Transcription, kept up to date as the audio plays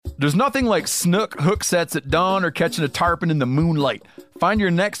There's nothing like snook hook sets at dawn or catching a tarpon in the moonlight. Find your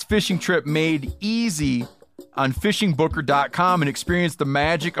next fishing trip made easy on fishingbooker.com and experience the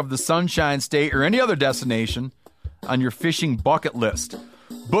magic of the Sunshine State or any other destination on your fishing bucket list.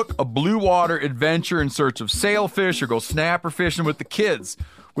 Book a blue water adventure in search of sailfish or go snapper fishing with the kids.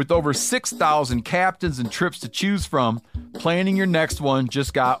 With over 6,000 captains and trips to choose from, planning your next one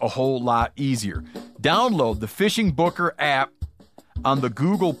just got a whole lot easier. Download the Fishing Booker app on the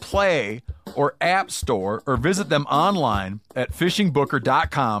Google Play or App Store, or visit them online at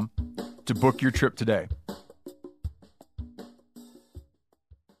fishingbooker.com to book your trip today.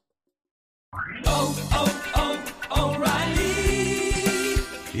 O'Reilly.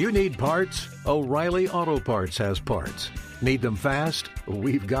 You need parts? O'Reilly Auto Parts has parts. Need them fast?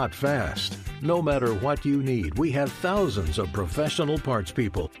 We've got fast. No matter what you need, we have thousands of professional parts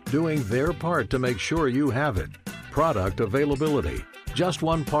people doing their part to make sure you have it. Product availability. Just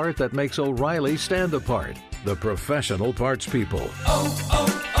one part that makes O'Reilly stand apart. The professional parts people.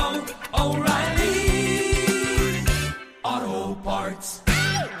 O'Reilly Auto Parts.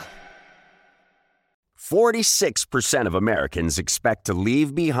 46% of Americans expect to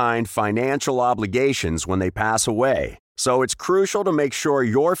leave behind financial obligations when they pass away. So it's crucial to make sure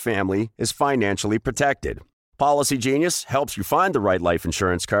your family is financially protected. Policy Genius helps you find the right life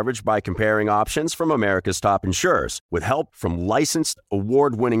insurance coverage by comparing options from America's top insurers with help from licensed,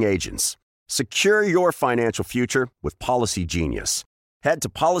 award-winning agents. Secure your financial future with Policy Genius. Head to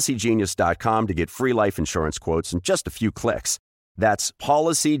policygenius.com to get free life insurance quotes in just a few clicks. That's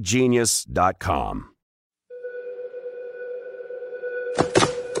policygenius.com.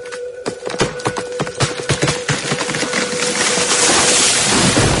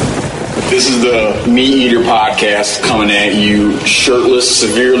 This is the Meat Eater Podcast coming at you shirtless,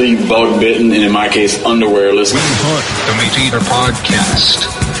 severely bug bitten, and in my case, underwearless. We hunt the Meat Eater Podcast.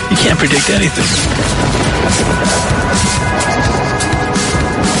 You can't predict anything.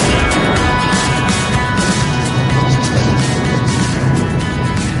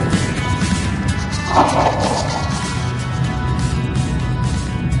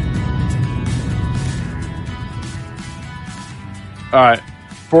 All right.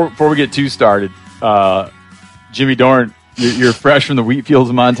 Before we get too started, Jimmy Dorn, you're fresh from the wheat fields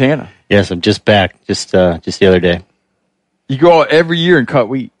of Montana. Yes, I'm just back, just the other day. You go out every year and cut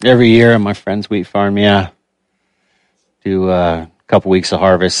wheat? Every year on my friend's wheat farm, yeah. Do a couple weeks of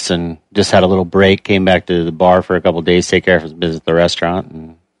harvests and just had a little break, came back to the bar for a couple of days, take care of his business at the restaurant,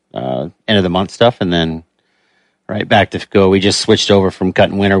 and end of the month stuff, and then right back to go. We just switched over from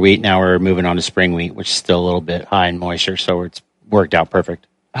cutting winter wheat, now we're moving on to spring wheat, which is still a little bit high in moisture, so it's worked out perfect.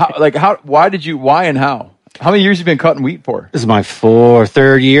 Why and how? How many years have you been cutting wheat for? This is my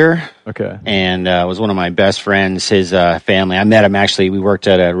third year. Okay. And it was one of my best friends, his family. I met him actually. We worked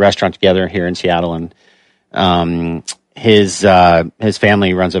at a restaurant together here in Seattle, and his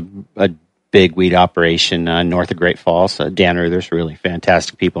family runs a big wheat operation north of Great Falls. Dan Ruthers, really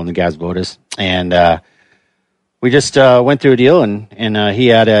fantastic people in the Gazbotas. And we just went through a deal, and he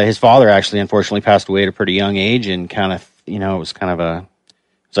had his father actually unfortunately passed away at a pretty young age, and kind of, it was kind of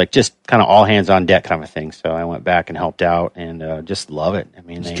it's like just kind of all hands on deck kind of a thing. So I went back and helped out, and just love it. I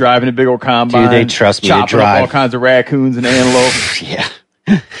mean, driving a big old combine. Dude, they trust me to drive. Chopping up all kinds of raccoons and antelope. Yeah.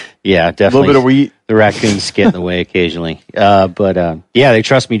 Yeah, definitely. A little bit of wheat. The raccoons get in the way occasionally. But they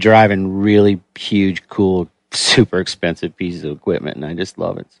trust me driving really huge, cool, super expensive pieces of equipment, and I just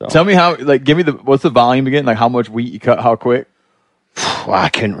love it. So tell me give me what's the volume again? Like how much wheat you cut, how quick? Well, I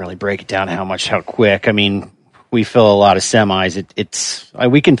couldn't really break it down how quick. I mean, we fill a lot of semis.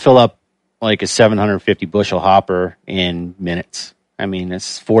 We can fill up like a 750 bushel hopper in minutes. I mean,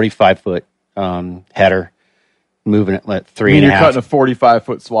 it's 45-foot header, moving it at 3.5. You're cutting a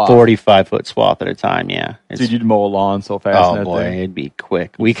 45-foot swath. 45-foot swath at a time, yeah. Dude, you'd mow a lawn so fast. Oh boy, it'd be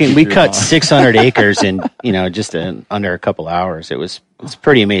quick. We cut 600 acres in just under a couple hours. It's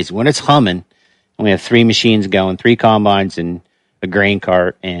pretty amazing when it's humming. And we have 3 machines going, 3 combines and a grain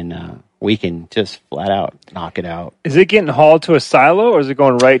cart, and we can just flat out knock it out. Is it getting hauled to a silo, or is it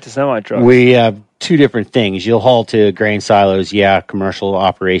going right to semi-trucks? We have 2 different things. You'll haul to grain silos, commercial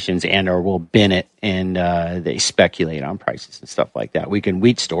operations, or we'll bin it, and they speculate on prices and stuff like that. We can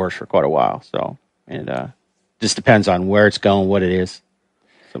wheat stores for quite a while, so it just depends on where it's going, what it is.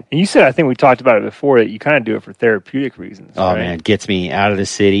 So, and you said, I think we talked about it before, that you kind of do it for therapeutic reasons. Oh, right? man, it gets me out of the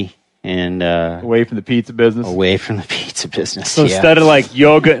city. And away from the pizza business. So instead of like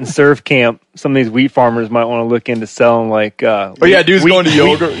yoga and surf camp, some of these wheat farmers might want to look into selling like. Dudes going to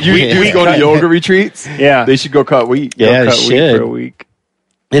yoga. Dudes going to yoga retreats. Yeah, they should go cut wheat. Yeah, cut wheat for a week.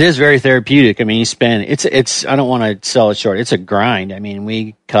 It is very therapeutic. I mean, you spend it's. I don't want to sell it short. It's a grind. I mean,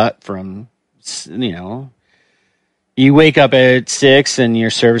 we cut from, you wake up at 6 and you're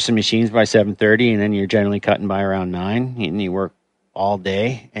servicing machines by 7:30, and then you're generally cutting by around 9, and you work all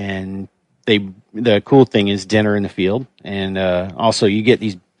day. And the cool thing is dinner in the field, and also you get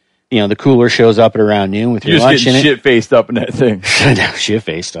these. The cooler shows up at around noon with your lunch in it. Shit faced up in that thing. No, shit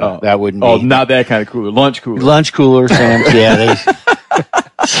faced up. That wouldn't be. Oh, not that kind of cooler. Lunch cooler. Lunch cooler, Sam.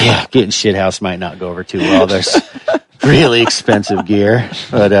 Yeah, getting shithouse might not go over too well. There's really expensive gear,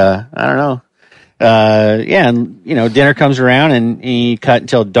 but I don't know. And dinner comes around and you cut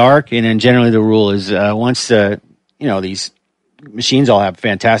until dark, and then generally the rule is once these machines all have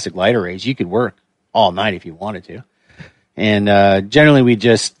fantastic light arrays, you could work all night if you wanted to. And generally we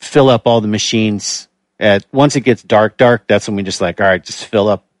just fill up all the machines once it gets dark, that's when we just all right, just fill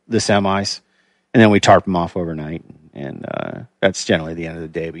up the semis, and then we tarp them off overnight. And that's generally the end of the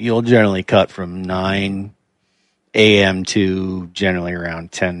day. But you'll generally cut from 9 a.m. to generally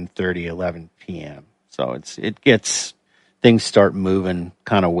around 10:30, 11 p.m. So things start moving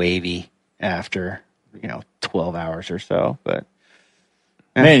kind of wavy after 12 hours or so. But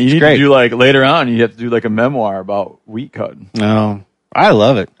man, you need to do later on. You have to do a memoir about wheat cutting. No, I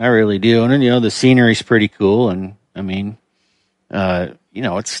love it. I really do. And then the scenery's pretty cool. And I mean,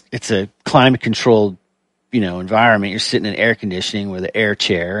 it's a climate controlled environment. You're sitting in air conditioning with an air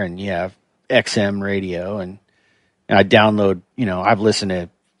chair, and you have XM radio, and I download. I've listened to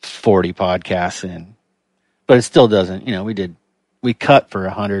 40 podcasts, but it still doesn't. We cut for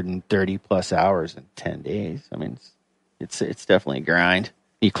 130 plus hours in 10 days. I mean, it's definitely a grind.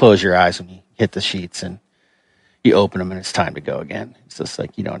 You close your eyes when you hit the sheets, and you open them, and it's time to go again. It's just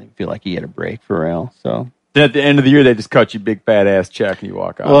you don't even feel like you get a break for real. So then at the end of the year, they just cut you big fat ass check and you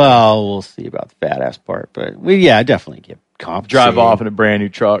walk out. Well, we'll see about the fat ass part, but I definitely get compensated. Drive off in a brand new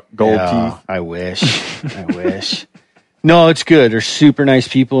truck, gold teeth. I wish. No, it's good. They're super nice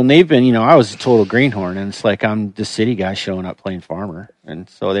people, and they've been. I was a total greenhorn, and it's I'm the city guy showing up playing farmer, and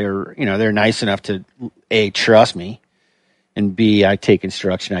so they're nice enough to A, trust me, and B, I take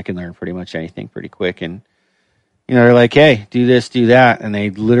instruction. I can learn pretty much anything pretty quick, and they're like, hey, do this, do that. And they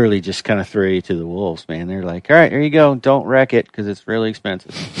literally just kind of throw you to the wolves, man. They're like, all right, here you go. Don't wreck it because it's really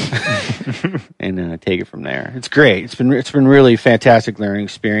expensive. And take it from there. It's great. It's been really fantastic learning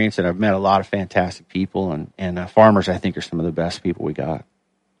experience, and I've met a lot of fantastic people, and farmers, I think, are some of the best people we got.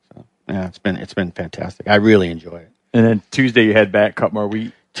 So, yeah, it's been fantastic. I really enjoy it. And then Tuesday you head back, cut more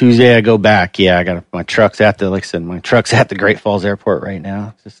wheat. Tuesday I go back. Yeah, I got my truck's at the Great Falls Airport right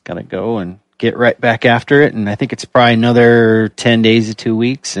now. Just gotta go and get right back after it, and I think it's probably another 10 days to 2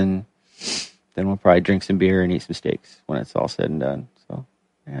 weeks, and then we'll probably drink some beer and eat some steaks when it's all said and done. So,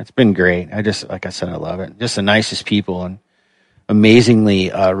 yeah, it's been great. Like I said, I love it. Just the nicest people, and amazingly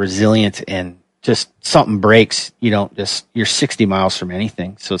resilient, and just something breaks, you're 60 miles from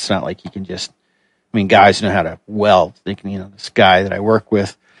anything, so it's not like you can just, guys know how to weld. They can, this guy that I work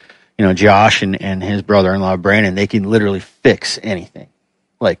with, Josh and his brother-in-law, Brandon, they can literally fix anything.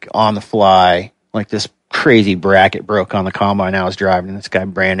 On the fly, this crazy bracket broke on the combine I was driving, and this guy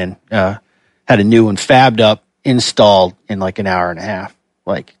Brandon had a new one fabbed up, installed in an hour and a half.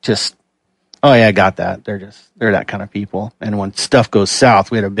 Oh yeah, I got that. They're that kind of people. And when stuff goes south,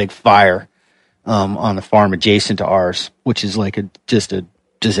 we had a big fire on the farm adjacent to ours, which is just a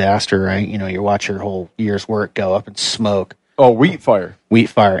disaster, right? You watch your whole year's work go up in smoke. Oh, wheat fire.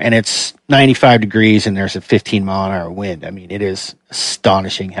 And it's 95 degrees, and there's a 15-mile-an-hour wind. It is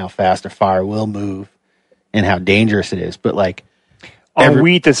astonishing how fast a fire will move and how dangerous it is. But,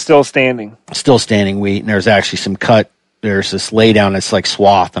 wheat that's still standing. Still standing wheat, and there's actually some cut. There's this laydown that's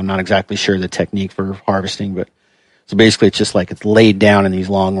swath. I'm not exactly sure the technique for harvesting, but so basically it's just it's laid down in these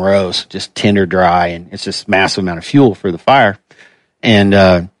long rows, just tinder dry, and it's this massive amount of fuel for the fire. And,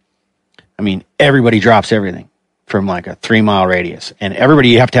 everybody drops everything from a 3-mile radius, and everybody,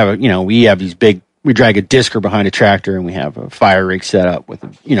 you have to have we drag a discer behind a tractor, and we have a fire rig set up with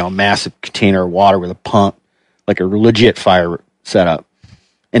a massive container of water with a pump, a legit fire setup,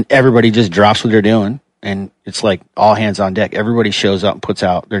 and everybody just drops what they're doing, and it's all hands on deck. Everybody shows up and puts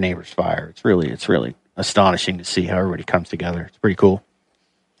out their neighbor's fire. It's really astonishing to see how everybody comes together. It's pretty cool.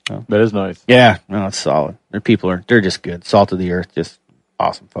 So, that is nice. Yeah, no, it's solid. They're just good. Salt of the earth, just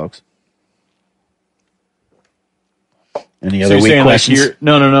awesome folks. Any other weak questions?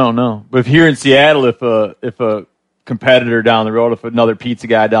 No. But if here in Seattle, if a competitor down the road, if another pizza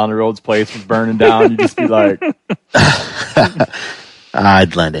guy down the road's place was burning down, you'd just be like,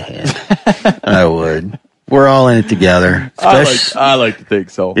 I'd lend a hand. I would. We're all in it together. I like to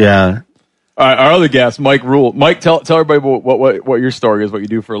think so. Yeah. All right, our other guest, Mike Rule. Mike, tell everybody what your story is, what you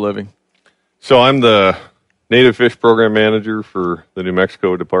do for a living. So I'm the native fish program manager for the New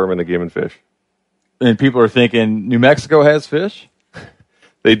Mexico Department of Game and Fish. And people are thinking, New Mexico has fish?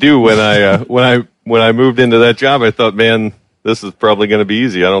 They do. When I moved into that job, I thought, man, this is probably going to be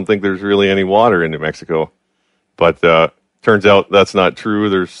easy. I don't think there's really any water in New Mexico. But turns out that's not true.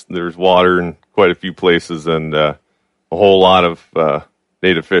 There's water in quite a few places, and a whole lot of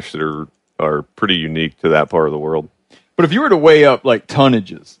native fish that are pretty unique to that part of the world. But if you were to weigh up like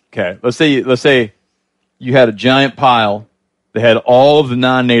tonnages, okay, let's say you had a giant pile that had all of the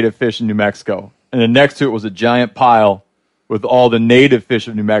non-native fish in New Mexico, and then next to it was a giant pile with all the native fish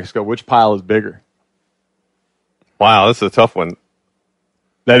of New Mexico. Which pile is bigger? Wow, that's a tough one.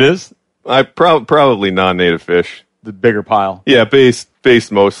 That is? Probably non-native fish. The bigger pile. Yeah,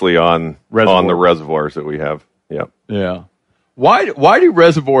 based mostly on the reservoirs that we have. Yep. Yeah. Why do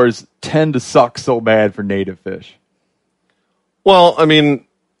reservoirs tend to suck so bad for native fish? Well, I mean,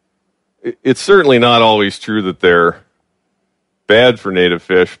 it's certainly not always true that they're bad for native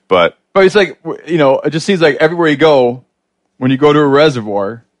fish, but it's like, it just seems like everywhere you go, when you go to a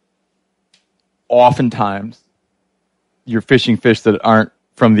reservoir, oftentimes you're fishing fish that aren't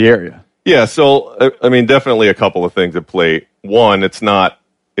from the area. Yeah, so I mean, definitely a couple of things at play. One, it's not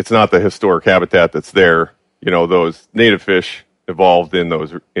the historic habitat that's there. Those native fish evolved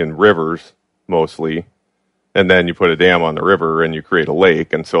in rivers mostly, and then you put a dam on the river and you create a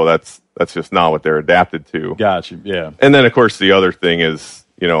lake, and so that's just not what they're adapted to. Gotcha. Yeah. And then of course the other thing is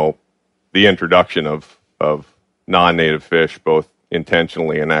the introduction of non-native fish, both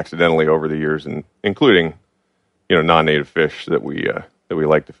intentionally and accidentally over the years, and including non-native fish that we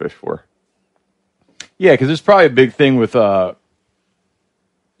like to fish for. Yeah, because there's probably a big thing with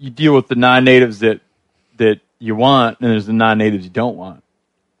you deal with the non-natives that you want, and there's the non-natives you don't want.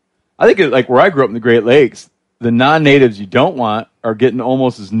 I think like where I grew up in the Great Lakes, the non-natives you don't want are getting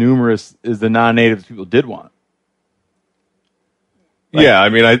almost as numerous as the non-natives people did want. Yeah, I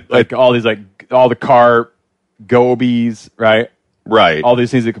mean, all these all the carp, gobies, right? Right. All these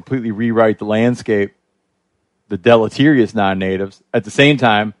things that completely rewrite the landscape. The deleterious non-natives. At the same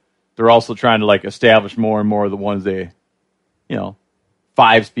time, they're also trying to establish more and more of the ones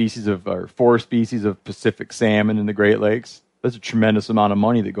 4 species of Pacific salmon in the Great Lakes. That's a tremendous amount of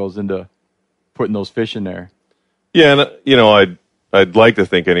money that goes into putting those fish in there. Yeah, and I'd like to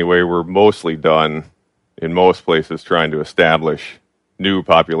think anyway we're mostly done in most places trying to establish new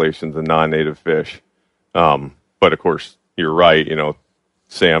populations of non-native fish. But of course, you're right.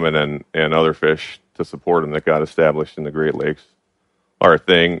 Salmon and other fish to support them that got established in the Great Lakes are a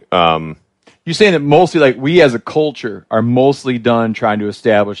thing. You're saying that mostly, we as a culture are mostly done trying to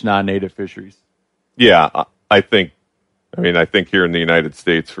establish non-native fisheries. Yeah, I think here in the United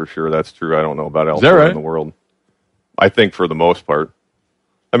States for sure that's true. I don't know about elsewhere in the world. I think for the most part.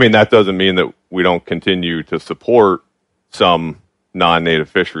 I mean, that doesn't mean that we don't continue to support some non-native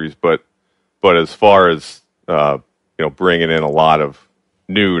fisheries, but as far as bringing in a lot of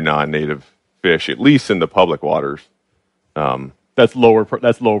new non-native fish, at least in the public waters, that's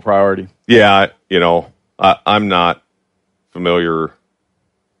low priority. Yeah, I'm not familiar,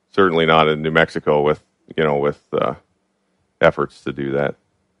 certainly not in New Mexico, with efforts to do that.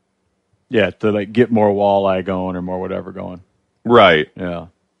 Yeah, to get more walleye going or more whatever going. Right. Yeah.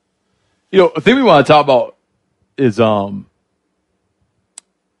 A thing we want to talk about is I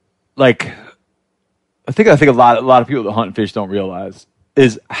think a lot of people that hunt and fish don't realize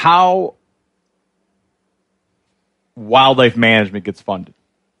is how wildlife management gets funded.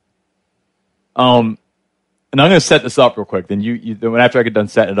 And I'm going to set this up real quick. Then then after I get done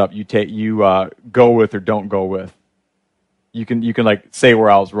setting it up, you go with or don't go with. You can say where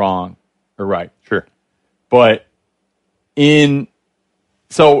I was wrong or right. Sure. But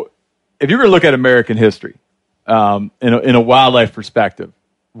so if you're going to look at American history in a wildlife perspective,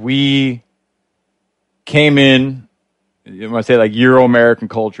 we came in. When I say Euro-American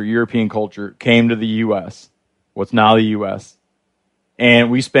culture, European culture came to the U.S. What's now the U.S. And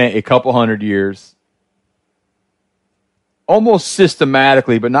we spent a couple hundred years almost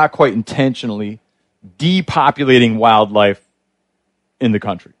systematically, but not quite intentionally, depopulating wildlife in the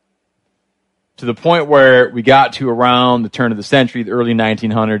country. To the point where we got to around the turn of the century, the early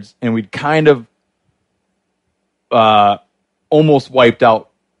 1900s, and we'd kind of almost wiped out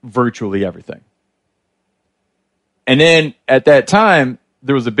virtually everything. And then at that time,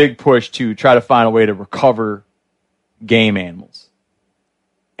 there was a big push to try to find a way to recover game animals.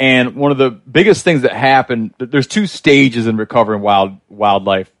 And one of the biggest things that happened, there's 2 stages in recovering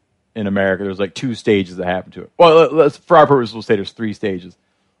wildlife in America. There's 2 stages that happen to it. Well, for our purposes, we'll say there's 3 stages.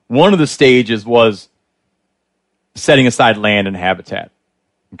 One of the stages was setting aside land and habitat.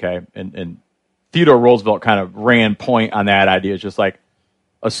 Okay, and Theodore Roosevelt kind of ran point on that idea. It's just like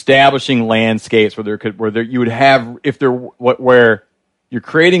establishing landscapes where you would have, where you're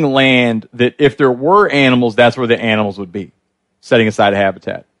creating land that if there were animals, that's where the animals would be, setting aside a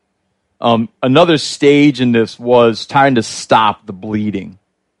habitat. Another stage in this was trying to stop the bleeding,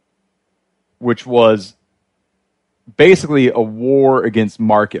 which was basically a war against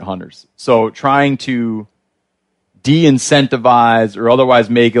market hunters. So trying to de-incentivize or otherwise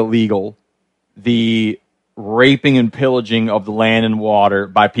make illegal the raping and pillaging of the land and water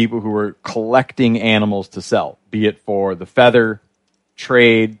by people who were collecting animals to sell, be it for the feather,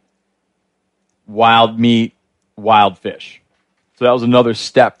 trade, wild meat, wild fish. So that was another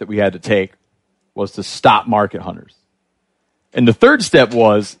step that we had to take, was to stop market hunters. And the third step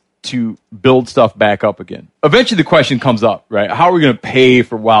was to build stuff back up again. Eventually the question comes up, right? How are we going to pay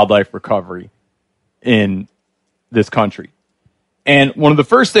for wildlife recovery in this country? And one of the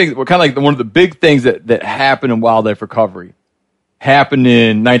first things, one of the big things that happened in wildlife recovery happened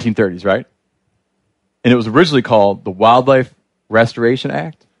in 1930s, right? And it was originally called the Wildlife Restoration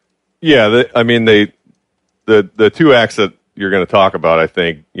Act. Yeah, the two acts that you're going to talk about, I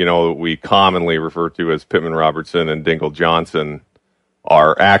think, we commonly refer to as Pittman-Robertson and Dingell-Johnson,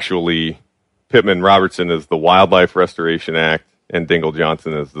 are actually, Pittman-Robertson is the Wildlife Restoration Act and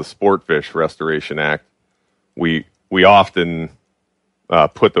Dingell-Johnson is the Sportfish Restoration Act. We often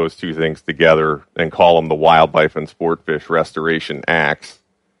put those two things together and call them the Wildlife and Sportfish Restoration Acts.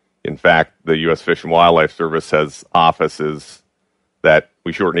 In fact, the U.S. Fish and Wildlife Service has offices that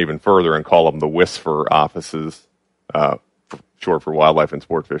we shorten even further and call them the WISFR offices, short for Wildlife and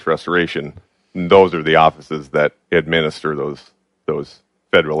Sportfish Restoration. And those are the offices that administer those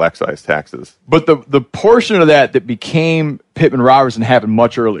federal excise taxes. But the portion of that became Pittman-Robertson happened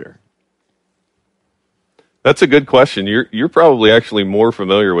much earlier. That's a good question. You're probably actually more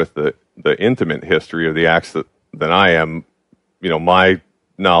familiar with the intimate history of the acts than I am. My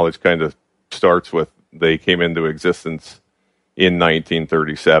knowledge kind of starts with they came into existence in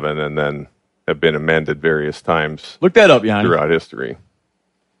 1937 and then have been amended various times. Look that up, Yanni. Throughout history.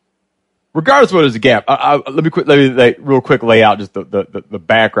 Regardless of what is a gap, let me real quick lay out just the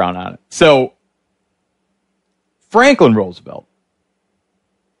background on it. So Franklin Roosevelt,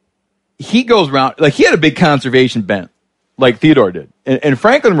 he goes around, like he had a big conservation bent, like Theodore did. And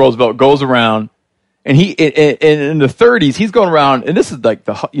Franklin Roosevelt goes around, and in the 30s, he's going around, and this is like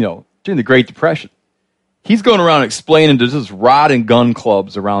during the Great Depression, he's going around explaining to just rod and gun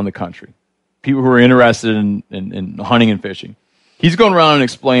clubs around the country, people who are interested in hunting and fishing. He's going around and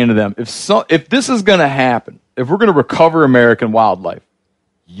explaining to them, if this is going to happen, if we're going to recover American wildlife,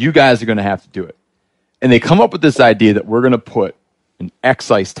 you guys are going to have to do it. And they come up with this idea that we're going to put an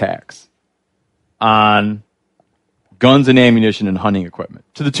excise tax on guns and ammunition and hunting equipment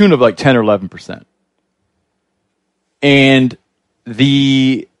to the tune of like 10 or 11%. And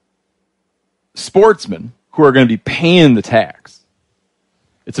the sportsmen who are going to be paying the tax,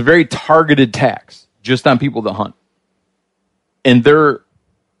 it's a very targeted tax just on people that hunt. And they're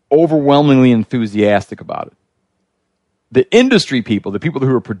overwhelmingly enthusiastic about it. The industry people, the people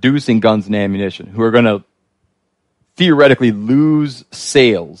who are producing guns and ammunition, who are going to theoretically lose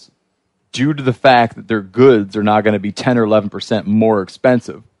sales due to the fact that their goods are now going to be 10 or 11% more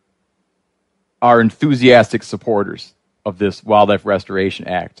expensive, are enthusiastic supporters of this Wildlife Restoration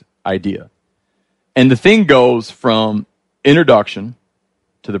Act idea. And the thing goes from introduction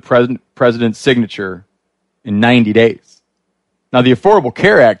to the president's signature in 90 days. Now, the Affordable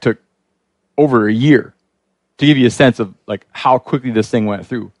Care Act took over a year, to give you a sense of like how quickly this thing went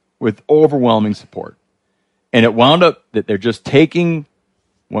through, with overwhelming support. And it wound up that they're just taking,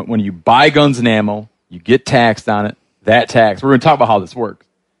 when you buy guns and ammo, you get taxed on it. That tax, we're going to talk about how this works.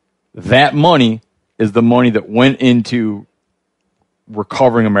 That money is the money that went into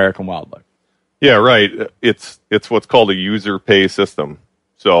recovering American wildlife. Yeah, right. It's what's called a user pay system.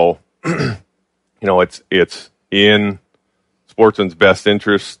 So, it's in sportsmen's best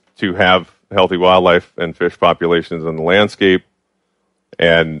interest to have healthy wildlife and fish populations in the landscape.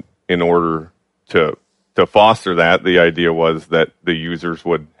 And in order to foster that, the idea was that the users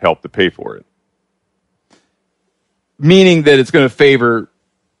would help to pay for it. Meaning that it's going to favor,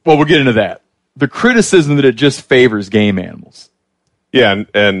 well, we'll get into that. The criticism that it just favors game animals. Yeah,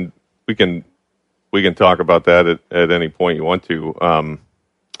 and we can talk about that at any point you want to.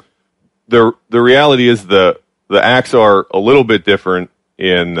 The reality is the acts are a little bit different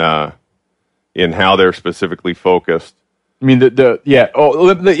in how they're specifically focused. I mean, let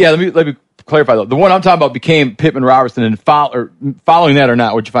me clarify though. The one I'm talking about became Pittman Robertson, and following that or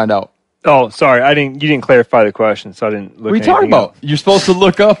not, what'd you find out? Oh, sorry, you didn't clarify the question, so I didn't look. What are you talking about? You're supposed to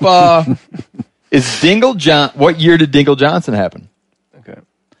look up. What year did Dingle Johnson happen? Okay.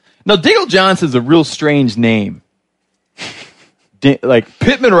 Now, Dingle Johnson's a real strange name. Like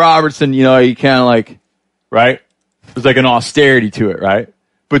Pittman Robertson, you kind of like, right? There's like an austerity to it, right?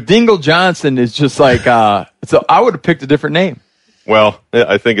 But Dingle Johnson is just like, so I would have picked a different name. Well,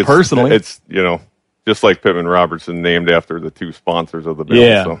 I think it's personally, it's just like Pittman Robertson, named after the two sponsors of the bill.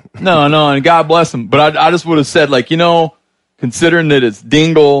 Yeah. So. No, and God bless him. But I just would have said, like, considering that it's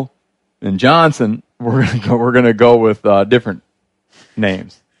Dingle and Johnson, we're gonna go with different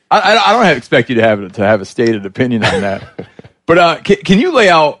names. I don't expect you to have a stated opinion on that. But can you lay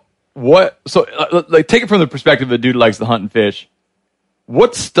out like take it from the perspective of a dude who likes to hunt and fish.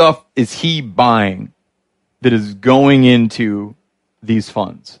 What stuff is he buying that is going into these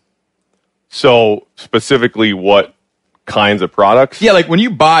funds? So specifically, what kinds of products? Yeah, like when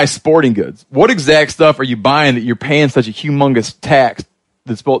you buy sporting goods, what exact stuff are you buying that you're paying such a humongous tax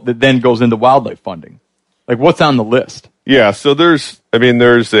that then goes into wildlife funding? Like what's on the list? Yeah, so there's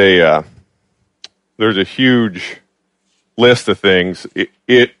a huge list of things.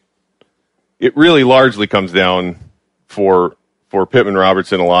 It really largely comes down for Pittman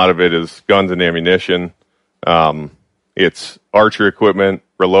Robertson. A lot of it is guns and ammunition. It's archery equipment,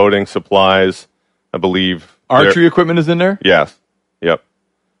 reloading supplies. I believe archery equipment is in there. Yes. Yep.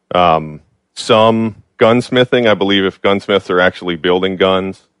 Some gunsmithing. I believe if gunsmiths are actually building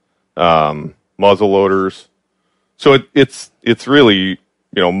guns, muzzle loaders. So it's really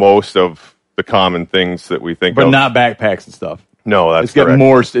most of the common things that we think of. But not backpacks and stuff. No, that's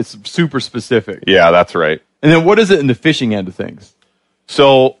correct. It's super specific. Yeah, that's right. And then what is it in the fishing end of things?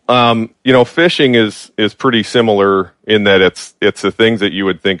 So, fishing is pretty similar in that it's the things that you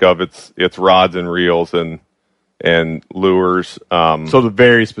would think of. It's rods and reels and lures. So the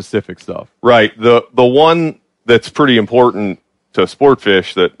very specific stuff. Right. The one that's pretty important to sport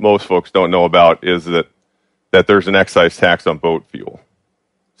fish that most folks don't know about is that there's an excise tax on boat fuel.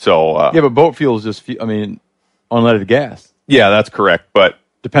 So but boat fuel is just unleaded gas. Yeah, that's correct. But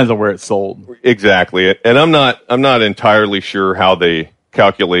depends on where it's sold. Exactly. And I'm not entirely sure how they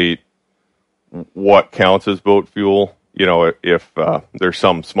calculate what counts as boat fuel. If there's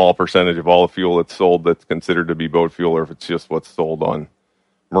some small percentage of all the fuel that's sold that's considered to be boat fuel, or if it's just what's sold on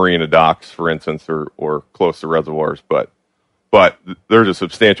marina docks, for instance, or close to reservoirs. But there's a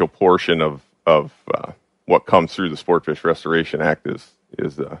substantial portion of what comes through the Sport Fish Restoration Act is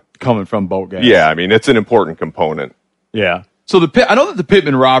coming from boat gas. Yeah, it's an important component. Yeah. So I know that the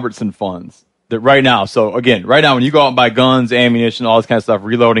Pittman Robertson funds that right now when you go out and buy guns, ammunition, all this kind of stuff,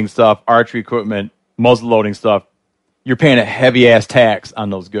 reloading stuff, archery equipment, muzzle loading stuff, you're paying a heavy ass tax on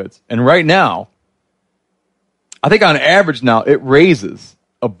those goods. And right now, I think on average now it raises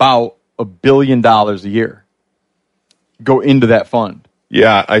about $1 billion a year go into that fund.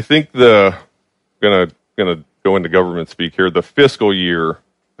 Yeah, I think gonna go into government speak here. The fiscal year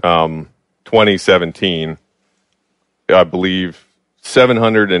 2017. I believe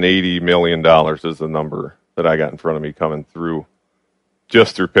 $780 million is the number that I got in front of me coming through,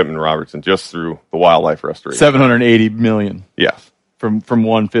 just through Pittman Robertson, just through the wildlife restoration. $780 million. Yes. From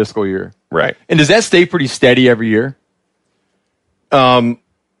one fiscal year. Right. And does that stay pretty steady every year? I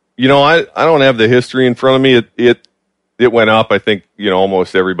don't have the history in front of me. It went up. I think,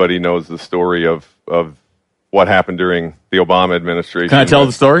 almost everybody knows the story of what happened during the Obama administration. Can I tell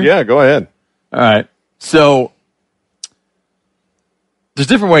the story? Yeah, go ahead. All right. So there's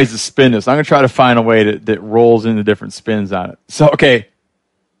different ways to spin this. I'm going to try to find a way that rolls into different spins on it. So, okay.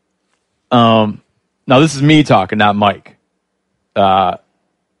 Now this is me talking, not Mike.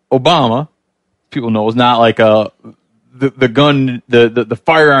 Obama, people know, is not like the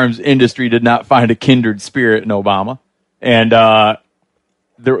firearms industry did not find a kindred spirit in Obama. And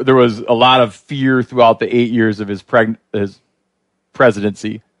there was a lot of fear throughout the 8 years of his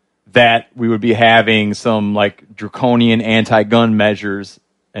presidency that we would be having some like draconian anti-gun measures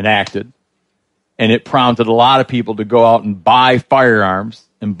enacted. And it prompted a lot of people to go out and buy firearms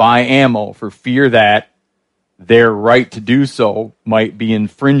and buy ammo for fear that their right to do so might be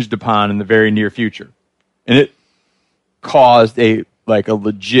infringed upon in the very near future. And it caused a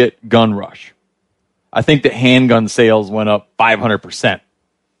legit gun rush. I think that handgun sales went up 500%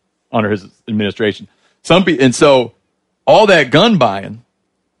 under his administration. And so all that gun buying,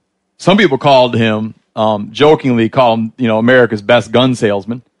 some people called him, jokingly called him, America's best gun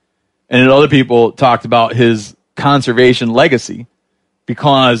salesman. And then other people talked about his conservation legacy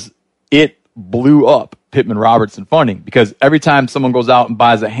because it blew up Pittman Robertson funding, because every time someone goes out and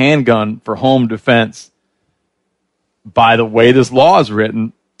buys a handgun for home defense, by the way this law is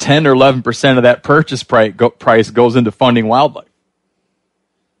written, 10 or 11% of that purchase price goes into funding wildlife.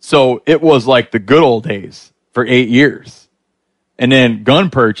 So it was like the good old days for 8 years. And then gun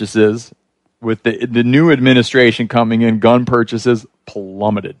purchases, with the new administration coming in, gun purchases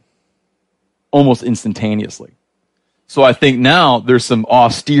plummeted almost instantaneously. So I think now there's some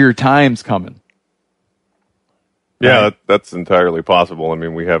austere times coming. Yeah, that's entirely possible. I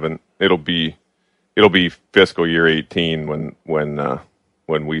mean, we haven't. It'll be fiscal year 18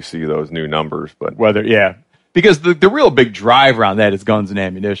 when we see those new numbers. But because the real big drive around that is guns and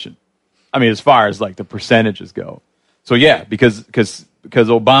ammunition. I mean, as far as like the percentages go. So yeah, because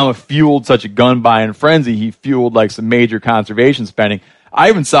Obama fueled such a gun buying frenzy, he fueled like some major conservation spending. I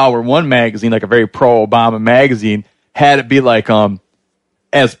even saw where one magazine, like a very pro-Obama magazine, had it be like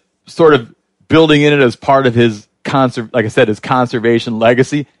as sort of building in it as part of his his conservation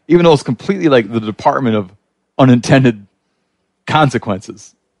legacy, even though it's completely like the Department of Unintended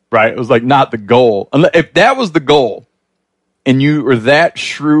Consequences, right? It was like not the goal. If that was the goal, and you were that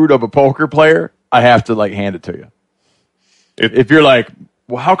shrewd of a poker player, I have to like hand it to you. If you're like,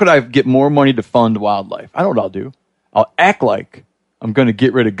 well, how could I get more money to fund wildlife? I know what I'll do. I'll act like I'm going to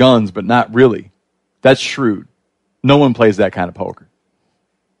get rid of guns, but not really. That's shrewd. No one plays that kind of poker.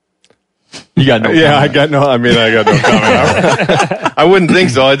 You got no comment. I got no comment. I wouldn't think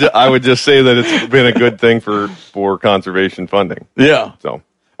so. I would just say that it's been a good thing for conservation funding. Yeah. So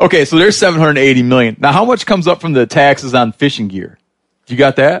okay, so there's $780 million. Now, how much comes up from the taxes on fishing gear? You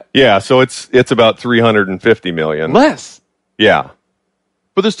got that? Yeah, so it's about $350 million. Less. Yeah.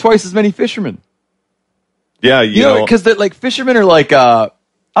 But there's twice as many fishermen. Yeah, you know, because like fishermen are like I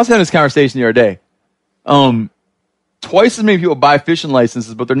was having this conversation the other day. Twice as many people buy fishing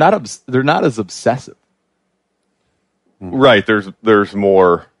licenses, but they're not as obsessive. Right. There's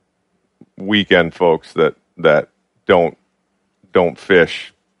more weekend folks that don't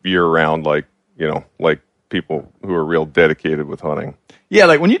fish year round like people who are real dedicated with hunting. Yeah,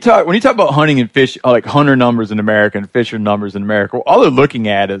 like when you talk about hunting and fish, like hunter numbers in America and fisher numbers in America, all they're looking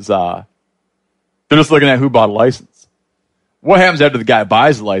at is they're just looking at who bought a license. What happens after the guy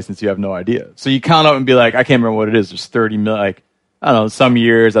buys the license? You have no idea. So you count up and be like, I can't remember what it is. There's 30 million. Like, I don't know. Some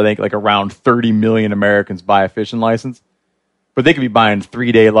years I think like around 30 million Americans buy a fishing license, but they could be buying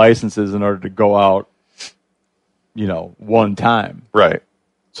 3-day licenses in order to go out, one time. Right.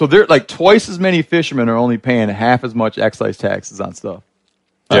 So they're like twice as many fishermen are only paying half as much excise taxes on stuff.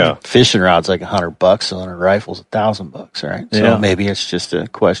 Yeah, fishing rod's like $100, so on a rifle's $1,000, right? So maybe it's just a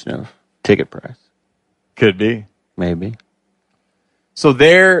question of ticket price. Could be, maybe. So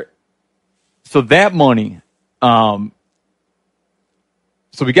that money. So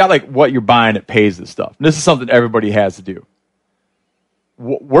we got like what you're buying that pays this stuff. And this is something everybody has to do.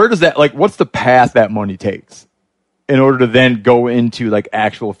 Where does that what's the path that money takes in order to then go into like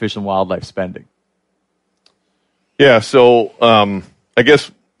actual fish and wildlife spending? Yeah. So I guess.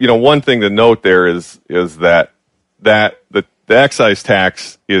 One thing to note there is that the excise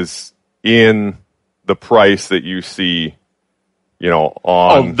tax is in the price that you see,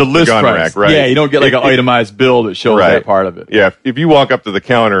 on the list gun price. Rack, right? Yeah, you don't get like an itemized bill that shows that part of it. Yeah, if you walk up to the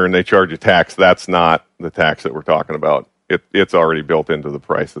counter and they charge a tax, that's not the tax that we're talking about. It's already built into the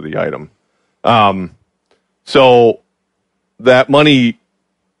price of the item. So that money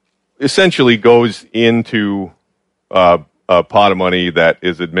essentially goes into a pot of money that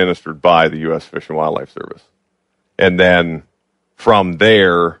is administered by the U.S. Fish and Wildlife Service. And then from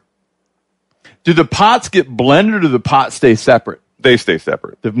there... Do the pots get blended or do the pots stay separate? They stay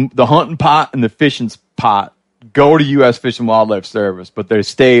separate. The hunting pot and the fishing pot go to U.S. Fish and Wildlife Service, but they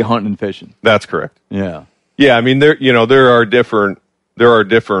stay hunting and fishing. That's correct. Yeah. Yeah, I mean, there are different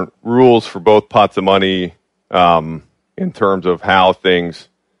rules for both pots of money in terms of how things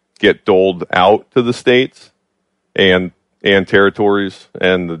get doled out to the states and territories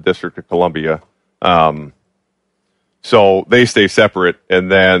and the District of Columbia. So they stay separate,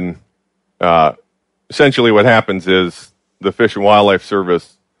 and then essentially what happens is the Fish and Wildlife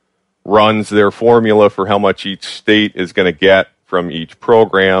Service runs their formula for how much each state is going to get from each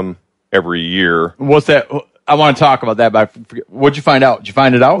program every year. What's that? I want to talk about that, but what'd you find out? Did you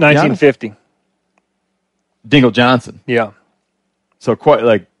find it out? 1950. Dingle Johnson. Yeah. So quite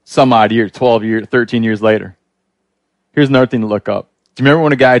like some odd years, 12 years, 13 years later. Here's another thing to look up. Do you remember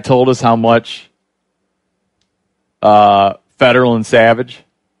when a guy told us how much Federal and Savage,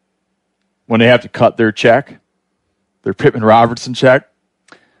 when they have to cut their check, their Pittman Robertson check?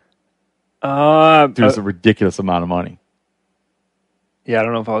 There's a ridiculous amount of money. Yeah, I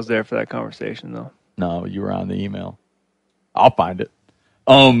don't know if I was there for that conversation, though. No, you were on the email. I'll find it.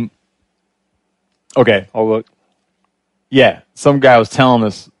 Okay. I'll look. Yeah, some guy was telling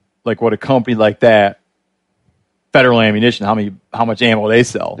us, like, what a company like that, Federal Ammunition, how much ammo they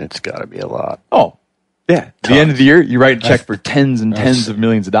sell. It's got to be a lot. Oh, yeah. At the end of the year, you write a check for tens and tens of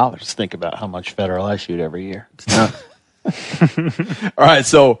millions of dollars. Just think about how much Federal I shoot every year. It's nuts. All right,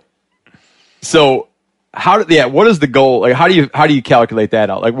 so what is the goal? Like, how do you calculate that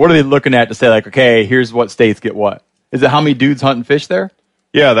out? Like, what are they looking at to say, like, okay, here's what states get what? Is it how many dudes hunt and fish there?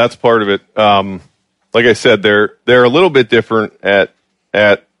 Yeah, that's part of it. Like I said, they're a little bit different at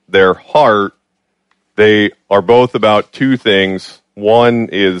their heart. They are both about two things. One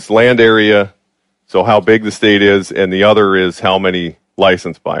is land area, so how big the state is, and the other is how many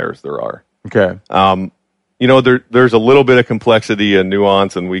licensed buyers there are. Okay. There's a little bit of complexity and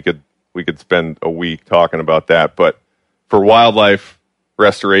nuance, and we could spend a week talking about that. But for Wildlife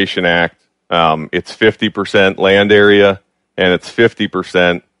Restoration Act, it's 50% land area, and it's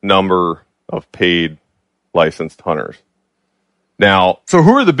 50% number of paid licensed hunters. Now, so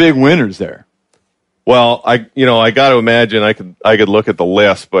who are the big winners there? Well, I got to imagine I could look at the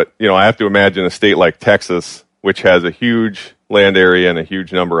list, but I have to imagine a state like Texas, which has a huge land area and a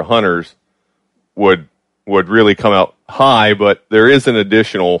huge number of hunters, would really come out high. But there is an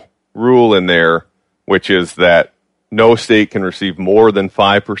additional rule in there, which is that no state can receive more than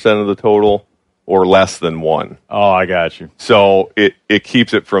 5% of the total or less than 1%. Oh, I got you. So it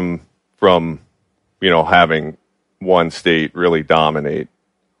keeps it from having one state really dominate.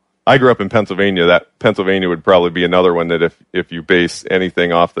 I grew up in Pennsylvania. That Pennsylvania would probably be another one that if you base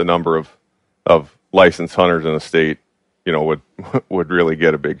anything off the number of licensed hunters in a state, would really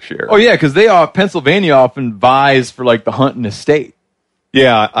get a big share. Oh yeah, because Pennsylvania often vies for like the hunt in the state.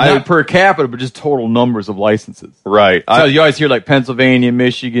 Yeah, not per capita, but just total numbers of licenses. Right. So you always hear like Pennsylvania,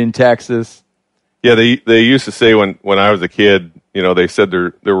 Michigan, Texas. Yeah, they used to say when I was a kid, they said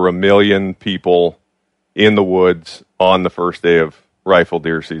there were 1 million people in the woods on the first day of rifle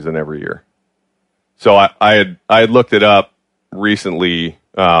deer season every year. So I had looked it up recently.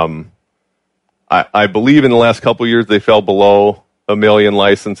 I believe in the last couple of years they fell below 1 million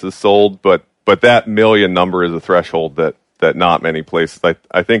licenses sold, but that million number is a threshold that not many places.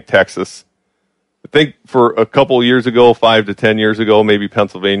 I think Texas. I think for a couple of years ago, 5 to 10 years ago, maybe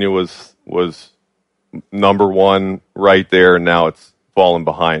Pennsylvania was number one right there, and now it's fallen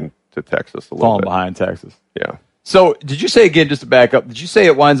behind to Texas a little bit. Behind Texas. Yeah. So did you say, again, just to back up, did you say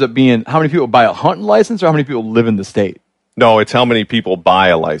it winds up being how many people buy a hunting license or how many people live in the state? No, it's how many people buy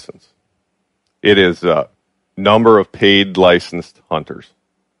a license. It is number of paid licensed hunters.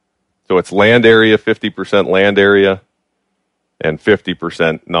 So it's land area, 50% land area, and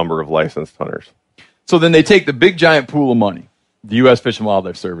 50% number of licensed hunters. So then they take the big giant pool of money, the U.S. Fish and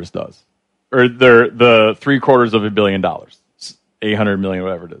Wildlife Service does, or the $750 million, $800 million,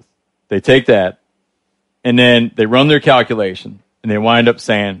 whatever it is. They take that, and then they run their calculation, and they wind up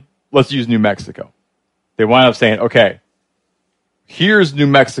saying, let's use New Mexico. They wind up saying, okay, here's New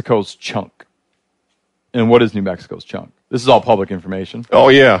Mexico's chunk. And what is New Mexico's chunk? This is all public information. Oh,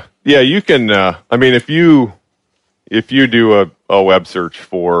 yeah. Yeah, you can, if you do a web search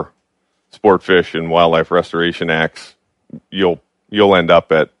for Sport Fish and Wildlife Restoration Acts, you'll end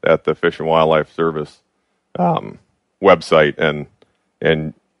up at the Fish and Wildlife Service website,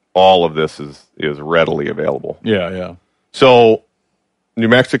 and all of this is readily available. Yeah. So, New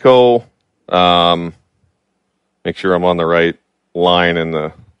Mexico, make sure I'm on the right line in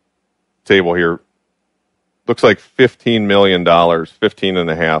the table here. Looks like $15 million,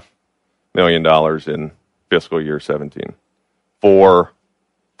 $15.5 million in fiscal year 17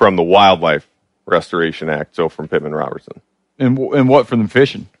 from the Wildlife Restoration Act, so from Pittman-Robertson. And what from the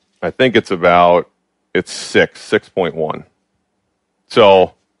fishing? I think it's 6.1.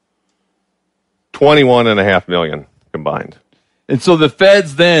 So $21.5 million combined. And so the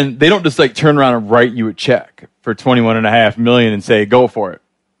feds then, they don't just like turn around and write you a check for $21.5 million and say, go for it.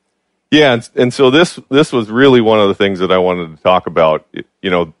 Yeah, and so this was really one of the things that I wanted to talk about.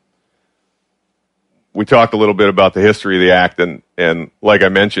 We talked a little bit about the history of the act, and like I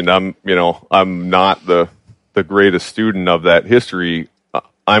mentioned, I'm not the greatest student of that history.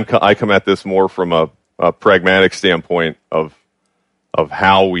 I come at this more from a pragmatic standpoint of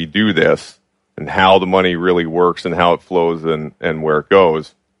how we do this and how the money really works and how it flows and where it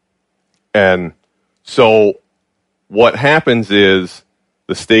goes. And so what happens is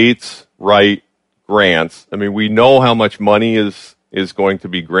the states write grants. I mean, we know how much money is going to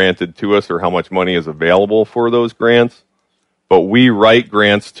be granted to us or how much money is available for those grants. but we write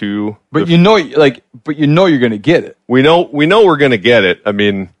grants to. But you know you're going to get it. We know we're going to get it. I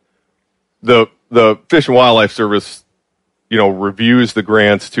mean, the Fish and Wildlife Service, reviews the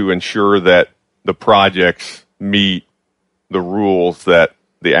grants to ensure that the projects meet the rules that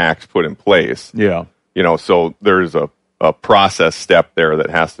the Act's put in place. Yeah. So there's a process step there that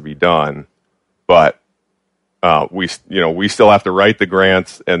has to be done, but we still have to write the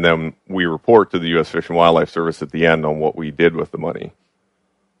grants, and then we report to the U.S. Fish and Wildlife Service at the end on what we did with the money.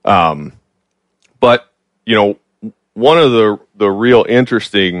 But one of the real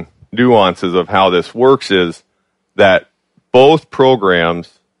interesting nuances of how this works is that both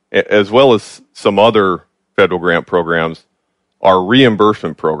programs, as well as some other federal grant programs, are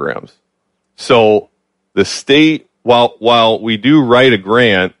reimbursement programs. So the state, while we do write a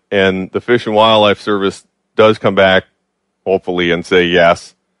grant, and the Fish and Wildlife Service does come back, hopefully, and say,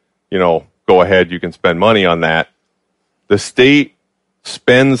 yes, go ahead, you can spend money on that, the state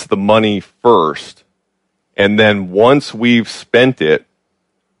spends the money first, and then once we've spent it,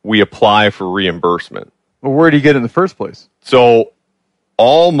 we apply for reimbursement. Well, where do you get it in the first place? So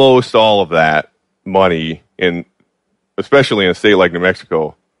almost all of that money, especially in a state like New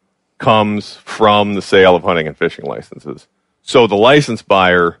Mexico, comes from the sale of hunting and fishing licenses. So the license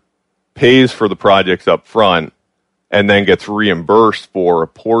buyer pays for the projects up front and then gets reimbursed for a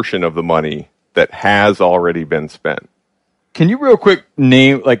portion of the money that has already been spent. Can you real quick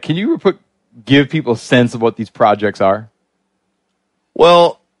give people a sense of what these projects are?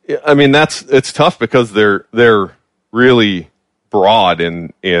 Well, I mean, it's tough because they're really broad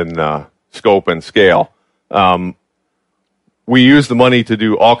in scope and scale. We use the money to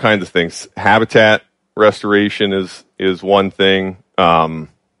do all kinds of things. Habitat restoration is one thing,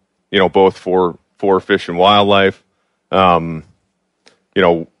 both for fish and wildlife.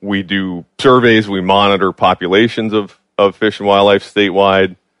 We do surveys. We monitor populations of fish and wildlife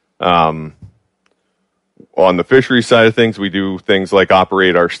statewide. On the fishery side of things, we do things like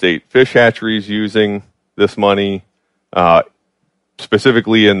operate our state fish hatcheries using this money.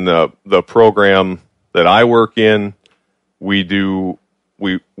 Specifically in the program that I work in, we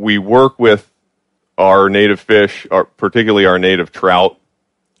work with our native fish, particularly our native trout.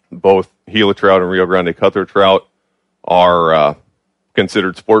 Both Gila trout and Rio Grande cutthroat trout are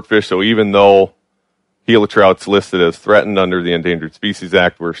considered sport fish. So even though Gila trout's listed as threatened under the Endangered Species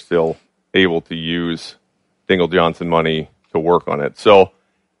Act, we're still able to use Dingell-Johnson money to work on it. So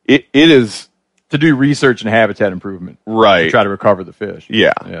it is to do research and habitat improvement, right? To try to recover the fish.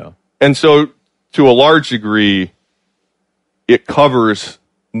 Yeah. And so to a large degree, it covers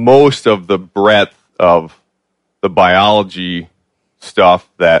most of the breadth of the biology stuff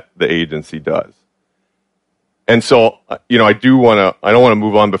that the agency does. And so, I don't want to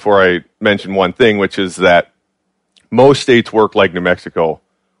move on before I mention one thing, which is that most states work like New Mexico,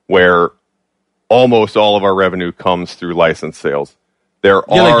 where almost all of our revenue comes through license sales.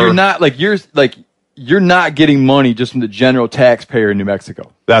 You're not getting money just from the general taxpayer in New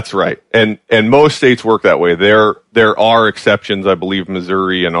Mexico. That's right. And most states work that way. There are exceptions. I believe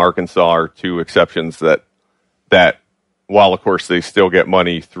Missouri and Arkansas are two exceptions that while of course they still get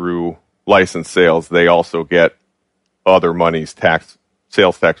money through license sales, they also get other monies,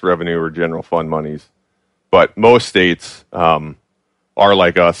 sales tax revenue or general fund monies. But most states are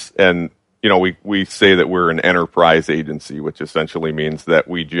like us, and we say that we're an enterprise agency, which essentially means that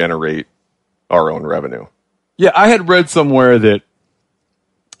we generate our own revenue. Yeah, I had read somewhere that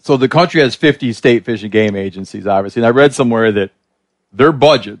the country has 50 state fish and game agencies, obviously, and I read somewhere that their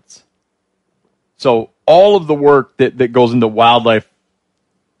budgets, so all of the work that goes into wildlife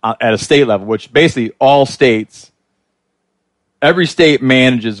at a state level, which basically all states, every state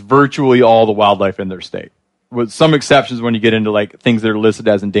manages virtually all the wildlife in their state, with some exceptions when you get into like things that are listed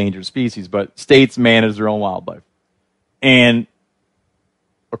as endangered species, but states manage their own wildlife. And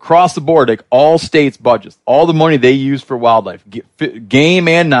across the board, like all states' budgets, all the money they use for wildlife, game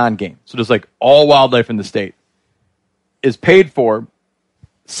and non-game, so just like all wildlife in the state, is paid for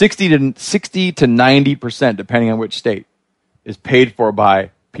 60 to 90%, depending on which state, is paid for by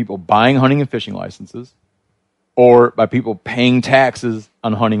people buying hunting and fishing licenses or by people paying taxes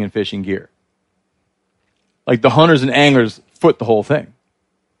on hunting and fishing gear. Like the hunters and anglers foot the whole thing,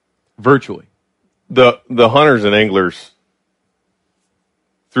 virtually. The hunters and anglers,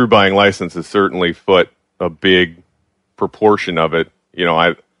 through buying licenses, certainly foot a big proportion of it.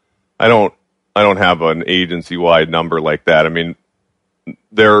 I don't have an agency-wide number like that. I mean,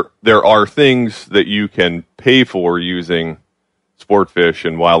 there are things that you can pay for using Sport Fish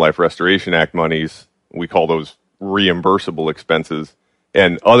and Wildlife Restoration Act monies. We call those reimbursable expenses,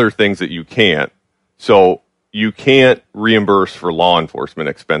 and other things that you can't. So you can't reimburse for law enforcement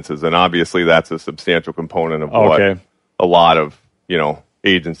expenses, and obviously that's a substantial component of what a lot of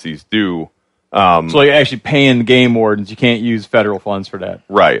agencies do. So you're actually paying the game wardens. You can't use federal funds for that.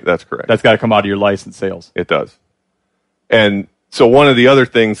 Right, that's correct. That's got to come out of your license sales. It does. And so one of the other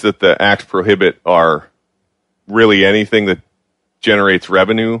things that the acts prohibit are really anything that generates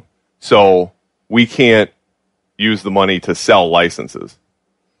revenue. So we can't use the money to sell licenses.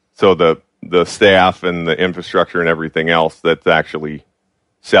 So the staff and the infrastructure and everything else that's actually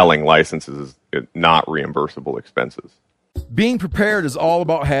selling licenses is not reimbursable expenses. Being prepared is all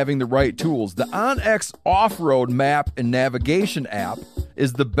about having the right tools. The OnX Off-Road Map and Navigation app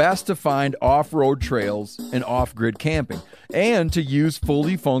is the best to find off-road trails and off-grid camping, and to use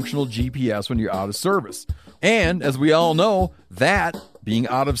fully functional GPS when you're out of service. And as we all know, that being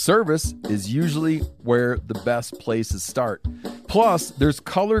out of service is usually where the best places start. Plus, there's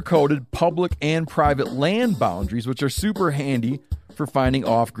color-coded public and private land boundaries, which are super handy for finding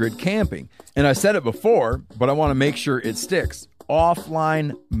off-grid camping. And I said it before, but I want to make sure it sticks.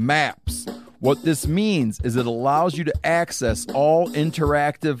 Offline maps. What this means is it allows you to access all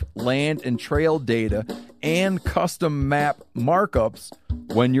interactive land and trail data and custom map markups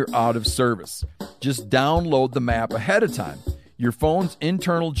when you're out of service. Just download the map ahead of time. Your phone's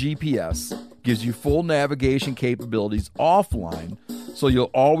internal GPS gives you full navigation capabilities offline, so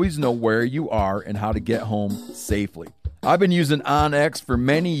you'll always know where you are and how to get home safely. I've been using OnX for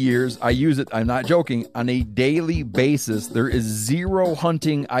many years. I use it, I'm not joking, on a daily basis. There is zero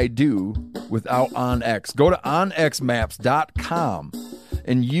hunting I do without OnX. Go to onxmaps.com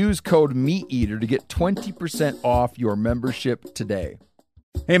and use code MeatEater to get 20% off your membership today.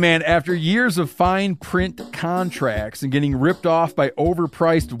 Hey man, after years of fine print contracts and getting ripped off by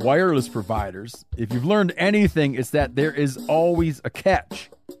overpriced wireless providers, if you've learned anything, it's that there is always a catch.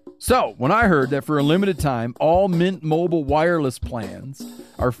 So, when I heard that for a limited time, all Mint Mobile wireless plans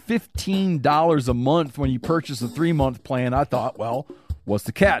are $15 a month when you purchase a 3-month plan, I thought, well, what's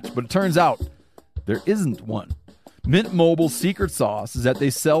the catch? But it turns out there isn't one. Mint Mobile's secret sauce is that they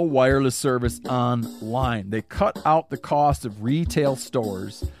sell wireless service online. They cut out the cost of retail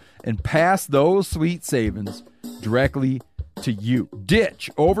stores and pass those sweet savings directly to you. Ditch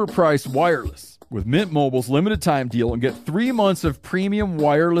overpriced wireless with Mint Mobile's limited time deal and get 3 months of premium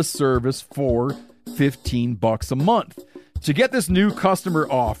wireless service for $15 a month. To get this new customer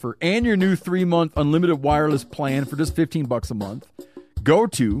offer and your new 3-month unlimited wireless plan for just $15 a month, go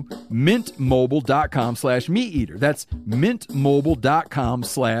to mintmobile.com/meateater. That's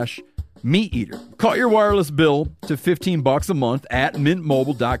mintmobile.com/meateater. Cut your wireless bill to $15 a month at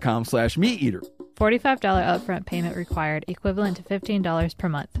mintmobile.com/meateater. $45 upfront payment required, equivalent to $15 per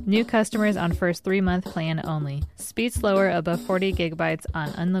month. New customers on first 3-month plan only. Speed slower above 40 gigabytes on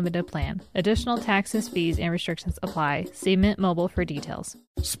unlimited plan. Additional taxes, fees, and restrictions apply. See Mint Mobile for details.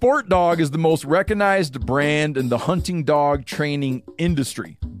 Sport Dog is the most recognized brand in the hunting dog training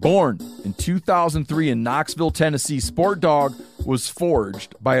industry. Born in 2003 in Knoxville, Tennessee, Sport Dog was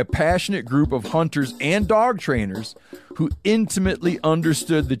forged by a passionate group of hunters and dog trainers who intimately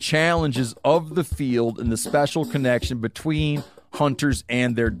understood the challenges of the field and the special connection between hunters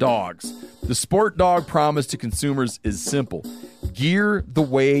and their dogs. The Sport Dog promise to consumers is simple. Gear the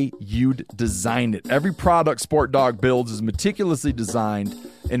way you'd design it. Every product Sport Dog builds is meticulously designed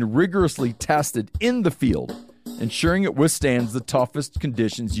and rigorously tested in the field, ensuring it withstands the toughest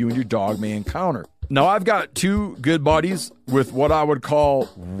conditions you and your dog may encounter. Now, I've got 2 good buddies with what I would call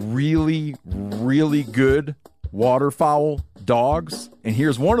really, really good waterfowl dogs, and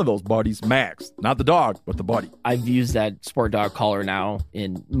here's one of those buddies, Max. Not the dog, but the buddy. I've used that Sport Dog collar now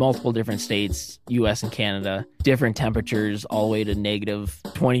in multiple different states, US and Canada, different temperatures, all the way to negative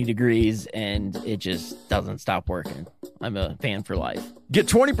 20 degrees, and it just doesn't stop working. I'm a fan for life. Get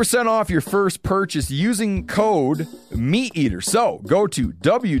 20% off your first purchase using code MeatEater. So go to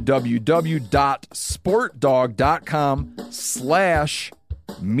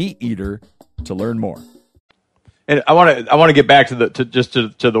www.sportdog.com/meateater to learn more. And I want to get back to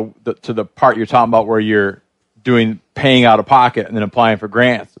the part you're talking about where you're paying out of pocket and then applying for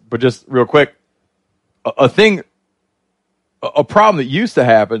grants. But just real quick, a problem that used to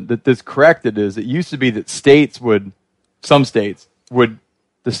happen that this corrected is it used to be that some states would,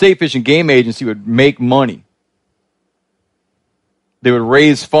 the State Fish and Game Agency would make money. They would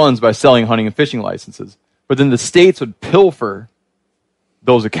raise funds by selling hunting and fishing licenses, but then the states would pilfer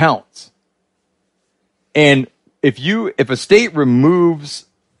those accounts. And if a state removes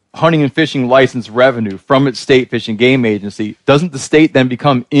hunting and fishing license revenue from its State Fish and Game Agency, doesn't the state then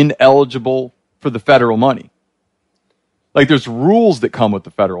become ineligible for the federal money? Like, there's rules that come with the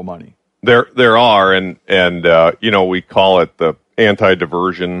federal money. There are, and we call it the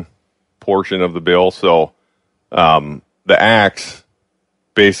anti-diversion portion of the bill. So the acts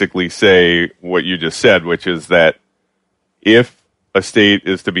basically say what you just said, which is that if a state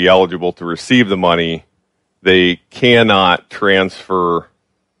is to be eligible to receive the money, they cannot transfer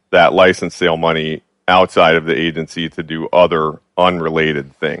that license sale money outside of the agency to do other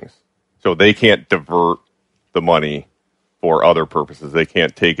unrelated things. So they can't divert the money for other purposes. They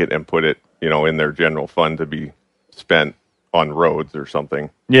can't take it and put it, in their general fund to be spent on roads or something.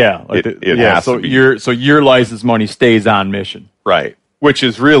 Yeah, it has to be. Your license money stays on mission, right? Which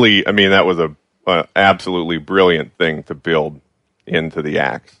is really, that was a absolutely brilliant thing to build into the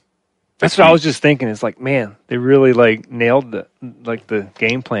acts. That's what I was just thinking. It's like, man, they really nailed the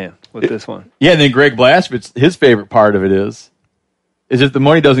game plan with this one. Yeah, and then Greg Blaskovich, his favorite part of it is if the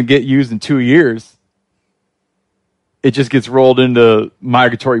money doesn't get used in 2 years, it just gets rolled into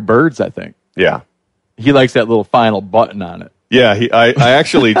migratory birds, I think. Yeah. He likes that little final button on it. Yeah, I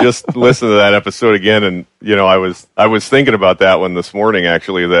actually just listened to that episode again, and I was thinking about that one this morning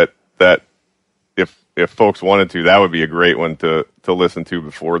actually, that if folks wanted to, that would be a great one to listen to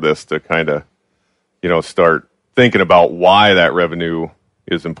before this, to kind of start thinking about why that revenue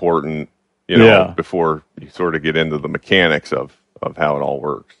is important, before you sort of get into the mechanics of how it all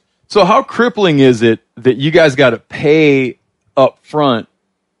works. So how crippling is it that you guys got to pay up front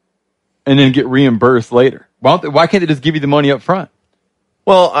and then get reimbursed later? Why can't they just give you the money up front?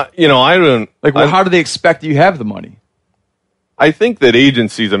 Well, I don't... how do they expect you have the money? I think that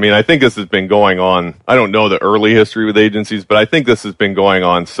agencies, I think this has been going on, I don't know the early history with agencies, but I think this has been going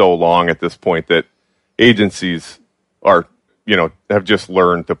on so long at this point that agencies are, have just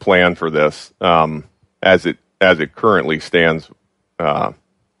learned to plan for this as it currently stands. I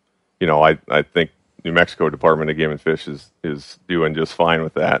think New Mexico Department of Game and Fish is doing just fine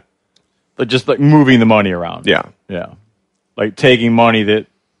with that. But just moving the money around. Yeah. Yeah. Like taking money that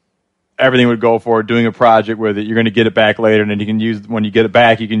everything would go for, doing a project where that you're going to get it back later, and then you can use, when you get it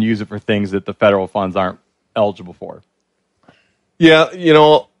back, you can use it for things that the federal funds aren't eligible for. Yeah,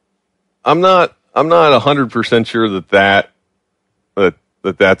 I'm not 100% sure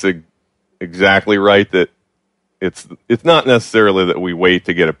that's exactly right. That it's not necessarily that we wait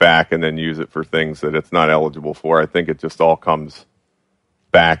to get it back and then use it for things that it's not eligible for. I think it just all comes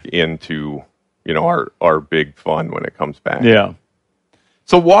back into our big fund when it comes back. Yeah.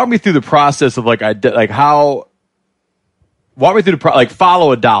 So walk me through the process of follow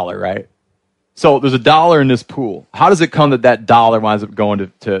a dollar, right? So there's $1 in this pool. How does it come that dollar winds up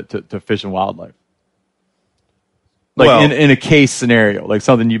going to Fish and Wildlife? In a case scenario, like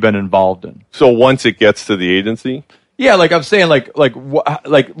something you've been involved in. So once it gets to the agency? Yeah, like I'm saying,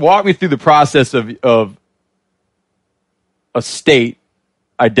 walk me through the process of a state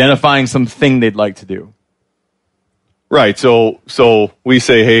identifying something they'd like to do. Right. So we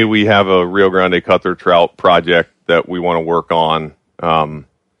say, hey, we have a Rio Grande cutthroat trout project that we want to work on.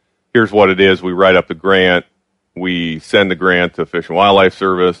 Here's what it is. We write up the grant. We send the grant to Fish and Wildlife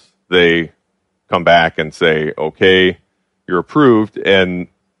Service. They come back and say, okay, you're approved. And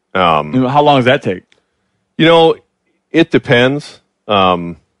how long does that take? It depends.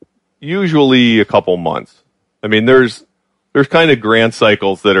 Usually a couple months. There's kind of grant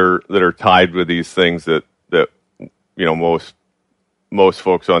cycles that are tied with these things that most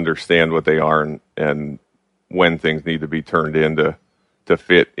folks understand what they are and when things need to be turned in to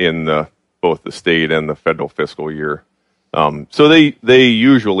fit in both the state and the federal fiscal year. So they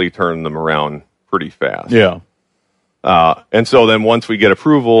usually turn them around pretty fast. Yeah. And so then once we get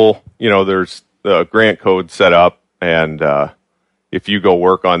approval, there's the grant code set up, and if you go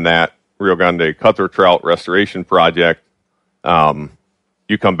work on that Rio Grande cutthroat trout restoration project,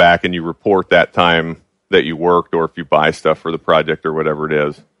 you come back and you report that time that you worked, or if you buy stuff for the project or whatever it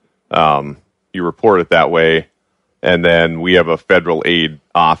is, you report it that way. And then we have a federal aid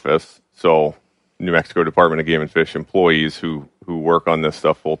office, so New Mexico Department of Game and Fish employees who work on this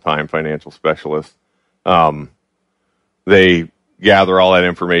stuff full-time, financial specialists. They gather all that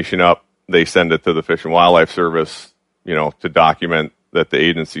information up. They send it to the Fish and Wildlife Service, to document that the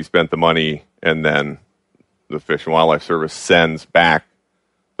agency spent the money, and then the Fish and Wildlife Service sends back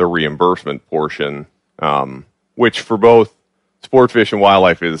the reimbursement portion, which for both sport fish and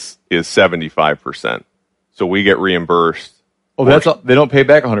wildlife is 75%. So we get reimbursed. Oh, they don't pay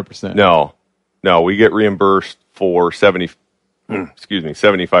back 100%. No, we get reimbursed for 75%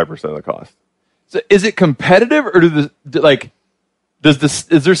 of the cost. So is it competitive, or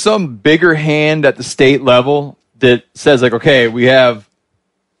is there some bigger hand at the state level that says okay, we have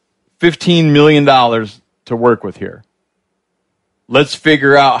 $15 million to work with here? let's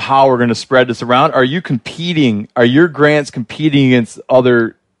figure out how we're going to spread this around? Are you competing? Are your grants competing against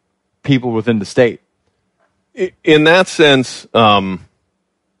other people within the state? In that sense,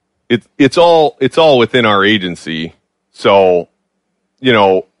 it's all within our agency. So,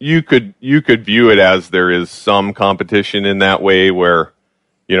 you could view it as there is some competition in that way where,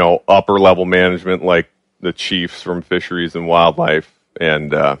 upper level management like the chiefs from fisheries and wildlife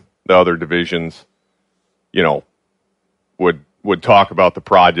and the other divisions, would talk about the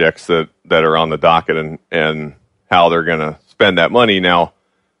projects that are on the docket and how they're going to spend that money. Now,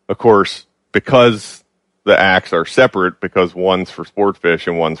 of course, because the acts are separate, because one's for sport fish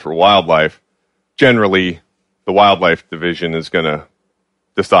and one's for wildlife, generally the wildlife division is going to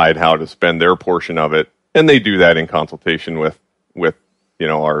decide how to spend their portion of it, and they do that in consultation with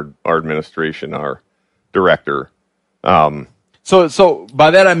our administration, our director. So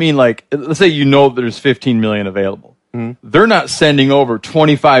by that I mean, like, let's say there's $15 million available. Mm-hmm. They're not sending over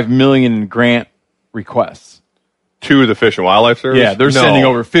 $25 million in grant requests to the Fish and Wildlife Service. Yeah, they're sending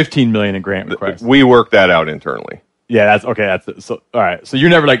over $15 million in grant requests. We work that out internally. Yeah, that's okay. So all right. So you're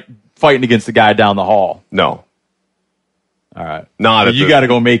never like fighting against the guy down the hall. No. All right. Not. You got to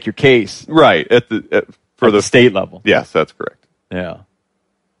go make your case. Right at the state level. Yes, that's correct. Yeah.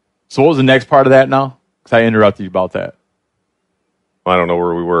 So what was the next part of that now? Because I interrupted you about that. I don't know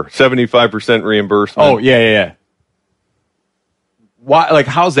where we were. 75% reimbursement. Oh, yeah. Why? Like,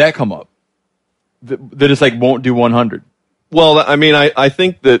 how's that come up? That it's like won't do 100. Well, I mean, I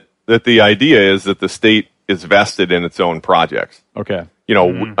think that the idea is that the state is vested in its own projects. Okay.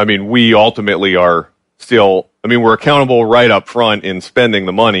 I mean, we ultimately are still. I mean, we're accountable right up front in spending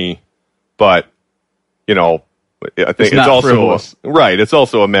the money, but I think it's also frivolous. Right. It's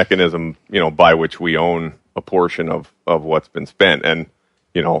also a mechanism, by which we own a portion of what's been spent, and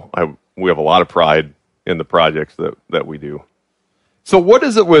we have a lot of pride in the projects that we do. So what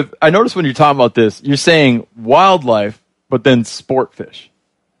is it with, I noticed when you're talking about this, you're saying wildlife, but then sport fish.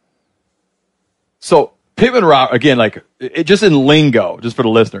 So Pittman Rock, again, like just in lingo, just for the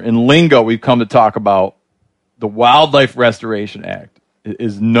listener, in lingo, we've come to talk about the Wildlife Restoration Act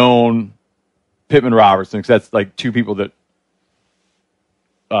is known Pittman Robertson, because that's like two people that,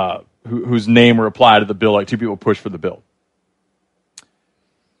 whose name were applied to the bill, like two people pushed for the bill.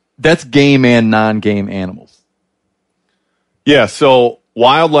 That's game and non-game animals. Yeah, so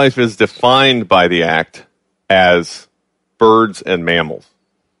wildlife is defined by the act as birds and mammals.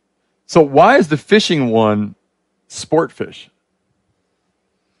 So why is the fishing one sport fish?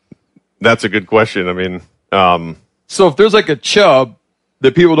 That's a good question. I mean, so if there's like a chub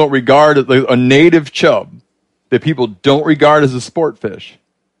that people don't regard as like a native chub that people don't regard as a sport fish,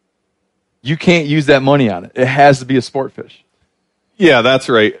 you can't use that money on it. It has to be a sport fish. Yeah, that's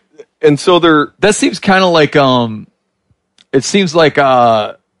right. And so that seems kind of like it seems like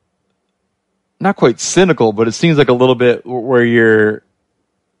not quite cynical, but it seems like a little bit where you're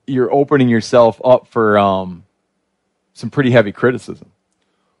opening yourself up for some pretty heavy criticism.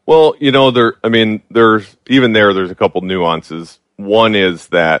 Well, there's a couple nuances. One is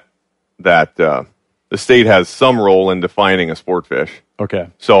that the state has some role in defining a sport fish. Okay.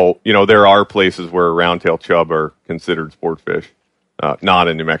 So, there are places where roundtail chub are considered sport fish. Not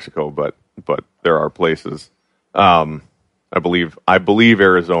in New Mexico, but there are places. I believe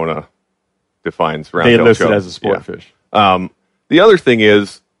Arizona defines roundtail chub. They list it as a sport fish. The other thing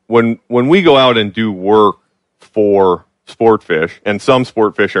is when we go out and do work for sport fish, and some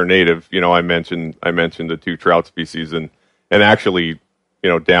sport fish are native. I mentioned the two trout species, and actually,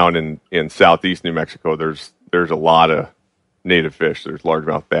 down in southeast New Mexico, there's a lot of native fish. There's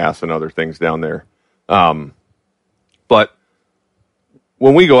largemouth bass and other things down there. But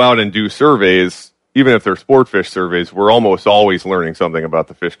when we go out and do surveys, even if they're sport fish surveys, we're almost always learning something about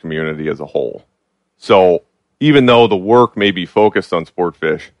the fish community as a whole. So even though the work may be focused on sport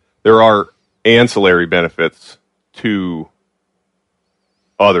fish, there are ancillary benefits to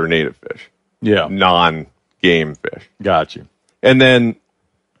other native fish. Yeah. Non-game fish. Got you. And then,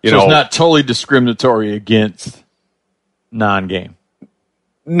 so it's not totally discriminatory against non-game.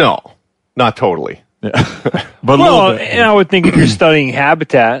 No, not totally. Yeah. But a little bit. And I would think if you're studying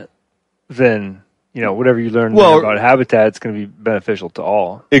habitat, then whatever you learn about habitat, it's going to be beneficial to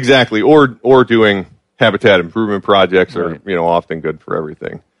all. Exactly, or doing habitat improvement projects are often good for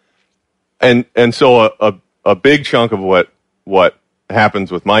everything. And so a big chunk of what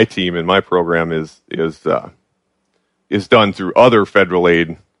happens with my team and my program is done through other federal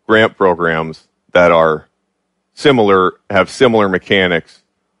aid grant programs that are similar, have similar mechanics,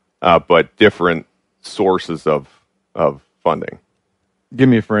 but different sources of funding. Give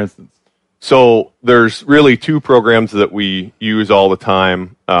me a for instance. So there's really two programs that we use all the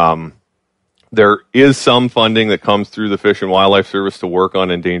time. There is some funding that comes through the Fish and Wildlife Service to work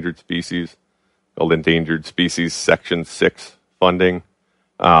on endangered species, called Endangered Species Section 6 funding.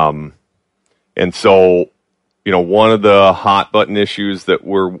 And so, one of the hot button issues that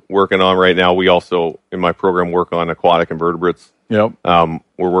we're working on right now, we also, in my program, work on aquatic invertebrates. Yep. We're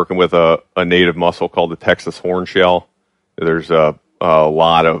working with a native mussel called the Texas hornshell. There's a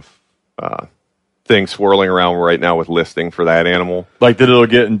lot of things swirling around right now with listing for that animal. Like that it'll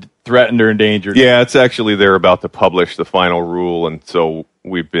get threatened or endangered. Yeah, it's actually they're about to publish the final rule, and so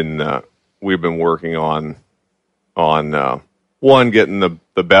we've been working on one, getting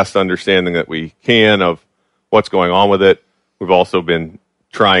the best understanding that we can of what's going on with it. We've also been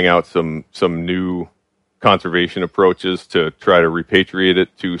trying out some new conservation approaches to try to repatriate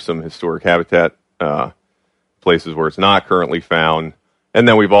it to some historic habitat places where it's not currently found. And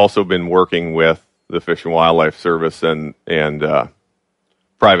then we've also been working with the Fish and Wildlife Service and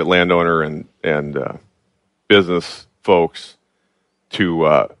private landowner and business folks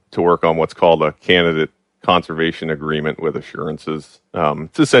to work on what's called a candidate conservation agreement with assurances.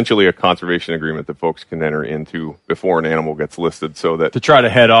 It's essentially a conservation agreement that folks can enter into before an animal gets listed, so that to try to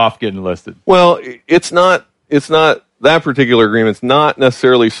head off getting listed. Well, it's not that particular agreement's not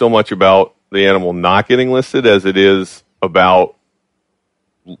necessarily so much about the animal not getting listed as it is about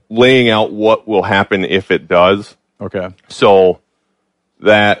laying out what will happen if it does. Okay. So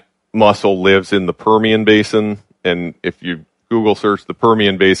that mussel lives in the Permian Basin, and if you Google search the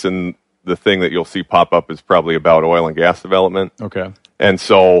Permian Basin, the thing that you'll see pop up is probably about oil and gas development. Okay. And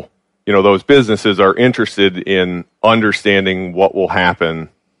so, those businesses are interested in understanding what will happen,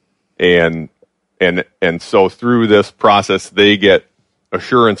 and so through this process, they get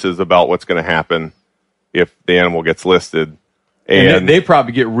assurances about what's going to happen if the animal gets listed. And they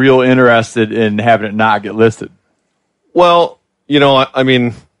probably get real interested in having it not get listed. Well, I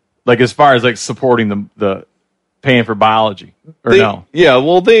mean, like as far as like supporting the paying for biology, or no? Yeah,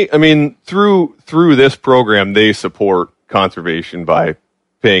 well, through this program, they support conservation by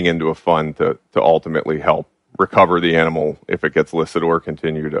paying into a fund to ultimately help recover the animal if it gets listed, or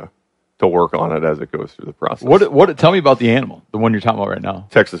continue to work on it as it goes through the process. Tell me about the animal, the one you're talking about right now.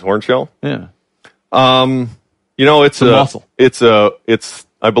 Texas hornshell? Yeah. It's a mussel.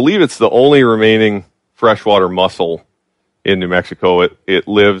 I believe it's the only remaining freshwater mussel in New Mexico. It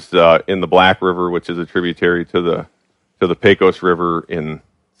lives in the Black River, which is a tributary to the Pecos River in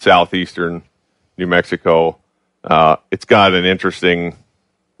southeastern New Mexico. It's got an interesting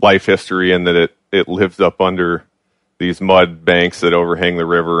life history in that it lives up under these mud banks that overhang the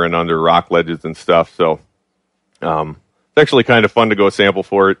river and under rock ledges and stuff. So it's actually kind of fun to go sample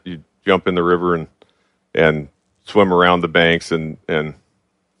for it. You jump in the river and swim around the banks and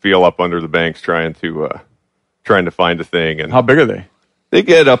feel up under the banks trying to find a thing. And how big are they? They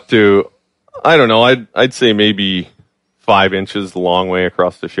get up to, I don't know, I'd say maybe 5 inches the long way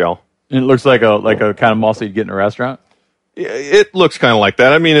across the shell. And it looks like a kind of mussel you'd get in a restaurant? It looks kind of like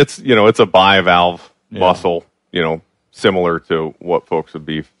that. I mean, it's a bivalve mussel, similar to what folks would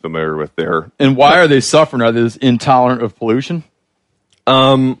be familiar with there. And why are they suffering? Are they intolerant of pollution?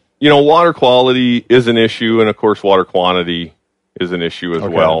 Water quality is an issue, and of course, water quantity is an issue as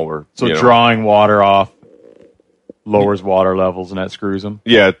well. So drawing water off lowers water levels, and that screws them.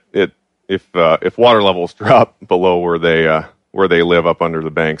 Yeah, if water levels drop below where they live up under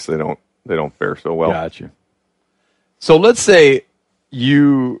the banks, they don't fare so well. Got you. So let's say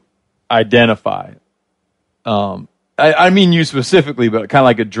you identify. I mean you specifically, but kind of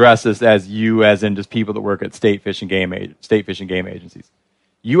like address this as you, as in just people that work at state fish and game agencies.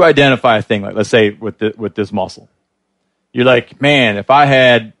 You identify a thing, like let's say with this mussel. You're like, man, if I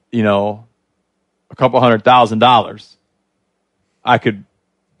had a couple $100,000, I could.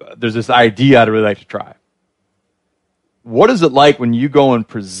 There's this idea I'd really like to try. What is it like when you go and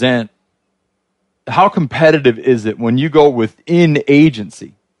present? How competitive is it when you go within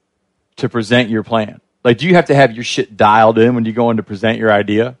agency to present your plan? Like, do you have to have your shit dialed in when you go in to present your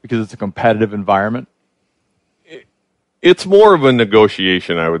idea because it's a competitive environment? It's more of a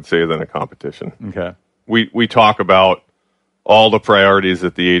negotiation, I would say, than a competition. Okay. We talk about all the priorities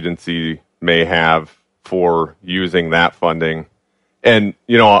that the agency may have for using that funding. And,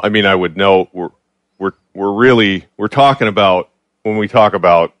 I would note we're talking about, when we talk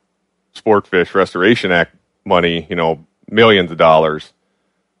about Sport Fish Restoration Act money, millions of dollars.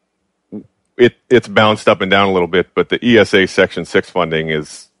 It's bounced up and down a little bit, but the ESA Section 6 funding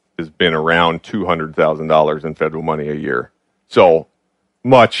has been around $200,000 in federal money a year. So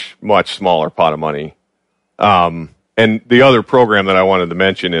much, much smaller pot of money. And the other program that I wanted to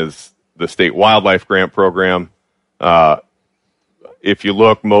mention is the state wildlife grant program. If you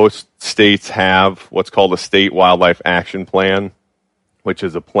look, most states have what's called a state wildlife action plan, which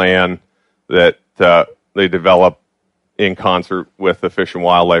is a plan that they develop in concert with the Fish and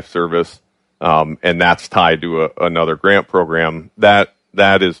Wildlife Service, and that's tied to another grant program. That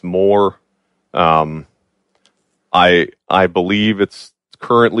is more. I believe it's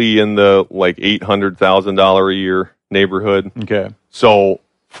currently in the like $800,000 a year neighborhood. Okay. So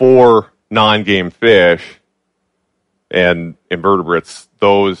for non-game fish and invertebrates,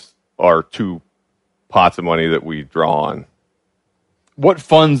 those are two pots of money that we draw on. What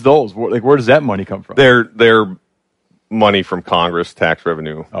funds those? Like, where does that money come from? They're money from Congress, tax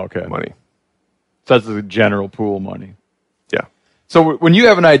revenue. Okay. Money. So that's the general pool money. Yeah. So when you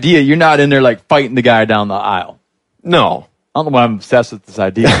have an idea, you're not in there like fighting the guy down the aisle. No. I don't know why I'm obsessed with this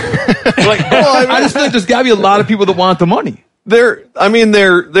idea. I just feel like there's got to be a lot of people that want the money. There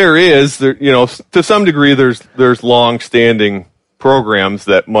is, to some degree, there's long-standing programs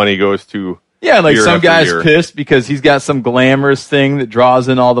that money goes to. Yeah, like some guy's pissed because he's got some glamorous thing that draws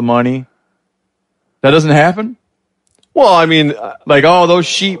in all the money. That doesn't happen? Well, I mean, like,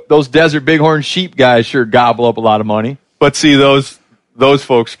 those desert bighorn sheep guys sure gobble up a lot of money. But see, those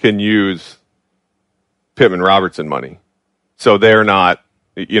folks can use Pittman Robertson money, so they're not,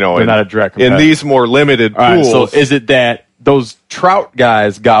 they're not a direct competitor. In these more limited pools. Right, so is it that those trout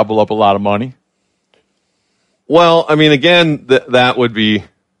guys gobble up a lot of money? Well, I mean, again, that would be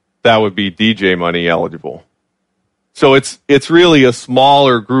DJ money eligible. So it's really a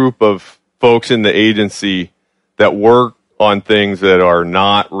smaller group of folks in the agency that work on things that are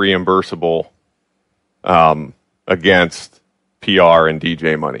not reimbursable against PR and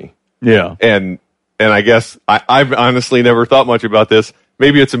DJ money. Yeah. And I guess I've honestly never thought much about this.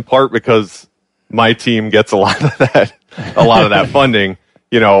 Maybe it's in part because my team gets a lot of that funding.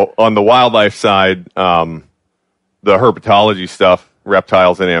 On the wildlife side, the herpetology stuff,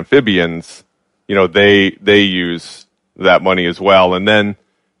 reptiles and amphibians, they use that money as well. And then,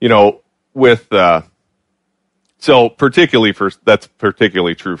 that's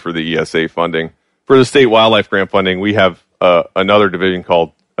particularly true for the ESA funding. For the state wildlife grant funding, we have another division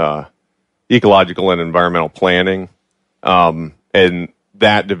called Ecological and Environmental Planning, and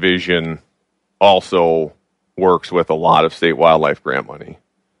that division also works with a lot of state wildlife grant money.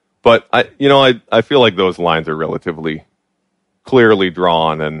 But I feel like those lines are relatively clearly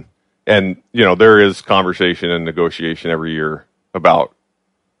drawn, and there is conversation and negotiation every year about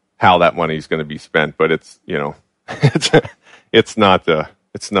how that money is going to be spent. But it's it's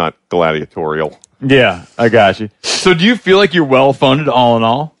not gladiatorial. Yeah, I got you. So do you feel like you're well funded all in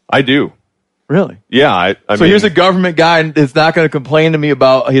all? I do. Really? Yeah. I mean, here's a government guy that's not going to complain to me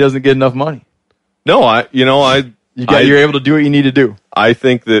about he doesn't get enough money. No, you're able to do what you need to do. I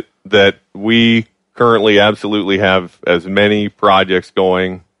think that we currently absolutely have as many projects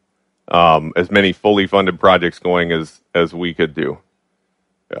going, as many fully funded projects going as we could do.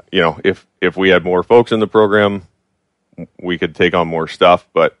 If we had more folks in the program, we could take on more stuff.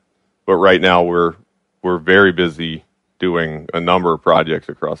 But right now we're very busy doing a number of projects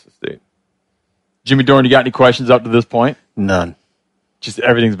across the state. Jimmy Dorn, you got any questions up to this point? None. Just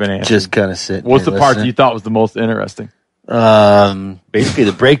everything's been answered. Just kind of sitting. What's the part that you thought was the most interesting? Basically,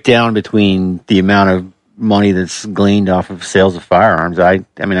 the breakdown between the amount of money that's gleaned off of sales of firearms. I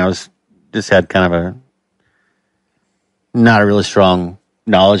had kind of not a really strong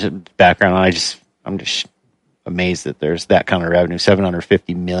knowledge background. I'm just amazed that there's that kind of revenue,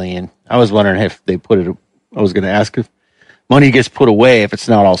 $750 million. I was wondering if they put it. I was going to ask if money gets put away if it's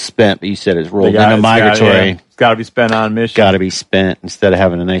not all spent, but you said it's rolled into migratory. It's got to be spent on mission. Got to be spent instead of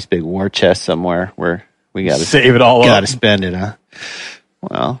having a nice big war chest somewhere where we got to save it all. Got to spend it, huh?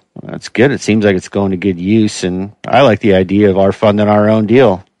 Well, that's good. It seems like it's going to good use, and I like the idea of our funding our own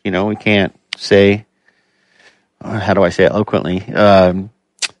deal. We can't say, how do I say it eloquently?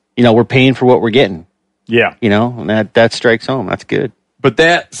 We're paying for what we're getting. Yeah. And that strikes home. That's good. But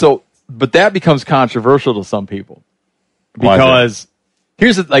that becomes controversial to some people. Because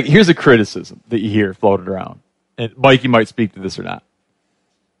here's a criticism that you hear floated around. And Mike, you might speak to this or not.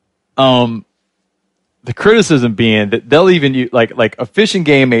 The criticism being that they'll even use, like a fish and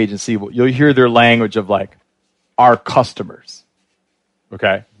game agency, you'll hear their language of like our customers.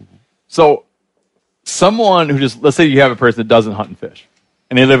 Okay? So someone who let's say you have a person that doesn't hunt and fish,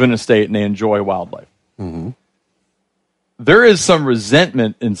 and they live in a state and they enjoy wildlife. Mm-hmm. There is some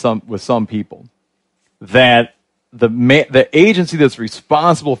resentment with some people that the agency that's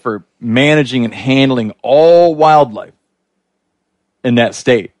responsible for managing and handling all wildlife in that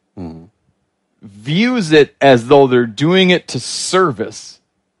state views it as though they're doing it to service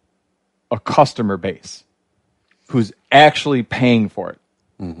a customer base who's actually paying for it.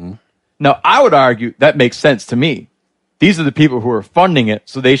 Mm-hmm. Now, I would argue that makes sense to me. These are the people who are funding it,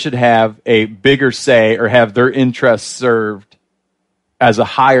 so they should have a bigger say or have their interests served as a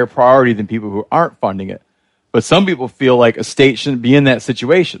higher priority than people who aren't funding it. But some people feel like a state shouldn't be in that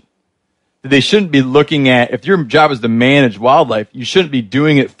situation. They shouldn't be looking at, if your job is to manage wildlife, you shouldn't be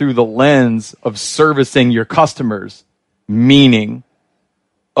doing it through the lens of servicing your customers, meaning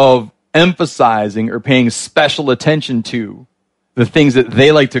of emphasizing or paying special attention to the things that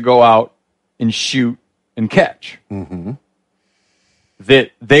they like to go out and shoot and catch. Mm-hmm.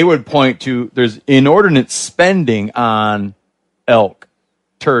 That they would point to, there's inordinate spending on elk,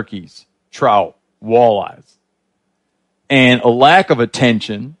 turkeys, trout, walleyes, and a lack of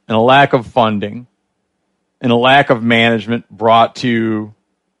attention and a lack of funding and a lack of management brought to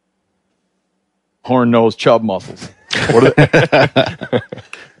horn-nosed chub mussels. What are they?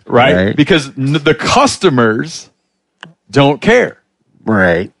 Right? Because the customers don't care.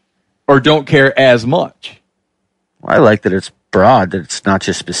 Right. Or don't care as much. Well, I like that it's broad, that it's not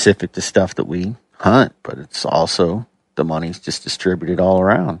just specific to stuff that we hunt, but it's also the money's just distributed all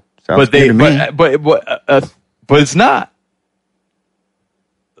around. Sounds good to me. But it's not.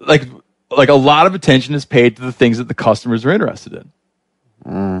 Like a lot of attention is paid to the things that the customers are interested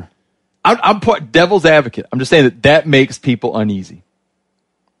in. I'm devil's advocate. I'm just saying that makes people uneasy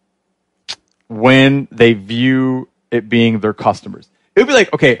when they view it being their customers. It would be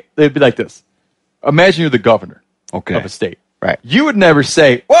like, okay, it'd be like this. Imagine you're the governor of a state. Right. You would never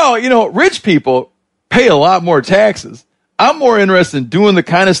say, well, rich people pay a lot more taxes. I'm more interested in doing the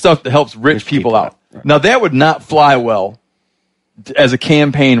kind of stuff that helps rich people out. Right. Now, that would not fly well as a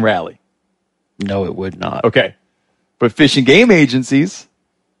campaign rally. No, it would not. Okay. But fish and game agencies,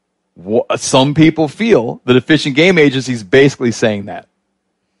 some people feel that a fish and game agency is basically saying that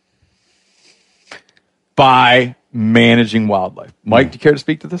by managing wildlife. Mike, do you care to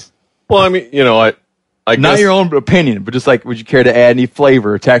speak to this? Well, I mean, I guess, not your own opinion, but just like, would you care to add any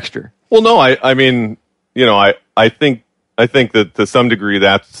flavor or texture? Well, no, I mean, I think that to some degree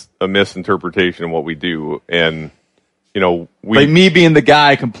that's a misinterpretation of what we do, and like me being the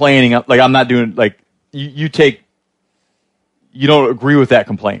guy complaining, like I'm not doing, like you don't agree with that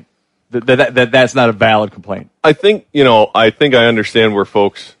complaint. That's not a valid complaint. I think I understand where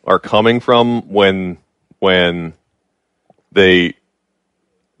folks are coming from when they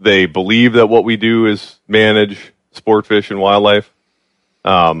believe that what we do is manage sport fish and wildlife,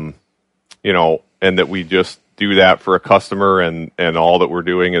 and that we just do that for a customer, and all that we're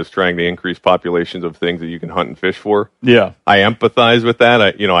doing is trying to increase populations of things that you can hunt and fish for. Yeah. I empathize with that.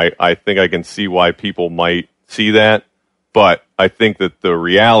 I think I can see why people might see that, but I think that the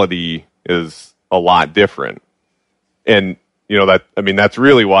reality is a lot different. And, that's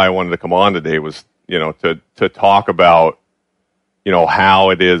really why I wanted to come on today was, to talk about,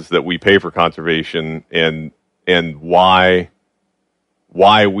 how it is that we pay for conservation and why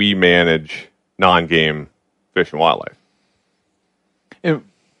we manage non-game fish and wildlife. And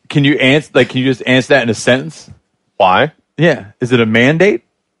can you just answer that in a sentence? Why? Yeah. Is it a mandate?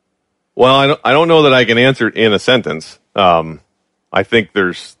 Well, I don't know that I can answer it in a sentence. I think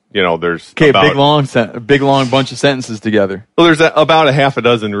there's okay, a big long bunch of sentences together. Well, there's about a half a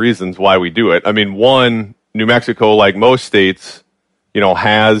dozen reasons why we do it. I mean, one, New Mexico, like most states,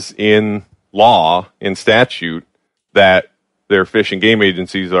 has in law, in statute, that their fish and game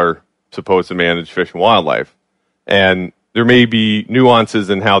agencies are supposed to manage fish and wildlife. And there may be nuances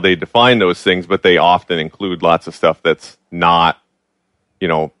in how they define those things, but they often include lots of stuff that's not,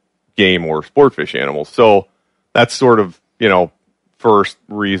 game or sport fish animals. So that's sort of, first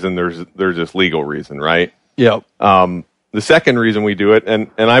reason. There's this legal reason, right? Yep. The second reason we do it,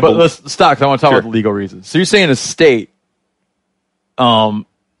 but let's stop, 'cause I want to talk about the legal reasons. So you're saying a state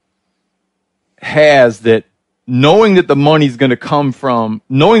has that, knowing that the money's going to come from,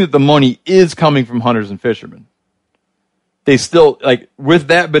 knowing that the money is coming from hunters and fishermen, they still, like, with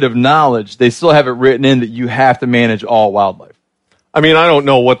that bit of knowledge, they still have it written in that you have to manage all wildlife. I mean, I don't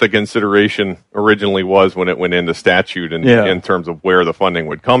know what the consideration originally was when it went into statute in terms of where the funding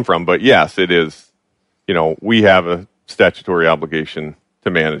would come from. But yes, it is, we have a statutory obligation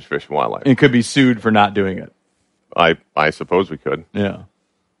to manage fish and wildlife. And could be sued for not doing it. I suppose we could. Yeah.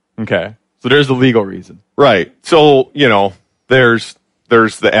 Okay. So there's the legal reason. Right. So, there's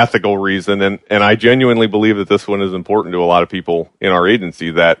the ethical reason. And I genuinely believe that this one is important to a lot of people in our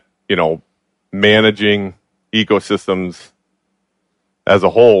agency, that, managing ecosystems as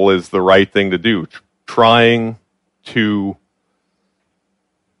a whole is the right thing to do. Trying to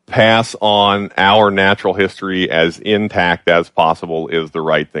pass on our natural history as intact as possible is the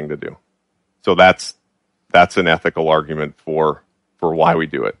right thing to do. So that's an ethical argument for why we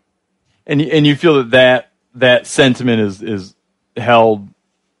do it. And you feel that sentiment is held,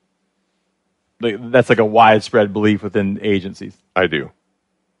 that's like a widespread belief within agencies. I do.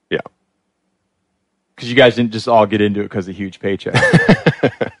 Yeah. Because you guys didn't just all get into it because of huge paychecks.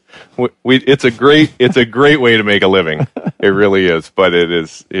 It's a great way to make a living. It really is, but it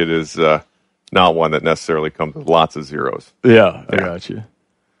is not one that necessarily comes with lots of zeros. Yeah, I got you.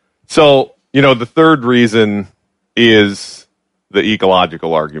 So, the third reason is the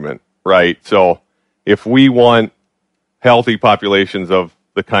ecological argument, right? So if we want healthy populations of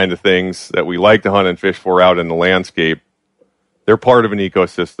the kind of things that we like to hunt and fish for out in the landscape, they're part of an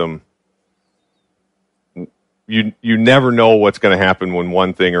ecosystem. You never know what's going to happen when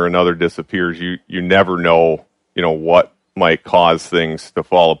one thing or another disappears. You never know, what might cause things to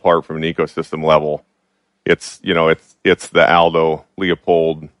fall apart from an ecosystem level. It's the Aldo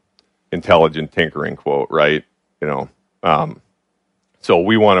Leopold intelligent tinkering quote, right? So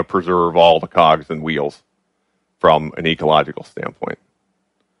we want to preserve all the cogs and wheels from an ecological standpoint.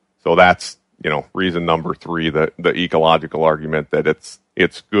 So that's, reason number 3, the ecological argument that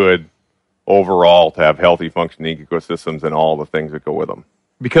it's good overall to have healthy functioning ecosystems and all the things that go with them.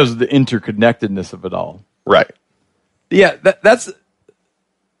 Because of the interconnectedness of it all. Right. Yeah, that's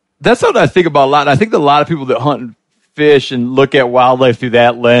what I think about a lot. I think that a lot of people that hunt and fish and look at wildlife through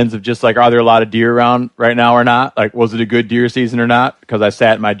that lens of just like, are there a lot of deer around right now or not? Like, was it a good deer season or not? Because I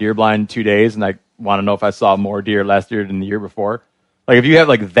sat in my deer blind 2 days and I want to know if I saw more deer last year than the year before. Like, if you have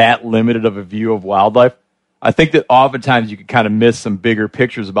like that limited of a view of wildlife, I think that oftentimes you can kind of miss some bigger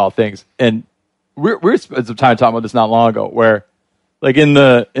pictures about things. And we spent some time talking about this not long ago, where like in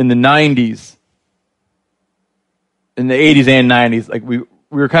the 90s, in the 80s and 90s, like we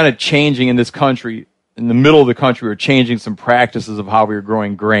were kind of changing in this country. In the middle of the country, we were changing some practices of how we were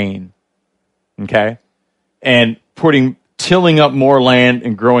growing grain. Okay? And tilling up more land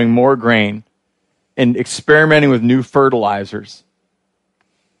and growing more grain and experimenting with new fertilizers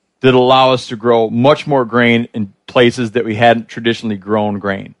that allow us to grow much more grain in places that we hadn't traditionally grown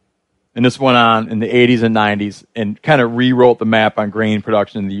grain. And this went on in the 80s and 90s and kind of rewrote the map on grain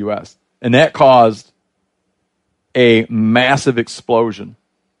production in the U.S. And that caused a massive explosion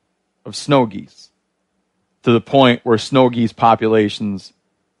of snow geese to the point where snow geese populations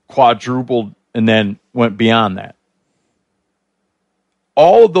quadrupled and then went beyond that.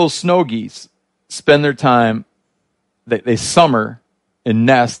 All of those snow geese spend their time, they summer and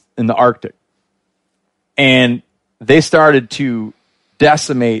nest in the Arctic. And they started to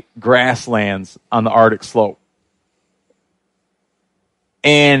decimate grasslands on the Arctic slope.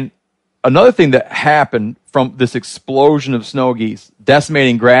 And another thing that happened from this explosion of snow geese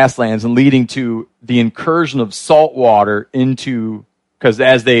decimating grasslands and leading to the incursion of salt water into, because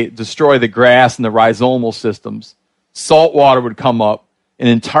as they destroy the grass and the rhizomal systems, salt water would come up and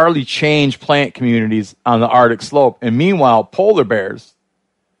entirely change plant communities on the Arctic slope. And meanwhile, polar bears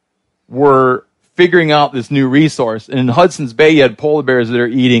were figuring out this new resource. And in Hudson's Bay, you had polar bears that are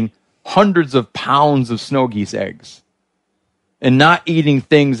eating hundreds of pounds of snow geese eggs and not eating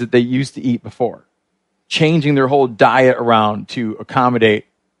things that they used to eat before, changing their whole diet around to accommodate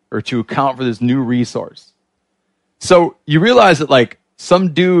or to account for this new resource. So you realize that like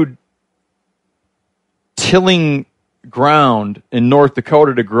some dude tilling ground in North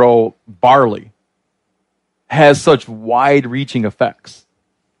Dakota to grow barley has such wide-reaching effects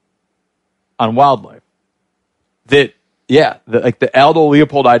on wildlife that, like the Aldo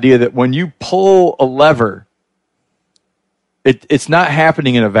Leopold idea that when you pull a lever, it's not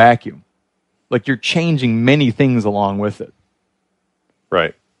happening in a vacuum. Like you're changing many things along with it.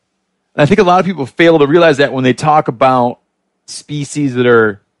 Right. And I think a lot of people fail to realize that when they talk about species that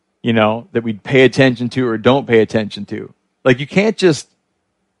are, that we pay attention to or don't pay attention to. Like you can't just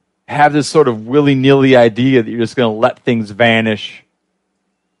have this sort of willy-nilly idea that you're just going to let things vanish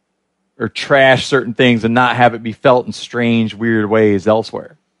or trash certain things and not have it be felt in strange, weird ways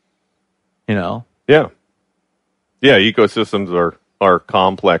elsewhere. Yeah. Yeah, ecosystems are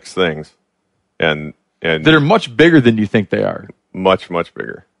complex things. And that are much bigger than you think they are. Much, much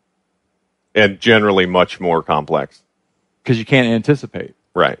bigger. And generally much more complex. Because you can't anticipate.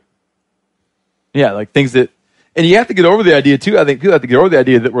 Right. Yeah, like things that... And you have to get over the idea, too. I think people have to get over the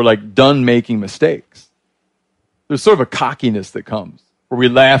idea that we're, like, done making mistakes. There's sort of a cockiness that comes where we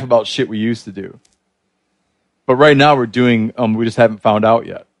laugh about shit we used to do. But right now we're doing... we just haven't found out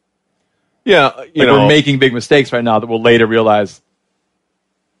yet. Yeah, we're making big mistakes right now that we'll later realize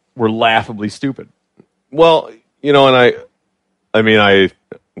we're laughably stupid. Well, and I mean,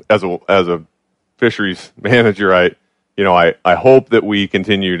 as a fisheries manager, I hope that we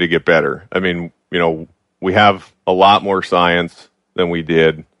continue to get better. I mean, we have a lot more science than we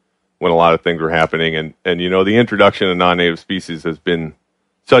did when a lot of things were happening. And the introduction of non-native species has been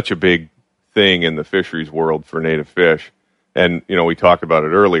such a big thing in the fisheries world for native fish. And, we talked about it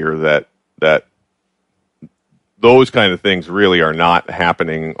earlier that those kind of things really are not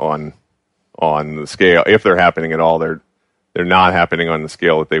happening on the scale. If they're happening at all, they're not happening on the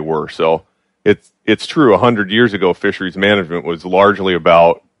scale that they were. So it's true. 100 years ago, fisheries management was largely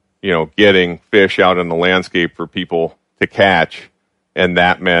about, getting fish out in the landscape for people to catch. And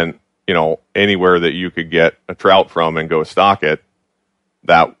that meant, anywhere that you could get a trout from and go stock it,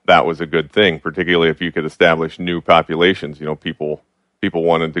 that was a good thing, particularly if you could establish new populations. People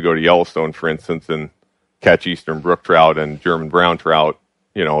wanted to go to Yellowstone, for instance, and catch eastern brook trout and German brown trout,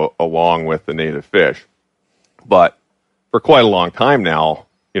 along with the native fish. But for quite a long time now,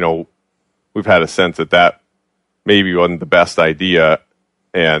 we've had a sense that maybe wasn't the best idea.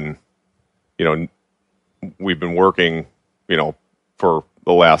 And, we've been working, for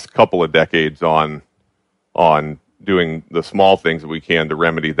the last couple of decades on doing the small things that we can to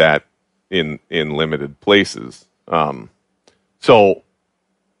remedy that in limited places. So,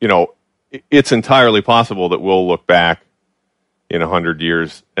 it's entirely possible that we'll look back in 100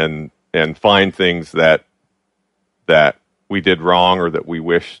 years and find things that we did wrong or that we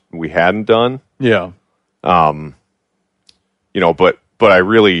wish we hadn't done. Yeah. But I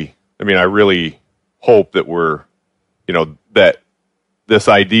really hope that we're, that this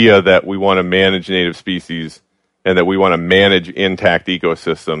idea that we want to manage native species and that we want to manage intact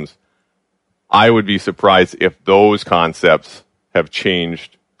ecosystems, I would be surprised if those concepts have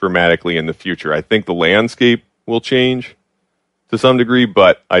changed dramatically in the future. I think the landscape will change to some degree,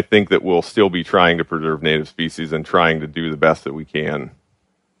 but I think that we'll still be trying to preserve native species and trying to do the best that we can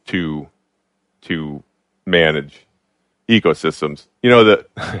to manage ecosystems. The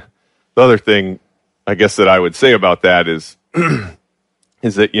other thing I guess that I would say about that is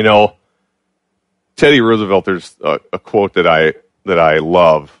that, Teddy Roosevelt, there's a quote that I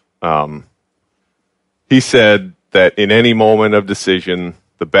love. He said that in any moment of decision,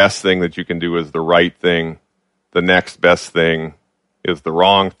 the best thing that you can do is the right thing. The next best thing is the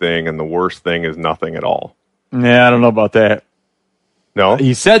wrong thing, and the worst thing is nothing at all. Yeah, I don't know about that. No?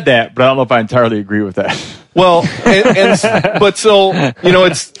 He said that, but I don't know if I entirely agree with that. Well, but so,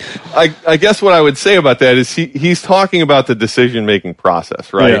 it's, I guess what I would say about that is he's talking about the decision-making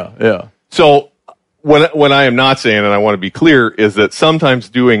process, right? Yeah. So when I am not saying, and I want to be clear, is that sometimes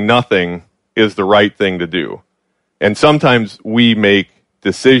doing nothing is the right thing to do. And sometimes we make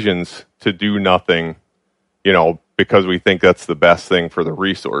decisions to do nothing, because we think that's the best thing for the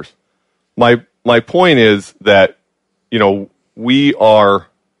resource. My point is that, we are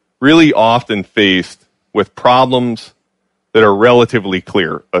really often faced with problems that are relatively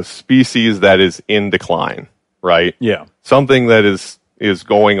clear. A species that is in decline, right? Yeah. Something that is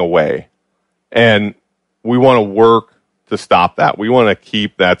going away. And we want to work to stop that. We want to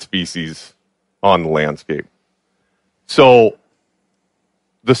keep that species on the landscape. So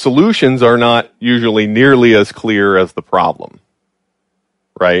the solutions are not usually nearly as clear as the problem,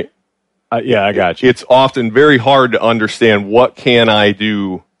 right? Yeah, I got you. It's often very hard to understand what can I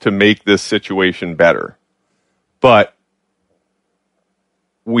do to make this situation better. But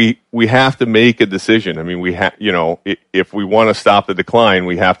we have to make a decision. I mean, if we want to stop the decline,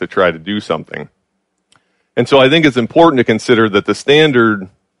 we have to try to do something. And so I think it's important to consider that the standard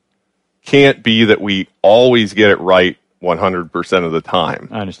can't be that we always get it right 100% of the time.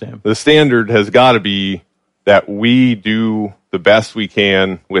 I understand. The standard has got to be that we do the best we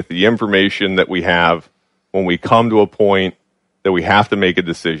can with the information that we have when we come to a point that we have to make a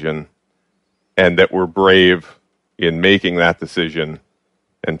decision, and that we're brave in making that decision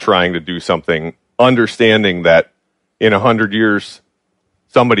and trying to do something, understanding that in 100 years,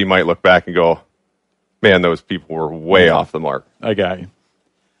 somebody might look back and go, man, those people were way off the mark. I got you.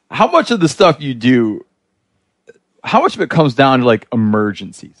 How much of the stuff you do, how much of it comes down to like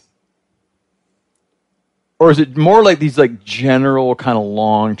emergencies? Or is it more like these like general kind of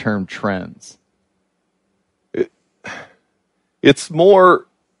long-term trends? It's more,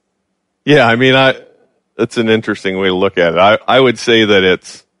 yeah, I mean, that's an interesting way to look at it. I would say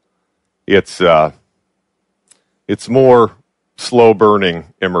that it's more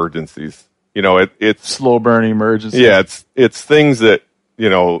slow-burning emergencies. It's slow-burning emergencies. Yeah, it's things that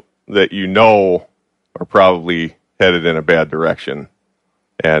are probably headed in a bad direction,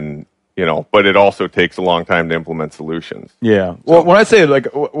 and but it also takes a long time to implement solutions. Yeah. Well, when I say like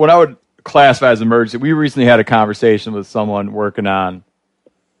what I would classify as emergency, we recently had a conversation with someone working on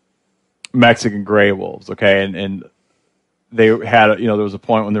Mexican gray wolves. Okay, and they had, there was a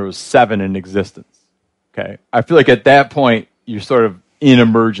point when there was 7 in existence. Okay. I feel like at that point, you're sort of in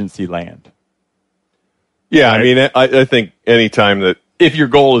emergency land. Yeah, right? I mean, I think anytime that... If your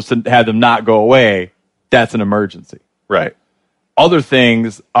goal is to have them not go away, that's an emergency. Right. Other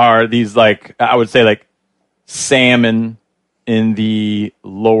things are these, I would say, salmon in the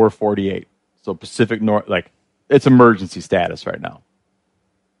lower 48. So Pacific North, it's emergency status right now.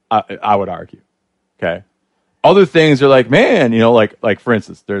 I would argue. Okay. Other things are man, for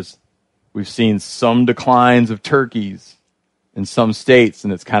instance, we've seen some declines of turkeys in some states,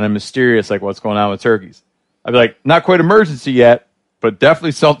 and it's kind of mysterious, what's going on with turkeys. I'd be not quite emergency yet, but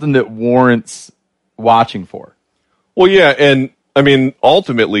definitely something that warrants watching for. Well, yeah, and I mean,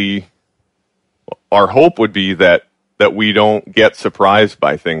 ultimately, our hope would be that we don't get surprised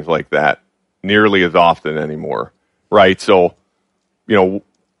by things like that nearly as often anymore, right? So,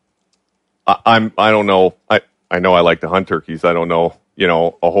 I don't know. I know I like to hunt turkeys. I don't know,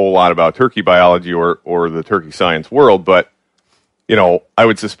 a whole lot about turkey biology or the turkey science world, but I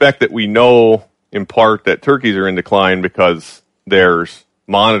would suspect that we know in part that turkeys are in decline because there's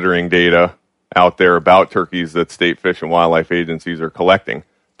monitoring data out there about turkeys that state fish and wildlife agencies are collecting,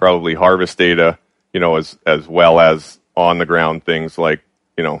 probably harvest data, as well as on the ground things like,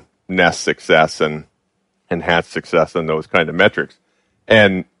 nest success and hatch success and those kind of metrics.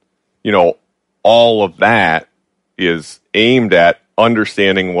 And, all of that is aimed at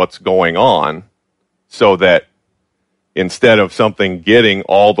understanding what's going on so that instead of something getting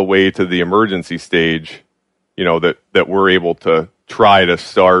all the way to the emergency stage, that we're able to try to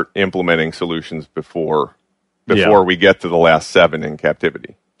start implementing solutions before we get to the last 7 in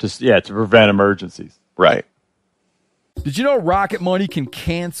captivity. To prevent emergencies. Right. Did you know Rocket Money can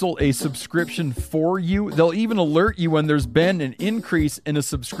cancel a subscription for you? They'll even alert you when there's been an increase in a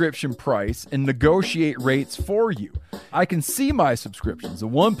subscription price and negotiate rates for you. I can see my subscriptions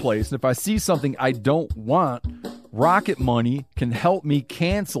in one place, and if I see something I don't want, Rocket Money can help me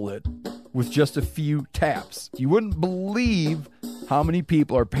cancel it with just a few taps. You wouldn't believe how many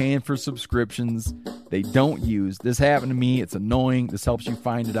people are paying for subscriptions they don't use. This happened to me. It's annoying. This helps you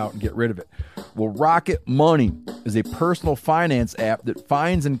find it out and get rid of it. Well, Rocket Money is a personal finance app that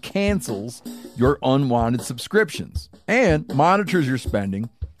finds and cancels your unwanted subscriptions and monitors your spending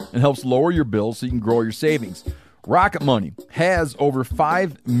and helps lower your bills so you can grow your savings. Rocket Money has over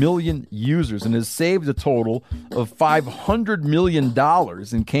 5 million users and has saved a total of $500 million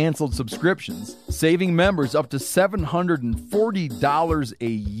in canceled subscriptions, saving members up to $740 a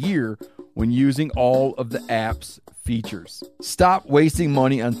year when using all of the app's features. Stop wasting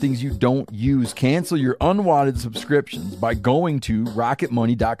money on things you don't use. Cancel your unwanted subscriptions by going to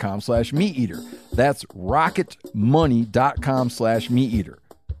rocketmoney.com/meateater. That's rocketmoney.com/meateater.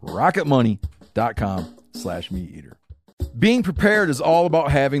 rocketmoney.com/meateater. Being prepared is all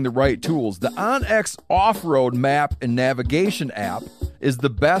about having the right tools. The OnX Off-Road Map and Navigation app is the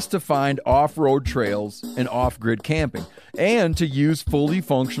best to find off-road trails and off-grid camping, and to use fully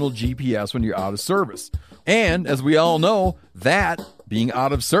functional GPS when you're out of service. And as we all know, that being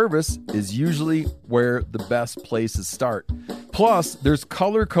out of service is usually where the best places start. Plus, there's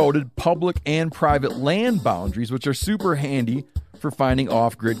color-coded public and private land boundaries, which are super handy for finding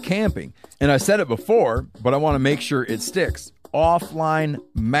off-grid camping. And I said it before, but I want to make sure it sticks. Offline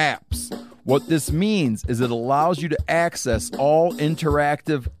maps. What this means is it allows you to access all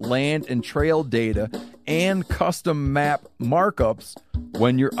interactive land and trail data and custom map markups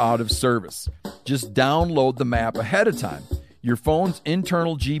when you're out of service. Just download the map ahead of time. Your phone's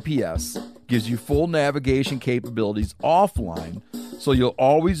internal GPS gives you full navigation capabilities offline, so you'll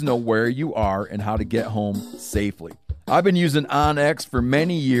always know where you are and how to get home safely. I've been using OnX for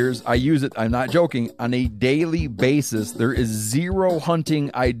many years. I use it, I'm not joking, on a daily basis. There is zero hunting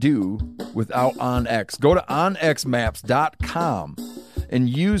I do without OnX. Go to onxmaps.com and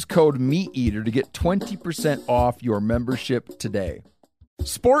use code MeatEater to get 20% off your membership today.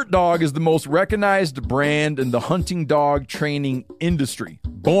 Sport Dog is the most recognized brand in the hunting dog training industry.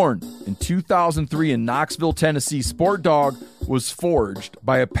 Born in 2003 in Knoxville, Tennessee, Sport Dog was forged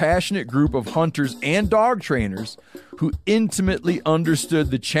by a passionate group of hunters and dog trainers who intimately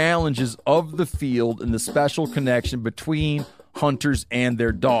understood the challenges of the field and the special connection between hunters and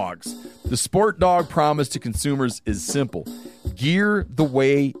their dogs. The Sport Dog promise to consumers is simple. Gear the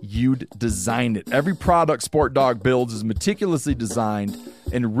way you'd design it. Every product Sport Dog builds is meticulously designed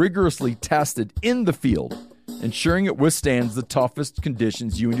and rigorously tested in the field, ensuring it withstands the toughest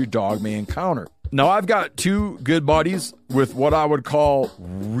conditions you and your dog may encounter. Now, I've got two good buddies with what I would call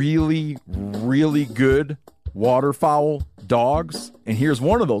really, really good waterfowl dogs, and here's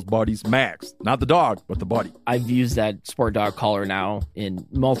one of those buddies, Max. Not the dog, but the buddy. I've used that sport dog collar now in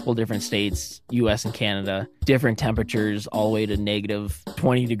multiple different states, U.S. and Canada, different temperatures, all the way to negative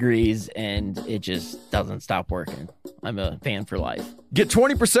 20 degrees, and it just doesn't stop working. I'm a fan for life. Get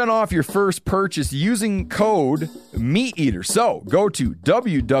 20% off your first purchase using code MeatEater. So go to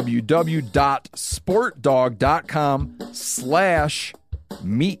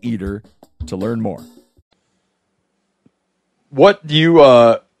www.sportdog.com/MeatEater to learn more. What do you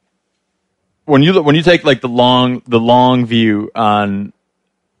when you take like the long view on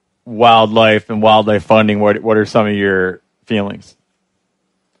wildlife and wildlife funding? What are some of your feelings?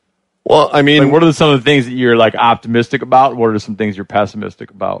 Well, I mean, like, what are some of the things that you're like optimistic about? What are some things you're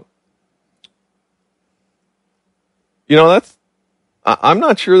pessimistic about? You know, I'm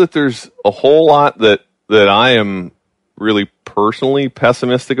not sure that there's a whole lot that I am really personally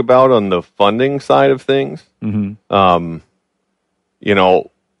pessimistic about on the funding side of things. Mm-hmm. You know,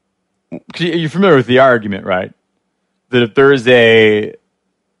 you're familiar with the argument, right? That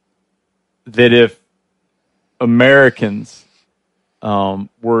if Americans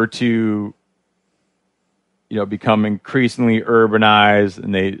were to, become increasingly urbanized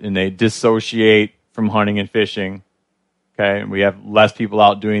and they dissociate from hunting and fishing, okay, and we have less people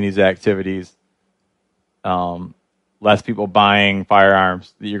out doing these activities, less people buying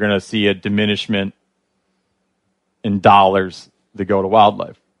firearms, that you're going to see a diminishment in dollars that go to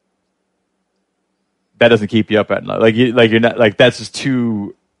wildlife. That doesn't keep you up at night. You're not that's just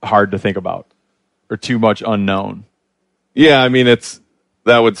too hard to think about, or too much unknown. Yeah, I mean,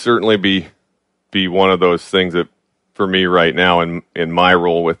 that would certainly be one of those things that, for me right now, in my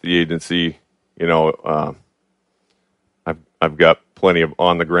role with the agency, I've got plenty of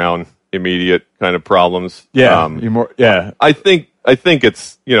on the ground immediate kind of problems. Yeah, I think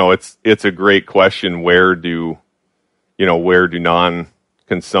it's it's a great question. Where do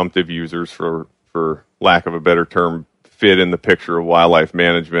non-consumptive users, for lack of a better term, fit in the picture of wildlife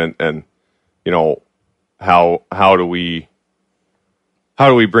management, and how do we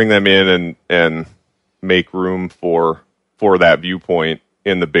bring them in and make room for that viewpoint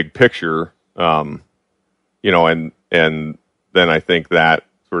in the big picture, and then I think that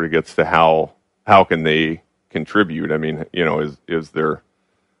sort of gets to how can they contribute. I mean, is there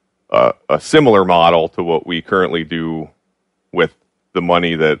a similar model to what we currently do with the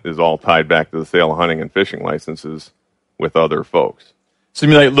money that is all tied back to the sale of hunting and fishing licenses with other folks? So,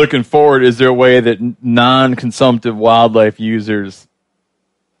 you mean, like, looking forward, is there a way that non-consumptive wildlife users,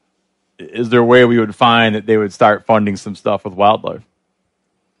 is there a way we would find that they would start funding some stuff with wildlife?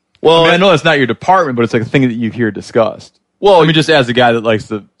 Well, I know that's not your department, but it's like a thing that you hear discussed. Well, just as a guy that likes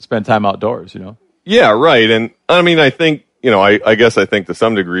to spend time outdoors, Yeah, right. And I mean, I think, I guess I think to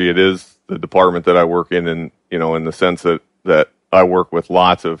some degree it is the department that I work in, and, in the sense that I work with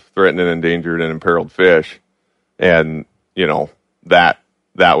lots of threatened and endangered and imperiled fish. And,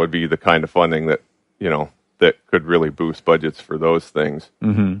 that would be the kind of funding that, that could really boost budgets for those things.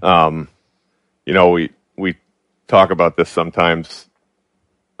 Mm-hmm. We talk about this sometimes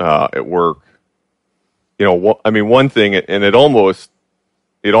at work. One thing, and it almost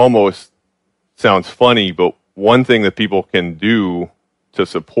sounds funny, but one thing that people can do to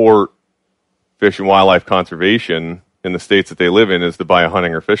support fish and wildlife conservation in the states that they live in is to buy a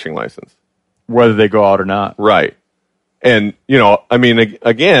hunting or fishing license, whether they go out or not. Right. And,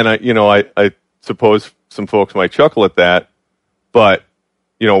 again, I suppose some folks might chuckle at that, but,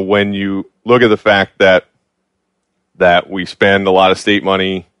 when you look at the fact that we spend a lot of state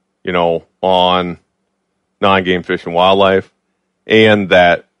money, on non-game fish and wildlife, and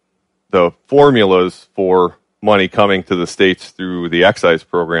that the formulas for money coming to the states through the excise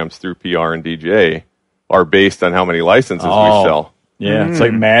programs through PR and DJ are based on how many licenses we sell. Yeah, it's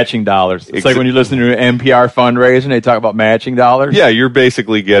like matching dollars. It's like when you listen to an NPR fundraiser and they talk about matching dollars. Yeah, you're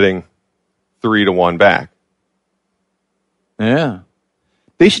basically getting 3-to-1 back. Yeah,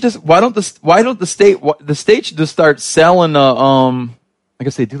 they should just. Why don't the state should just start selling? I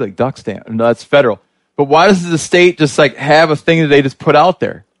guess they do, like, duck stamp. No, that's federal. But why does the state just like have a thing that they just put out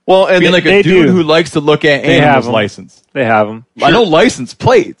there? Well, and being like a dude who likes to look at animals license. They have them. Sure. I know license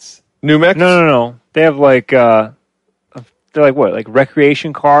plates. New Mexico. No. They have like they're like what, like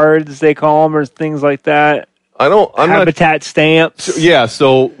recreation cards they call them, or things like that. I'm habitat stamps.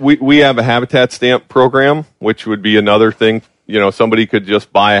 So we have a habitat stamp program, which would be another thing. Somebody could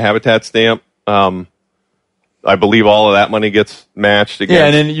just buy a habitat stamp. I believe all of that money gets matched against. Yeah,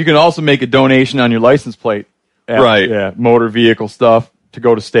 and then you can also make a donation on your license plate. Right. Yeah, motor vehicle stuff to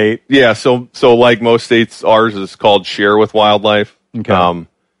go to state. Yeah, so like most states, ours is called Share with Wildlife. Okay.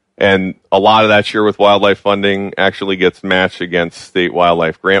 And a lot of that share with wildlife funding actually gets matched against state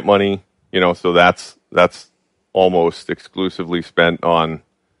wildlife grant money. So that's almost exclusively spent on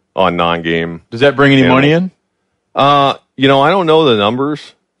non-game. Does that bring any money in? I don't know the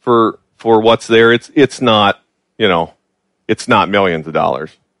numbers for what's there. It's not millions of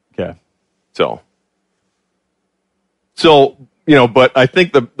dollars. Okay. So but I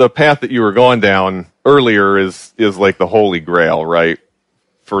think the path that you were going down earlier is like the holy grail, right?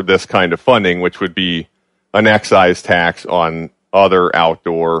 For this kind of funding, which would be an excise tax on other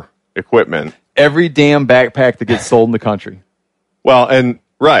outdoor equipment. Every damn backpack that gets sold in the country. Well, and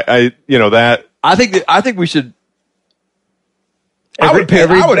right, I think we should. I would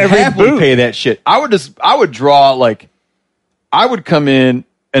happily pay that shit. I would draw like, I would come in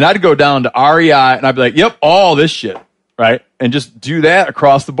and I'd go down to REI and I'd be like, yep, all this shit, right, and just do that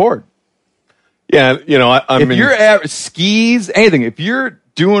across the board. Yeah, if you're at skis, anything, if you're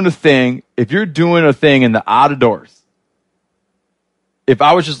doing a thing in the out of doors, if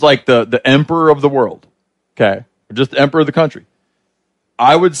I was just like the emperor of the world, okay, or just the emperor of the country,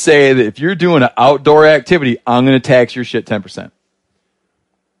 I would say that if you're doing an outdoor activity, I'm going to tax your shit 10%.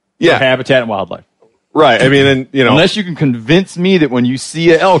 Yeah, for habitat and wildlife. Right. I mean, and unless you can convince me that when you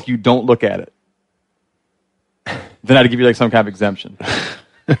see an elk, you don't look at it, then I'd give you like some kind of exemption.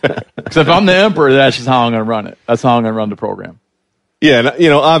 Because if I'm the emperor, that's just how I'm going to run it. That's how I'm going to run the program. Yeah,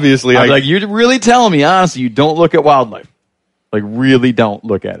 and, obviously, like, you're really telling me, honestly, you don't look at wildlife. Like, really don't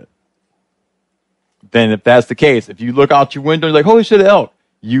look at it. Then if that's the case, if you look out your window and you're like, holy shit, elk,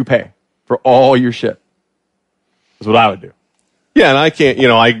 you pay for all your shit. That's what I would do. Yeah, and I can't,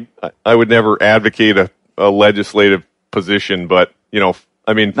 I would never advocate a legislative position, but,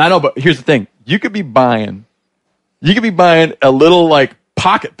 I mean. I know, but here's the thing. You could be buying a little, like,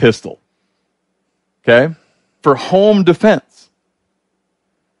 pocket pistol, okay, for home defense.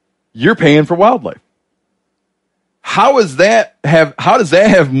 You're paying for wildlife. How does that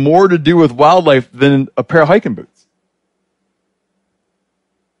have more to do with wildlife than a pair of hiking boots?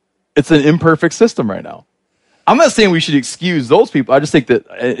 It's an imperfect system right now. I'm not saying we should excuse those people. I just think that,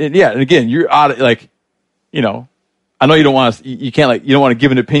 and again, you're out of, like, I know you don't want to, you don't want to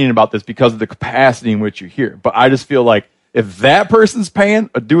give an opinion about this because of the capacity in which you're here. But I just feel like if that person's paying,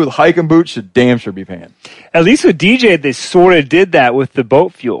 a dude with hiking boots should damn sure be paying. At least with DJ, they sort of did that with the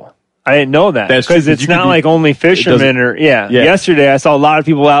boat fuel. I didn't know that because it's not like only fishermen or Yesterday I saw a lot of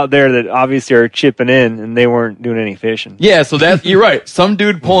people out there that obviously are chipping in and they weren't doing any fishing. Yeah, so that you're right. Some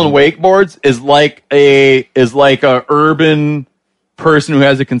dude pulling wakeboards is like a urban person who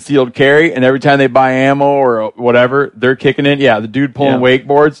has a concealed carry, and every time they buy ammo or whatever, they're kicking in. Yeah, the dude pulling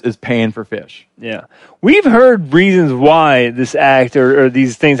wakeboards is paying for fish. Yeah. We've heard reasons why this act or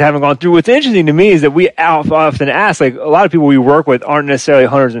these things haven't gone through. What's interesting to me is that we often ask, like, a lot of people we work with aren't necessarily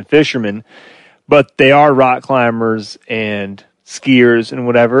hunters and fishermen, but they are rock climbers and skiers and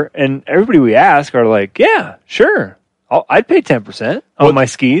whatever. And everybody we ask are like, yeah, sure. I'd pay 10% on my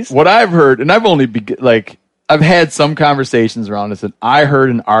skis. What I've heard, and I've only I've had some conversations around this, and I heard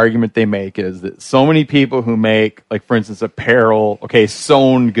an argument they make is that so many people who make, like, for instance, apparel,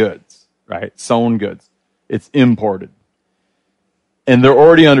 sewn goods, right? Sewn goods. It's imported. And they're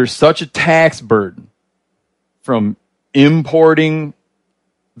already under such a tax burden from importing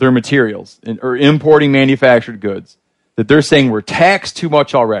their materials or importing manufactured goods that they're saying we're taxed too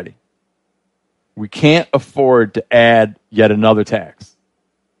much already. We can't afford to add yet another tax.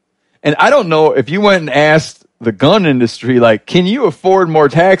 And I don't know if you went and asked the gun industry, like, can you afford more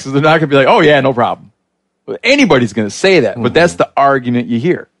taxes? They're not going to be like, oh, yeah, no problem. Anybody's going to say that, but that's the argument you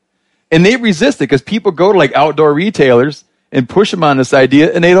hear. And they resist it because people go to, like, outdoor retailers and push them on this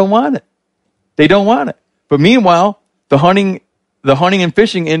idea, and they don't want it. They don't want it. But meanwhile, the hunting and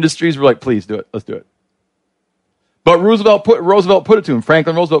fishing industries were like, please do it. Let's do it. But Roosevelt put it to him.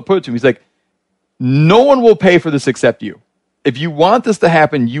 Franklin Roosevelt put it to him. He's like, no one will pay for this except you. If you want this to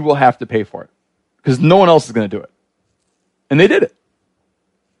happen, you will have to pay for it because no one else is going to do it. And they did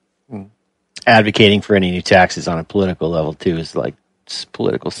it. Advocating for any new taxes on a political level, too, is like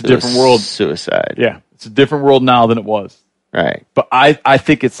political different world suicide. Yeah, it's a different world now than it was. Right. But I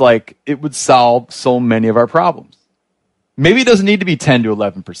think it's like it would solve so many of our problems. Maybe it doesn't need to be 10 to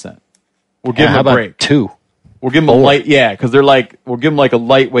 11%. We'll give them a break. 2. We'll give them a light, because they're like, we'll give them like a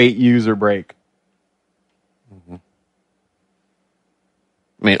lightweight user break.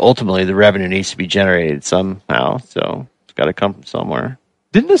 I mean, ultimately, the revenue needs to be generated somehow, so it's got to come from somewhere.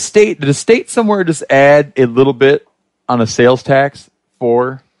 Did a state somewhere just add a little bit on a sales tax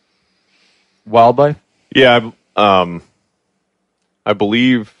for wildlife? Yeah, I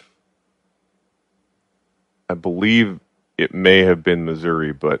believe it may have been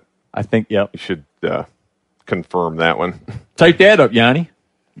Missouri, but I think, yep. You should confirm that one. Type that up, Yanni.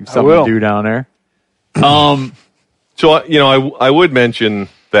 You've something to do down there. So, I would mention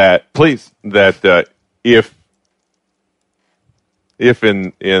that, please, that if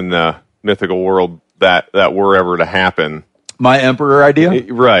in mythical world that were ever to happen, my Emperor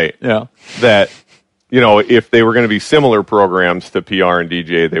idea, right? Yeah, that if they were going to be similar programs to PR and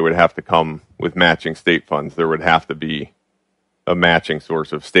DJ, they would have to come with matching state funds. There would have to be a matching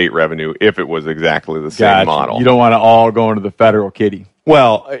source of state revenue if it was exactly the same model. You don't want to all go into the federal kitty.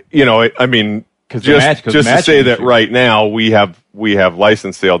 Well, I mean, just to say that right now we have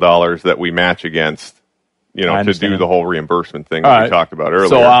license sale dollars that we match against, to do the whole reimbursement thing that we talked about earlier.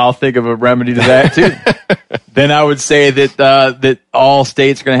 So I'll think of a remedy to that too. Then I would say that all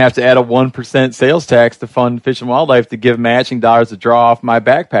states are going to have to add a 1% sales tax to fund Fish and Wildlife to give matching dollars to draw off my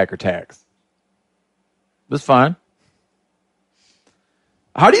backpacker tax. That's fine.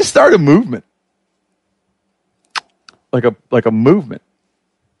 How do you start a movement? Like a movement.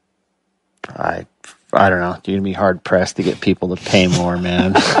 I don't know. You're gonna be hard pressed to get people to pay more,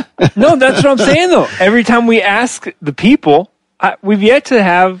 man. No, that's what I'm saying though. Every time we ask the people, we've yet to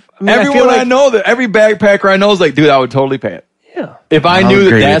have. Everyone I know, that every backpacker I know is like, dude, I would totally pay it. Yeah. If I knew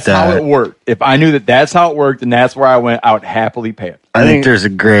that's how it worked, and that's where I went, I would happily pay it. I think there's a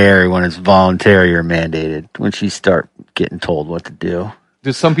gray area when it's voluntary or mandated. Once you start getting told what to do.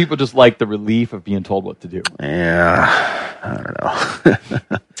 Just some people just like the relief of being told what to do. Yeah, I don't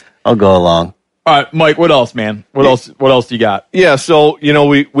know. I'll go along. All right, Mike. What else, man? What else do you got? Yeah, so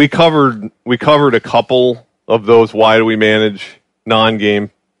we covered a couple of those. Why do we manage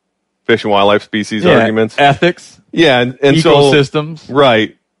non-game fish and wildlife species arguments? Ethics. Yeah, and ecosystems. So,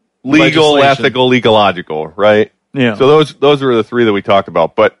 right. Legal, ethical, ecological. Right. Yeah. So those were the three that we talked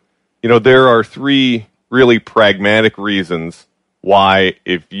about. But there are three really pragmatic reasons why,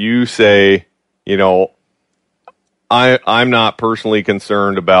 if you say, I'm not personally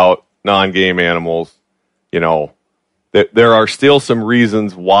concerned about non-game animals, that there are still some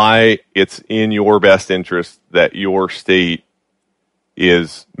reasons why it's in your best interest that your state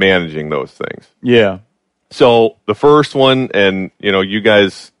is managing those things. Yeah. So the first one, and you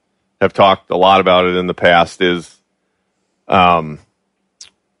guys have talked a lot about it in the past, is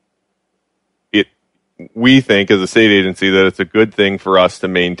we think as a state agency that it's a good thing for us to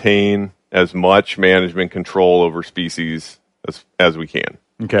maintain as much management control over species as we can.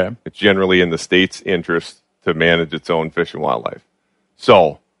 Okay. It's generally in the state's interest to manage its own fish and wildlife.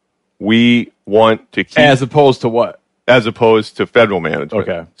 So we want to keep... As opposed to what? As opposed to federal management.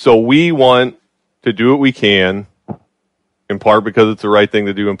 Okay. So we want to do what we can, in part because it's the right thing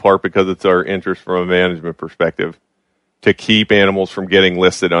to do, in part because it's our interest from a management perspective, to keep animals from getting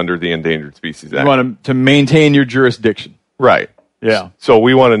listed under the Endangered Species Act. You want to maintain your jurisdiction. Right. Yeah. So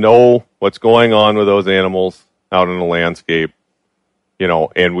we want to know what's going on with those animals out in the landscape,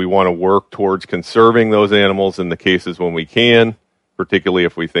 and we want to work towards conserving those animals in the cases when we can, particularly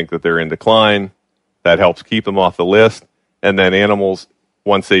if we think that they're in decline. That helps keep them off the list. And then animals,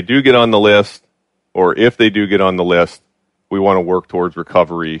 once they do get on the list, or if they do get on the list, we want to work towards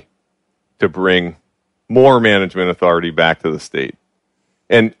recovery to bring more management authority back to the state.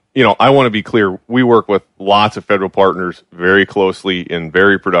 And, I want to be clear, we work with lots of federal partners very closely in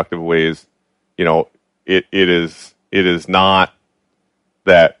very productive ways. It is not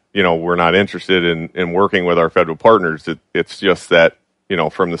that, we're not interested in working with our federal partners. It's just that,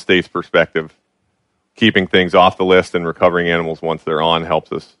 from the state's perspective, keeping things off the list and recovering animals once they're on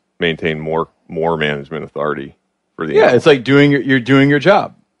helps us maintain more management authority for the animals. It's like you're doing your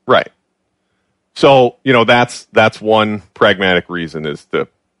job. Right. So, that's one pragmatic reason, is to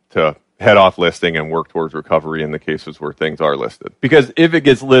head off listing and work towards recovery in the cases where things are listed. Because if it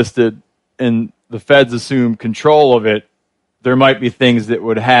gets listed and the feds assume control of it, there might be things that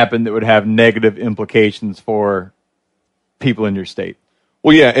would happen that would have negative implications for people in your state.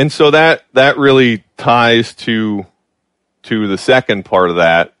 Well, yeah, and so that really ties to the second part of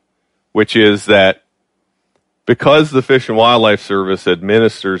that, which is that because the Fish and Wildlife Service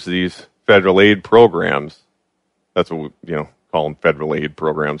administers these federal aid programs, that's what we call them, federal aid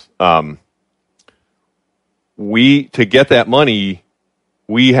programs. To get that money,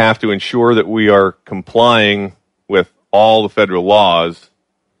 we have to ensure that we are complying with all the federal laws.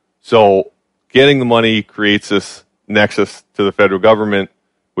 So getting the money creates this nexus to the federal government,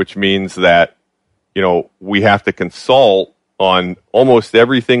 which means that, we have to consult on almost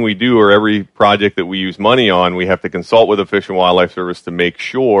everything we do, or every project that we use money on. We have to consult with the Fish and Wildlife Service to make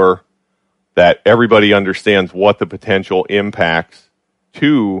sure that everybody understands what the potential impacts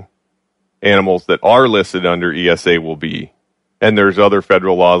to animals that are listed under ESA will be. And there's other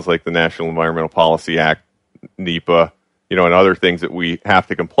federal laws like the National Environmental Policy Act, NEPA, and other things that we have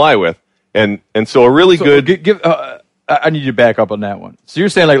to comply with. And so a really good... I need you to back up on that one. So you're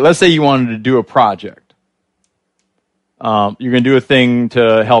saying, like, let's say you wanted to do a project. You're going to do a thing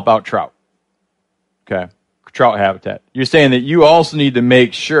to help out trout. Okay. Trout habitat. You're saying that you also need to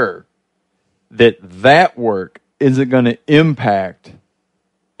make sure that work isn't going to impact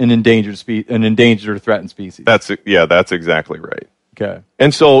an endangered or threatened species. That's exactly right. Okay.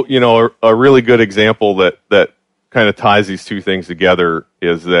 And so, a really good example that kind of ties these two things together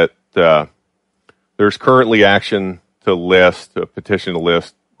is that there's currently action a petition to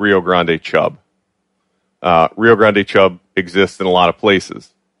list Rio Grande chub. Rio Grande chub exists in a lot of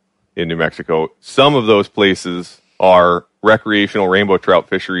places in New Mexico. Some of those places are recreational rainbow trout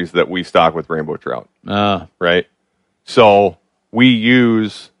fisheries that we stock with rainbow trout. Right? So we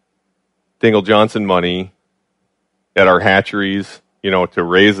use Dingle Johnson money at our hatcheries, to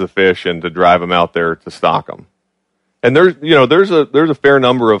raise the fish and to drive them out there to stock them. And there's a fair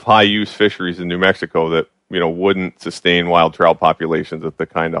number of high use fisheries in New Mexico that wouldn't sustain wild trout populations at the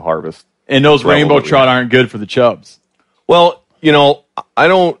kind of harvest. And those rainbow trout aren't good for the chubs. Well, I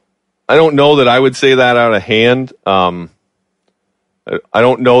don't know that I would say that out of hand. I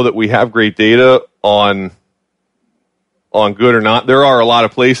don't know that we have great data on good or not. There are a lot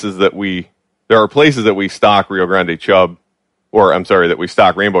of places that we stock Rio Grande chub, or I'm sorry, that we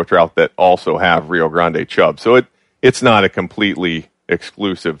stock rainbow trout that also have Rio Grande chub. So it's not a completely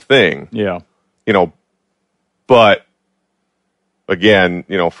exclusive thing. Yeah. But again,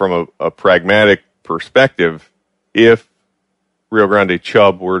 from a pragmatic perspective, if Rio Grande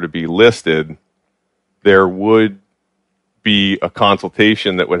chub were to be listed, there would be a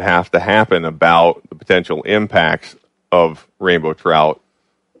consultation that would have to happen about the potential impacts of rainbow trout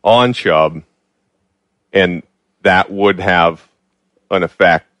on chub, and that would have an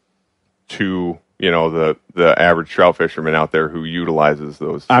effect to the average trout fisherman out there who utilizes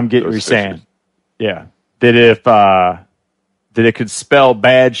those. I'm getting what you're fisheries. saying. Yeah. That it could spell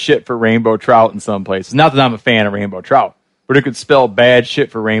bad shit for rainbow trout in some places. Not that I'm a fan of rainbow trout, but it could spell bad shit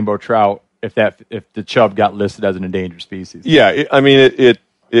for rainbow trout if the chub got listed as an endangered species. Yeah, it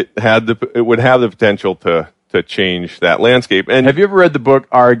would have the potential to change that landscape. And have you ever read the book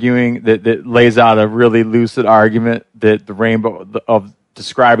Arguing that lays out a really lucid argument that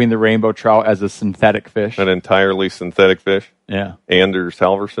describing the rainbow trout as a synthetic fish? An entirely synthetic fish? Yeah. Anders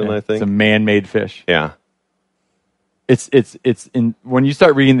Halverson, I think. It's a man-made fish. Yeah. It's when you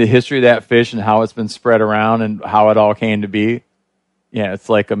start reading the history of that fish and how it's been spread around and how it all came to be, it's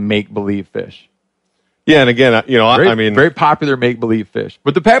like a make-believe fish. Yeah, and again, very popular make-believe fish.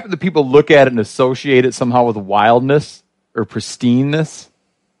 But the fact that people look at it and associate it somehow with wildness or pristineness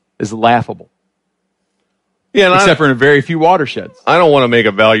is laughable. Yeah, except for in very few watersheds. I don't want to make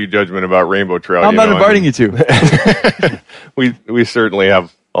a value judgment about rainbow trout. I'm not inviting you to. We certainly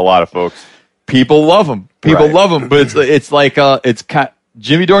have a lot of folks. People love them. People love them. But it's like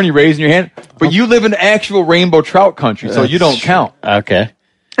Jimmy Dorn, you raising your hand, but you live in actual rainbow trout country, so you don't count. Okay.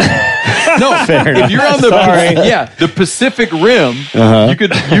 No, if you're on the Pacific Rim, you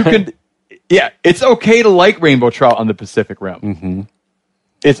could. It's okay to like rainbow trout on the Pacific Rim. Mm-hmm.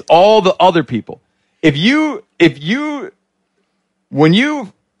 It's all the other people. When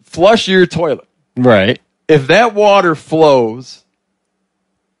you flush your toilet, right? If that water flows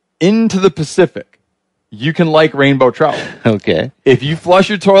into the Pacific, you can like rainbow trout. Okay. If you flush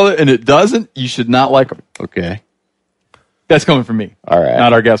your toilet and it doesn't, you should not like them. Okay. That's coming from me. All right.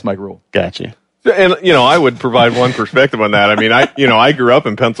 Not our guest Mike Rule. Gotcha. And I would provide one perspective on that. I mean, I grew up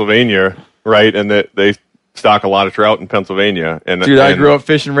in Pennsylvania, right? And they stock a lot of trout in Pennsylvania. And I grew up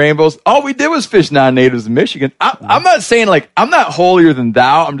fishing rainbows. All we did was fish non-natives in Michigan. I'm not saying I'm not holier than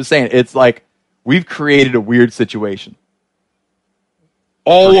thou. I'm just saying it's like we've created a weird situation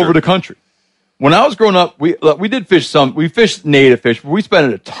all over the country. When I was growing up, we did fish we fished native fish, but we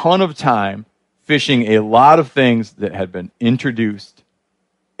spent a ton of time fishing a lot of things that had been introduced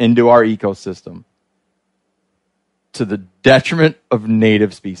into our ecosystem to the detriment of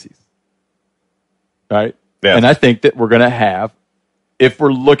native species. Right? Yeah. And I think that we're going to have, if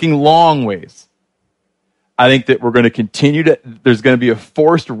we're looking long ways, I think that we're going to continue there's going to be a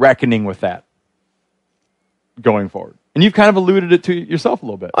forced reckoning with that going forward. And you've kind of alluded it to yourself a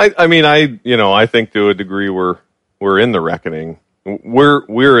little bit. I think to a degree we're in the reckoning.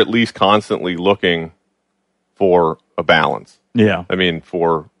 We're at least constantly looking for a balance. Yeah. I mean,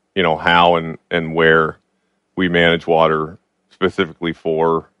 for, how and where we manage water specifically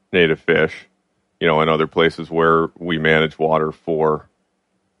for native fish, and other places where we manage water for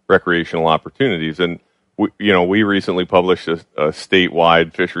recreational opportunities. And we recently published a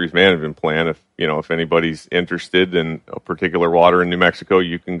statewide fisheries management plan. If anybody's interested in a particular water in New Mexico,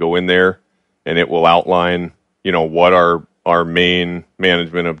 you can go in there and it will outline, what our main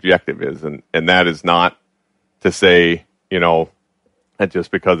management objective is. And that is not to say, that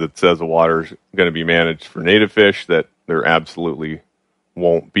just because it says the water's going to be managed for native fish, that there absolutely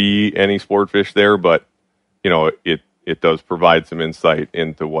won't be any sport fish there. But, it does provide some insight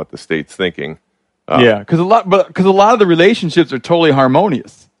into what the state's thinking. Because a lot of the relationships are totally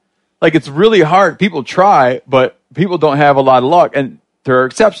harmonious. Like, it's really hard. People try, but people don't have a lot of luck. And there are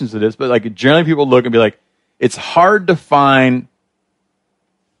exceptions to this, but like generally people look and be like, it's hard to find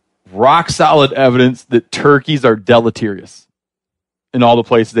rock solid evidence that turkeys are deleterious in all the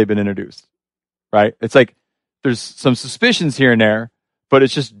places they've been introduced. Right? It's like there's some suspicions here and there, but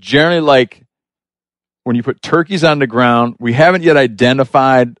it's just generally like when you put turkeys on the ground, we haven't yet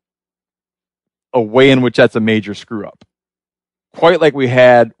identified a way in which that's a major screw up. Quite like we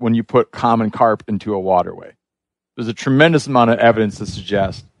had when you put common carp into a waterway. There's a tremendous amount of evidence to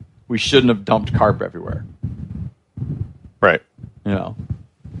suggest we shouldn't have dumped carp everywhere. Right. And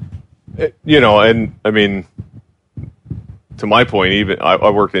I mean, to my point, even I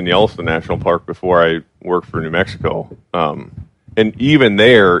worked in Yellowstone National Park before I worked for New Mexico. And even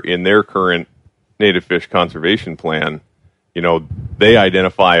there, in their current native fish conservation plan, they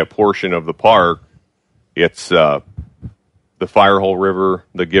identify a portion of the park. It's the Firehole River,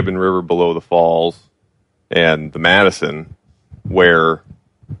 the Gibbon River below the falls, and the Madison, where,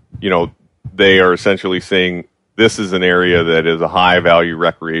 they are essentially saying this is an area that is a high-value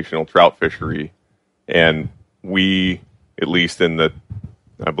recreational trout fishery, and we, at least in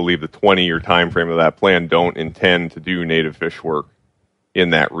I believe the 20-year time frame of that plan, don't intend to do native fish work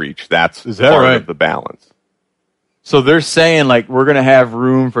in that reach. That's part of the balance. So they're saying, like, we're going to have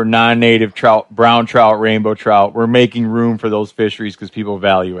room for non-native trout, brown trout, rainbow trout. We're making room for those fisheries because people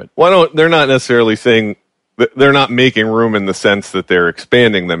value it. Well, they're not necessarily saying they're not making room in the sense that they're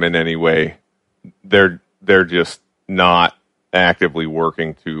expanding them in any way. They're just not actively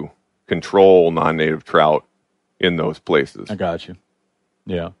working to control non-native trout in those places. I got you.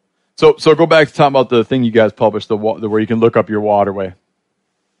 Yeah. So go back to talking about the thing you guys published, the where you can look up your waterway.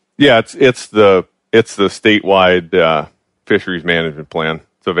 Yeah, it's the statewide fisheries management plan.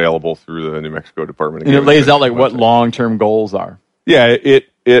 It's available through the New Mexico Department of Game. And it lays out like website. What long-term goals are. Yeah,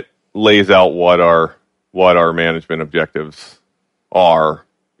 it lays out what our management objectives are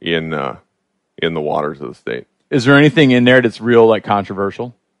in the waters of the state. Is there anything in there that's real like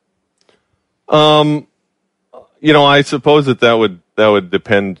controversial? I suppose that would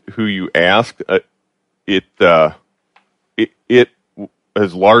depend who you ask. It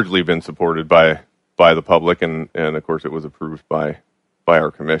has largely been supported by the public, and of course it was approved by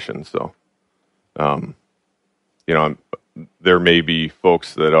our commission. So, there may be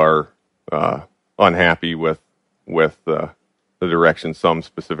folks that are unhappy with the direction some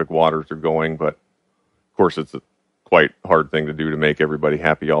specific waters are going, but of course it's a quite hard thing to do to make everybody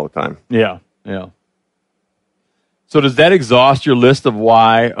happy all the time. Yeah. So does that exhaust your list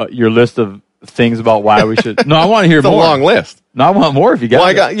of things about why we should? No, I want to hear more. It's a long list. No, I want more if you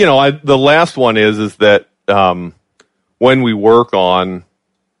got. Well, the last one is that when we work on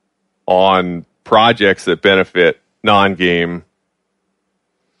projects that benefit non-game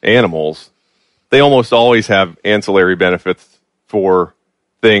animals, they almost always have ancillary benefits for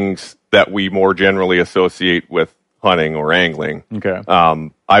things that we more generally associate with hunting or angling. Okay.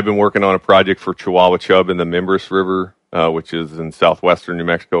 I've been working on a project for Chihuahua chub in the Mimbres River, which is in southwestern New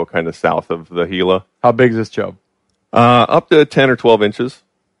Mexico, kind of south of the Gila. How big is this chub? Up to 10 or 12 inches.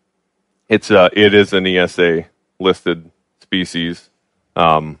 It is an ESA listed species.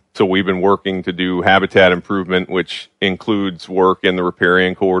 So we've been working to do habitat improvement, which includes work in the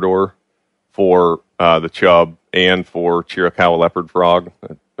riparian corridor for the chub and for Chiricahua leopard frog,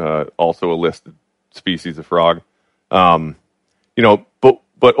 also a listed species of frog. But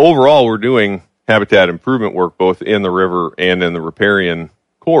overall, we're doing habitat improvement work both in the river and in the riparian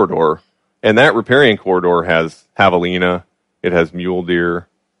corridor. And that riparian corridor has javelina, it has mule deer,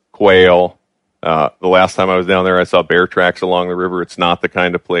 quail. The last time I was down there, I saw bear tracks along the river. It's not the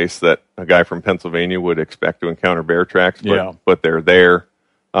kind of place that a guy from Pennsylvania would expect to encounter bear tracks, but they're there.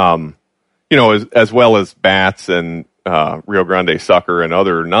 As well as bats and Rio Grande sucker and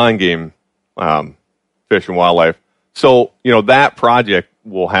other non-game fish and wildlife. So, that project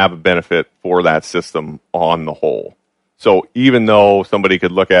will have a benefit for that system on the whole. So even though somebody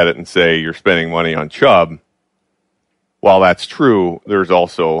could look at it and say you're spending money on chub, while that's true, there's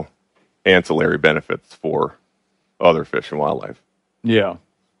also ancillary benefits for other fish and wildlife. Yeah.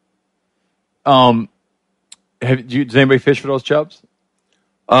 Does anybody fish for those chubs?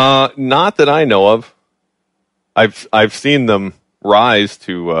 Not that I know of. I've seen them rise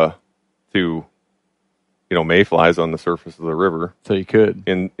to mayflies on the surface of the river. So you could.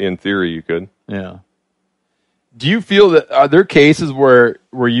 In theory, you could. Yeah. Do you feel that, are there cases where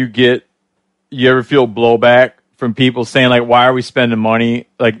you ever feel blowback from people saying, like, why are we spending money?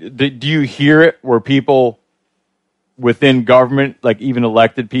 Like, do you hear it where people within government, like even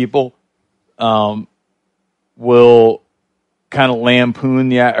elected people, will kind of lampoon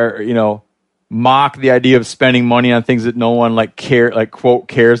mock the idea of spending money on things that no one quote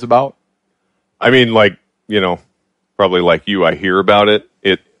cares about? I mean, probably like you, I hear about it.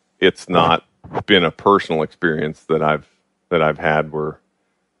 It's not been a personal experience that I've had where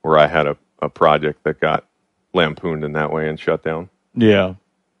I had a project that got lampooned in that way and shut down. Yeah.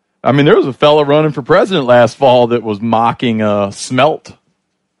 I mean, there was a fella running for president last fall that was mocking a smelt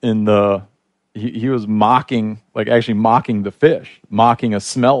he was mocking the fish, mocking a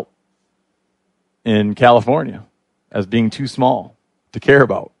smelt in California as being too small to care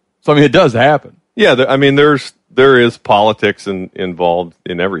about. So, I mean, it does happen. Yeah, there is politics involved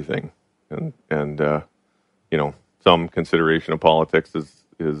in everything, and some consideration of politics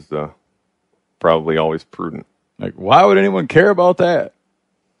is probably always prudent. Like, why would anyone care about that?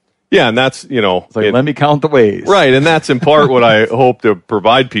 Yeah, and that's, it's like, let me count the ways. Right, and that's in part what I hope to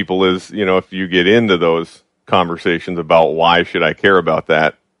provide people is, if you get into those conversations about why should I care about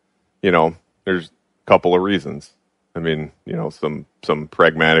that, there's a couple of reasons. I mean, some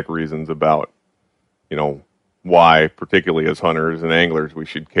pragmatic reasons about, why, particularly as hunters and anglers, we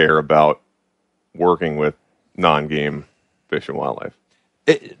should care about working with non-game fish and wildlife.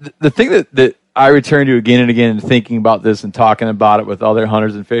 The thing that I return to again and again and thinking about this and talking about it with other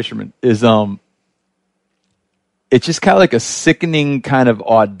hunters and fishermen is it's just kind of like a sickening kind of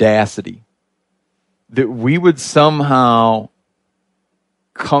audacity that we would somehow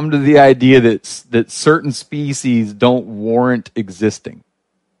come to the idea that certain species don't warrant existing.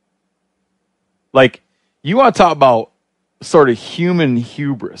 Like, you want to talk about sort of human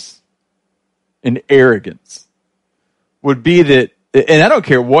hubris and arrogance would be that, and I don't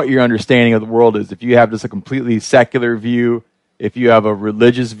care what your understanding of the world is, if you have just a completely secular view, if you have a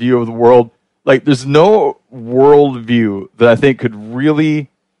religious view of the world, like, there's no worldview that I think could really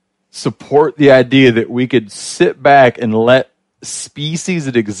support the idea that we could sit back and let species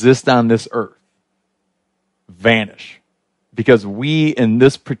that exist on this earth vanish because we, in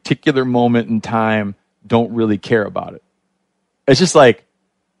this particular moment in time, don't really care about it. It's just like,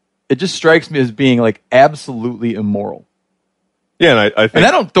 it just strikes me as being like absolutely immoral. Yeah, and I think, and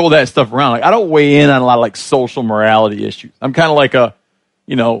I don't throw that stuff around. Like, I don't weigh in on a lot of like social morality issues. I'm kind of like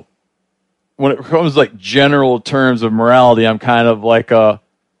when it comes to like general terms of morality, I'm kind of like a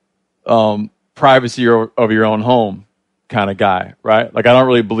privacy of your own home kind of guy, right? Like, I don't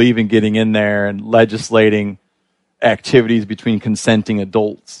really believe in getting in there and legislating activities between consenting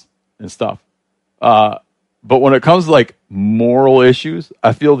adults and stuff. But when it comes to like moral issues,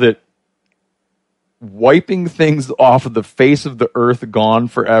 I feel that wiping things off of the face of the earth gone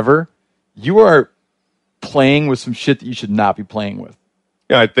forever, you are playing with some shit that you should not be playing with.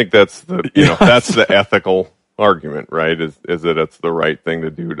 Yeah, I think that's that's the ethical argument, right? Is that it's the right thing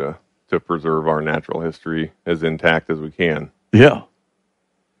to do to preserve our natural history as intact as we can. Yeah.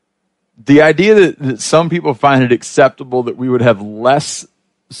 The idea that some people find it acceptable that we would have less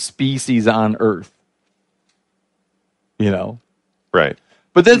species on Earth, right?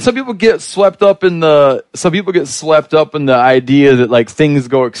 But then some people get swept up in the idea that like things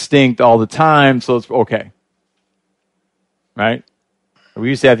go extinct all the time, so it's okay, right? We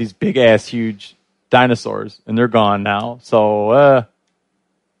used to have these big ass huge dinosaurs, and they're gone now, so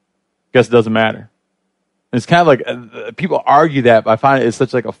guess it doesn't matter. And it's kind of like people argue that, but I find it's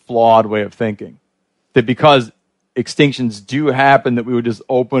such like a flawed way of thinking that because extinctions do happen, that we would just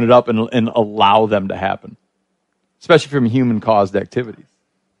open it up and allow them to happen, especially from human-caused activities.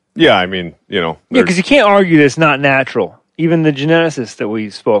 Yeah, I mean, because you can't argue that it's not natural. Even the geneticist that we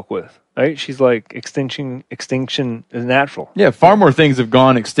spoke with, right? She's like, extinction is natural. Yeah, far more things have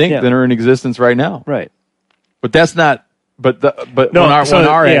gone extinct than are in existence right now. Right. But that's not. But on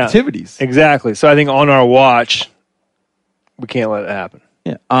our activities, exactly. So I think on our watch, we can't let it happen.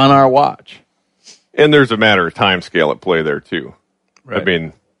 Yeah, on our watch. And there's a matter of time scale at play there too. Right. I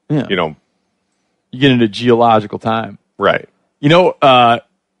mean, you get into geological time, right?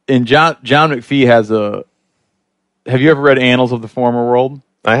 And John McPhee has a. Have you ever read Annals of the Former World?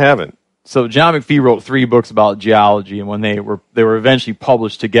 I haven't. So John McPhee wrote 3 books about geology, and when they were eventually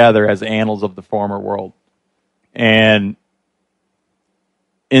published together as Annals of the Former World, and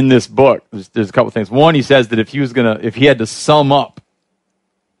in this book, there's a couple things. One, he says that if he had to sum up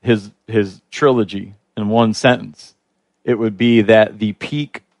his trilogy in one sentence, it would be that the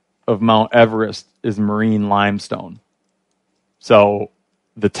peak of Mount Everest is marine limestone. So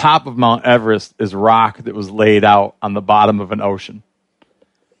the top of Mount Everest is rock that was laid out on the bottom of an ocean.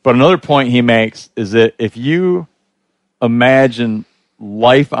 But another point he makes is that if you imagine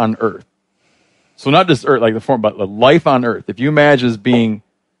life on Earth, so not just Earth like the form, but life on Earth, if you imagine as being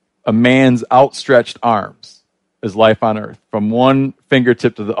a man's outstretched arms as life on Earth, from one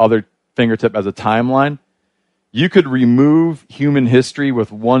fingertip to the other fingertip as a timeline, you could remove human history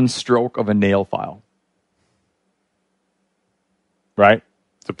with one stroke of a nail file. Right?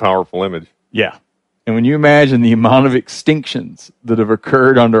 It's a powerful image. Yeah. And when you imagine the amount of extinctions that have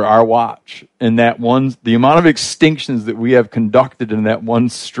occurred under our watch, and the amount of extinctions that we have conducted in that one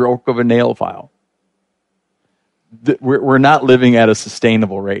stroke of a nail file, we're not living at a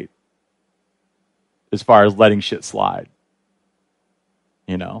sustainable rate as far as letting shit slide.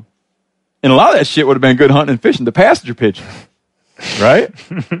 You know? And a lot of that shit would have been good hunting and fishing. The passenger pigeon. Right?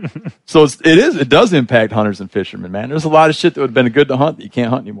 So it does impact hunters and fishermen, man. There's a lot of shit that would have been good to hunt that you can't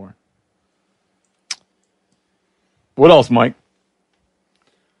hunt anymore. What else, Mike?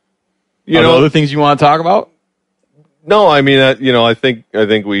 Other things you want to talk about? No, I mean, I think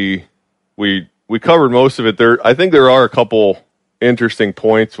we covered most of it. I think there are a couple interesting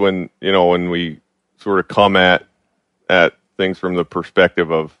points when we sort of come at things from the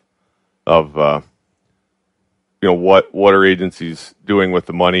perspective of what are agencies doing with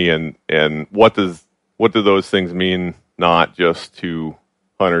the money, and what do those things mean, not just to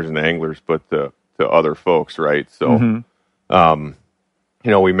hunters and anglers, but to other folks, right? So,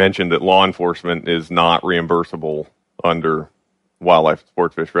 we mentioned that law enforcement is not reimbursable under Wildlife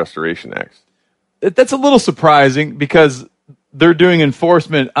Sportfish Restoration Act. That's a little surprising because they're doing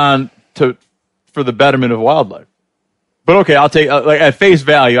enforcement for the betterment of wildlife. But okay, I'll take at face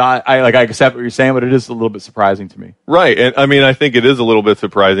value. I accept what you're saying, but it is a little bit surprising to me. Right, and I mean, I think it is a little bit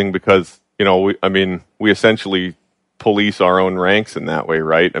surprising because we essentially police our own ranks in that way,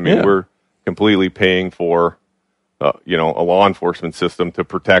 right? I mean, we're completely paying for a law enforcement system to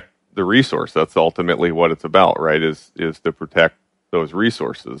protect the resource. That's ultimately what it's about, right? Is to protect those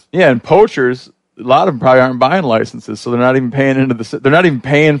resources. Yeah, and poachers, a lot of them probably aren't buying licenses, so they're not even paying they're not even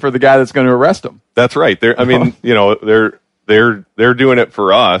paying for the guy that's going to arrest them. That's right. They're doing it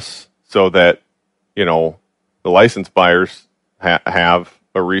for us so that the license buyers have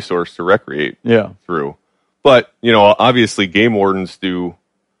a resource to recreate through. But obviously, game wardens do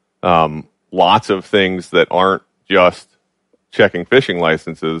lots of things that aren't just checking fishing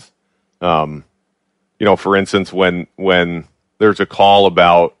licenses. For instance, when there's a call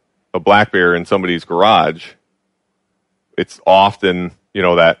about a black bear in somebody's garage, it's often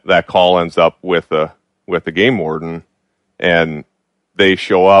that call ends up with the game warden, and they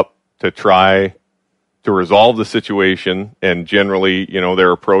show up to try to resolve the situation. And generally,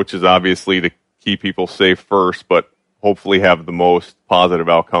 their approach is obviously to keep people safe first, but hopefully have the most positive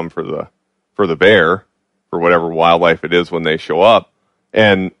outcome for the bear, for whatever wildlife it is when they show up.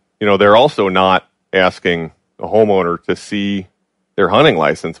 And they're also not asking a homeowner to see their hunting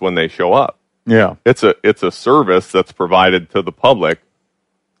license when they show up. Yeah, it's a service that's provided to the public,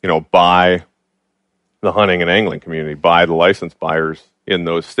 by the hunting and angling community, by the license buyers in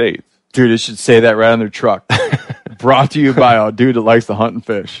those states. Dude, it should say that right on their truck. Brought to you by a dude that likes to hunt and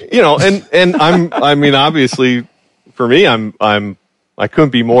fish. And obviously, for me, I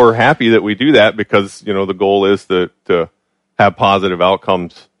couldn't be more happy that we do that because the goal is to have positive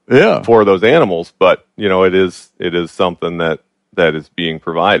outcomes for those animals. But it is something that is being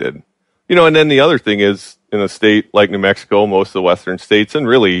provided. And then the other thing is, in a state like New Mexico, most of the western states, and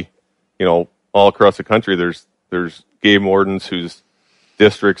really, all across the country, there's game wardens whose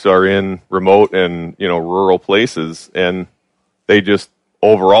districts are in remote and rural places, and they just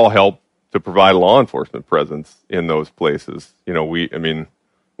overall help to provide a law enforcement presence in those places. We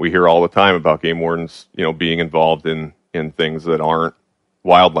hear all the time about game wardens, being involved in things that aren't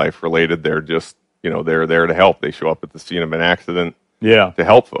wildlife related. They're just, they're there to help. They show up at the scene of an accident to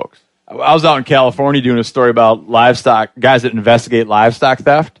help folks. I was out in California doing a story about livestock, guys that investigate livestock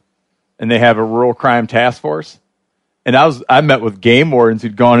theft, and they have a rural crime task force. And I met with game wardens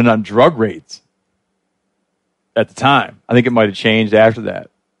who'd gone in on drug raids at the time. I think it might have changed after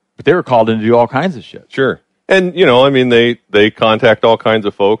that. But they were called in to do all kinds of shit. Sure. And, they contact all kinds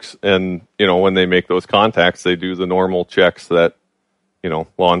of folks. And, when they make those contacts, they do the normal checks that,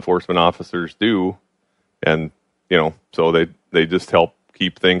 law enforcement officers do. And, so they just help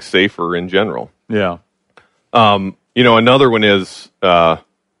keep things safer in general. Yeah. Another one is,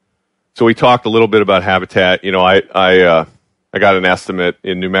 So we talked a little bit about habitat. You know, I got an estimate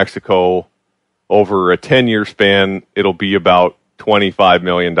in New Mexico over a 10-year span. It'll be about $25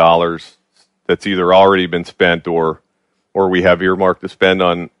 million that's either already been spent or we have earmarked to spend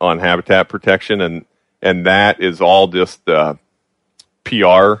on habitat protection, and that is all just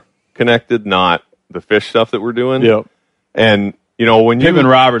PR connected, not the fish stuff that we're doing. Yep. And you know, when Pittman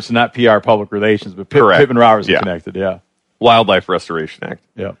Robertson, not PR public relations, but Pittman Robertson connected. Yeah. Wildlife Restoration Act.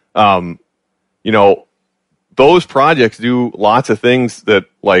 Yeah. You know, those projects do lots of things that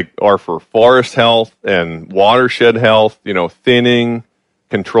like are for forest health and watershed health, you know, thinning,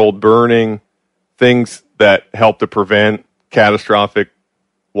 controlled burning, things that help to prevent catastrophic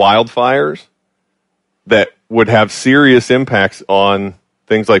wildfires that would have serious impacts on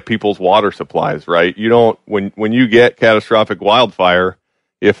things like people's water supplies, right? You don't, when you get catastrophic wildfire,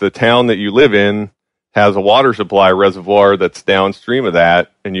 if the town that you live in has a water supply reservoir that's downstream of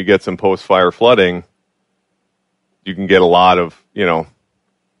that and you get some post-fire flooding, you can get a lot of, you know,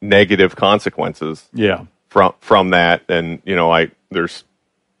 negative consequences from that. And, you know, there's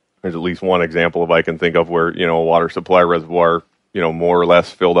at least one example I can think of where, you know, a water supply reservoir, you know, more or less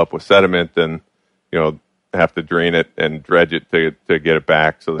filled up with sediment and, you know, have to drain it and dredge it to get it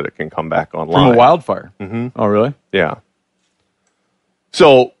back so that it can come back online. From a wildfire? Mm-hmm. Oh, really? Yeah.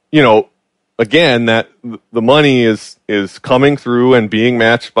 So, you know, again, that the money is coming through and being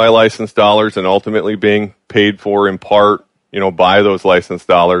matched by licensed dollars and ultimately being paid for in part, you know, by those licensed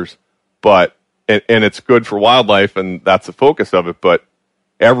dollars. But, and it's good for wildlife and that's the focus of it, but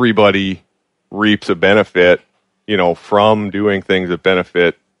everybody reaps a benefit, you know, from doing things that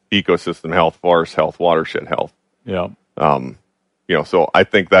benefit ecosystem health, forest health, watershed health. Yeah. You know, so I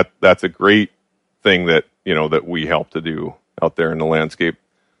think that's a great thing that, you know, that we help to do out there in the landscape.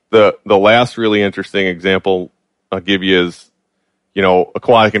 The last really interesting example I'll give you is, you know,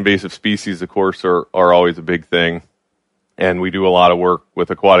 aquatic invasive species, of course, are always a big thing. And we do a lot of work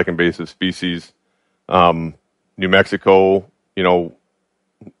with aquatic invasive species. New Mexico, you know,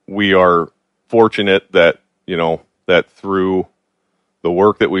 we are fortunate that, you know, that through the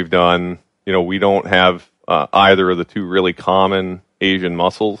work that we've done, you know, we don't have either of the two really common Asian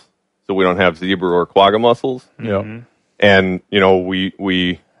mussels. So we don't have zebra or quagga mussels. Yeah. And, you know,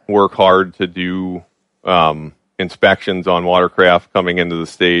 we work hard to do inspections on watercraft coming into the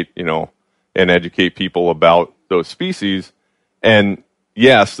state, you know, and educate people about those species. And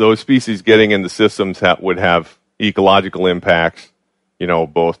yes, those species getting into systems would have ecological impacts, you know,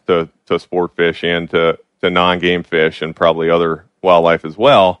 both to sport fish and to non-game fish and probably other wildlife as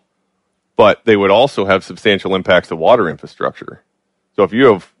well, but they would also have substantial impacts to water infrastructure. So if you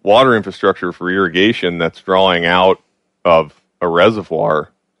have water infrastructure for irrigation that's drawing out of a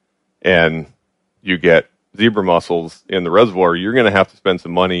reservoir and you get zebra mussels in the reservoir, you're going to have to spend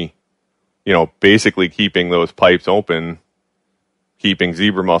some money, you know, basically keeping those pipes open, keeping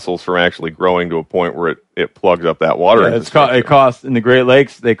zebra mussels from actually growing to a point where it plugs up that water infrastructure. It costs, in the Great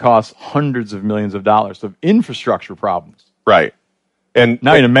Lakes, they cost hundreds of millions of dollars of infrastructure problems. Right. And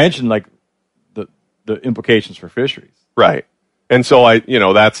not even mention like the implications for fisheries. Right. And so you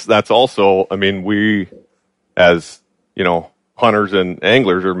know, that's also, I mean, we as, you know, hunters and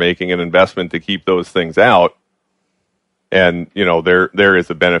anglers are making an investment to keep those things out. And, you know, there is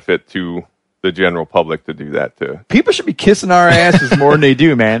a benefit to the general public to do that too. People should be kissing our asses more than they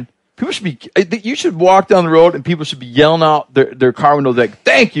do, man. People should be, you should walk down the road and people should be yelling out their car windows like,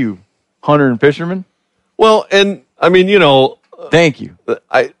 thank you, hunter and fisherman. Well, and I mean, you know, thank you.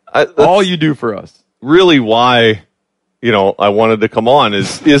 All you do for us. Really why, you know, I wanted to come on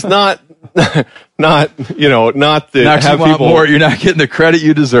is not, you know, not to have people more. You're not getting the credit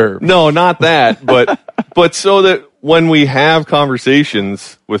you deserve. No, not that, but so that when we have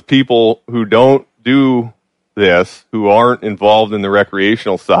conversations with people who don't do this, who aren't involved in the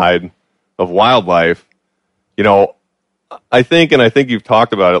recreational side of wildlife, you know, I think you've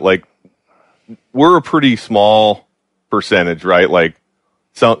talked about it, like we're a pretty small percentage, right? Like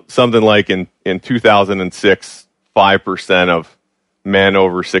something like in 2006, 5% of men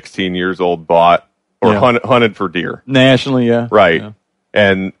over 16 years old bought or hunted for deer. Nationally, yeah. Right. Yeah.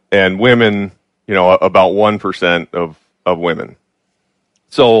 And women, you know, about 1% of women.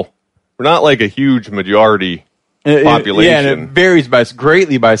 So we're not like a huge majority population. And it varies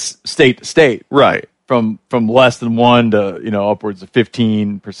greatly by state to state. Right. From less than 1 to, you know, upwards of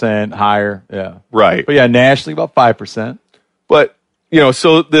 15% higher. Yeah. Right. But yeah, nationally about 5%. But, you know,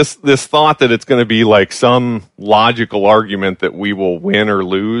 so this thought that it's going to be like some logical argument that we will win or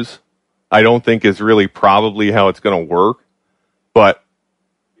lose, I don't think is really probably how it's going to work. But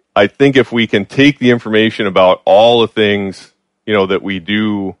I think if we can take the information about all the things, you know, that we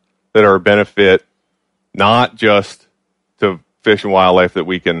do that are a benefit not just to fish and wildlife that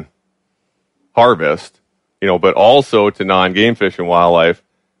we can harvest, but also to non-game fish and wildlife,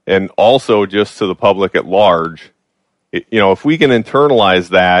 and also just to the public at large. If we can internalize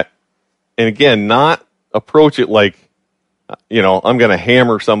that, and again, not approach it like, I'm going to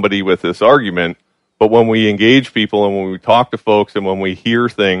hammer somebody with this argument, but when we engage people and when we talk to folks and when we hear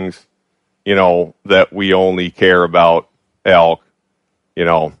things, that we only care about elk,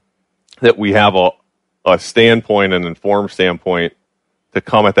 that we have a standpoint, an informed standpoint to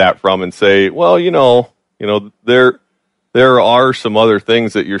come at that from and say, well, there are some other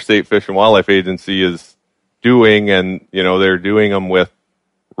things that your state fish and wildlife agency is doing, and they're doing them with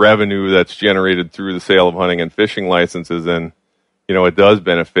revenue that's generated through the sale of hunting and fishing licenses, and it does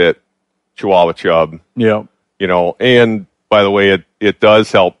benefit Chihuahua chub. Yeah. And by the way, it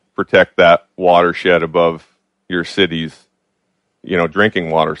does help protect that watershed above your city's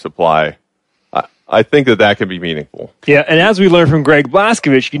drinking water supply. I think that can be meaningful. Yeah, and as we learned from Greg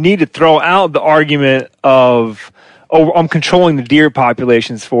Blaskovich, you need to throw out the argument of, I'm controlling the deer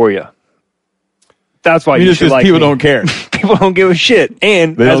populations for you. That's why you should like people me. Don't care. People don't give a shit.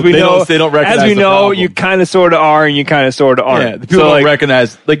 And they as we know, recognize you kind of sort of are, and you kind of sort of aren't. Yeah, the people don't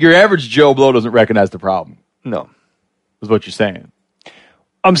recognize. Like your average Joe Blow doesn't recognize the problem. No, is what you're saying.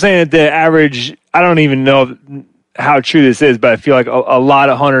 I'm saying that the average. I don't even know how true this is, but I feel like a lot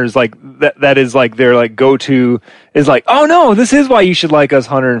of hunters like that is like their like go-to is like, oh no, this is why you should like us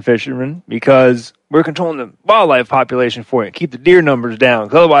hunter and fishermen, because we're controlling the wildlife population for you. Keep the deer numbers down,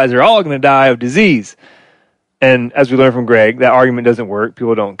 because otherwise they're all going to die of disease. And as we learned from Greg, that argument doesn't work.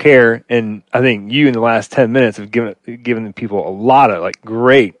 People don't care. And I think you in the last 10 minutes have given the people a lot of like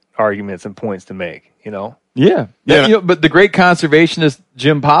great arguments and points to make, Yeah. But the great conservationist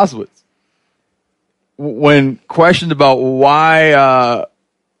Jim Poswitz, when questioned about why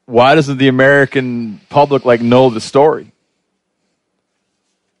doesn't the American public like know the story,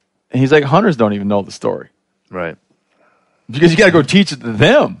 and he's like, hunters don't even know the story, right? Because you got to go teach it to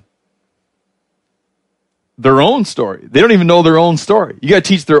them, their own story. They don't even know their own story. You got to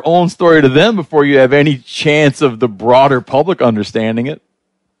teach their own story to them before you have any chance of the broader public understanding it.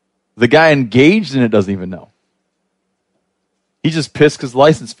 The guy engaged in it doesn't even know. He just pissed because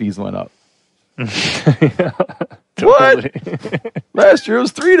license fees went up. What? Last year it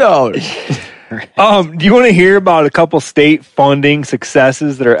was $3. Do you want to hear about a couple state funding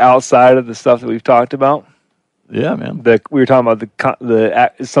successes that are outside of the stuff that we've talked about? Yeah, man. We were talking about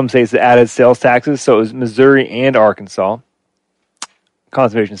the some states that added sales taxes. So it was Missouri and Arkansas,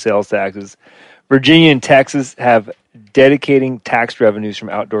 conservation sales taxes. Virginia and Texas have dedicating tax revenues from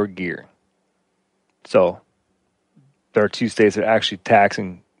outdoor gear. So there are two states that are actually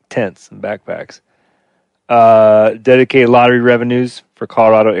taxing tents and backpacks. Dedicated lottery revenues for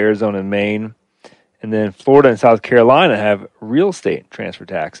Colorado, Arizona, and Maine. And then Florida and South Carolina have real estate transfer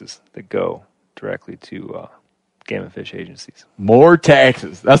taxes that go directly to game and fish agencies. More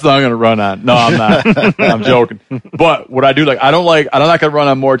taxes. That's what I'm going to run on. No, I'm not. I'm joking. But what I do like, I'm not going to run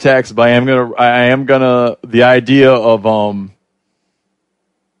on more taxes, but I am going to, the idea of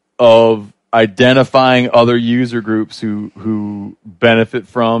identifying other user groups who benefit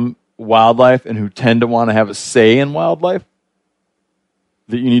from wildlife and who tend to want to have a say in wildlife,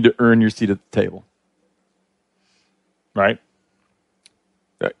 that you need to earn your seat at the table. Right?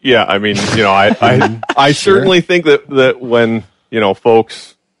 Yeah, I mean, I certainly think that when,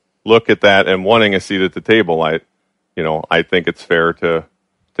 folks look at that and wanting a seat at the table, I think it's fair to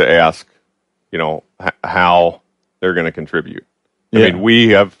ask, how they're going to contribute. Yeah. I mean, we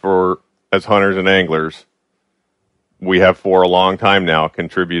have as hunters and anglers, we have for a long time now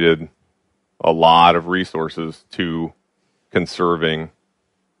contributed a lot of resources to conserving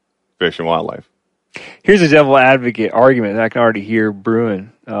fish and wildlife. Here's a devil advocate argument that I can already hear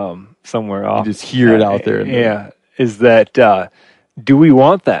brewing somewhere off. You just hear it out there. Yeah. Is that, do we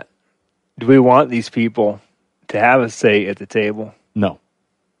want that? Do we want these people to have a say at the table? No.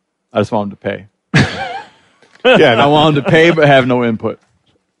 I just want them to pay. I want them to pay but have no input.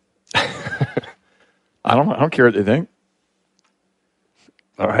 I don't care what they think.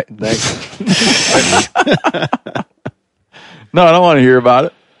 All right, thanks. No, I don't want to hear about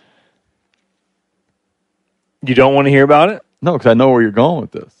it. You don't want to hear about it? No, because I know where you're going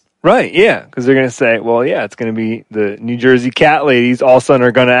with this. Right, yeah, because they're going to say, well, yeah, it's going to be the New Jersey cat ladies all of a sudden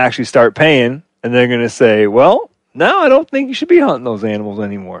are going to actually start paying, and they're going to say, well, no, I don't think you should be hunting those animals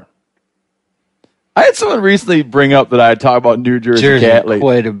anymore. I had someone recently bring up that I had talked about New Jersey cat ladies.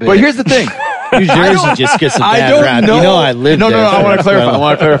 Quite a bit. But here's the thing. New Jersey just gets a bad rap. I live there. No, I want to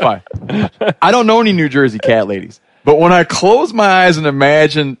clarify. I don't know any New Jersey cat ladies. But when I close my eyes and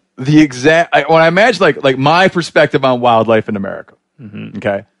imagine when I imagine like my perspective on wildlife in America,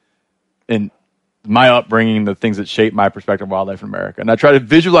 okay, and my upbringing, the things that shape my perspective on wildlife in America, and I try to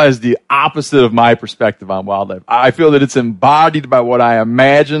visualize the opposite of my perspective on wildlife. I feel that it's embodied by what I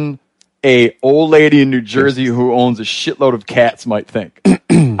imagine a old lady in New Jersey who owns a shitload of cats might think.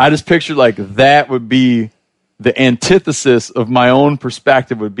 I just picture like that would be the antithesis of my own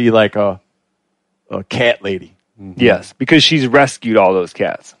perspective would be like a cat lady. Yes, because she's rescued all those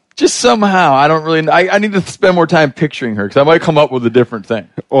cats. Just somehow, I don't really. I need to spend more time picturing her because I might come up with a different thing.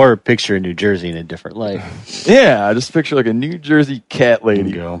 Or picture New Jersey in a different light. Yeah, I just picture like a New Jersey cat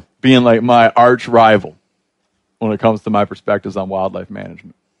lady being like my arch rival when it comes to my perspectives on wildlife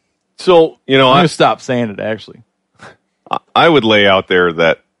management. So, I'm going to stop saying it, actually. I would lay out there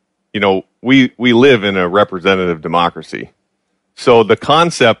that, we live in a representative democracy. So the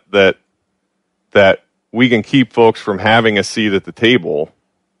concept that we can keep folks from having a seat at the table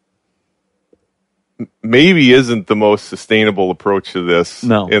maybe isn't the most sustainable approach to this in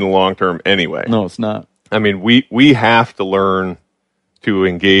the long term anyway. No, it's not. I mean, we have to learn to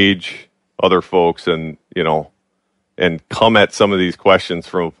engage other folks and come at some of these questions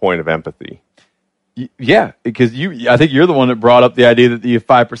from a point of empathy. Yeah, because I think you're the one that brought up the idea that you have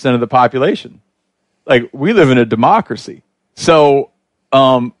 5% of the population. Like, we live in a democracy. So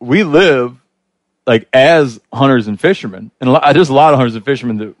we live like as hunters and fishermen. And there's a lot of hunters and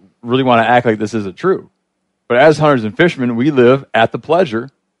fishermen that really want to act like this isn't true. But as hunters and fishermen, we live at the pleasure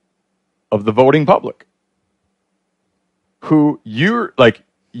of the voting public. Your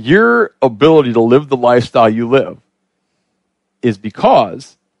ability to live the lifestyle you live is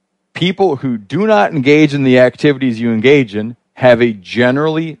because people who do not engage in the activities you engage in have a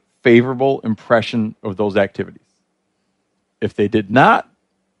generally favorable impression of those activities. If they did not,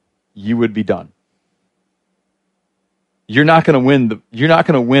 you would be done. You're not going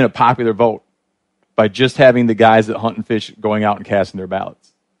to win a popular vote by just having the guys that hunt and fish going out and casting their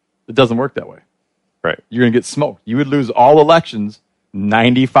ballots. It doesn't work that way. Right. You're going to get smoked. You would lose all elections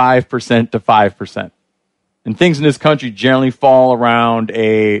 95% to 5%. And things in this country generally fall around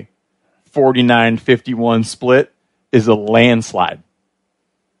a 49-51 split is a landslide.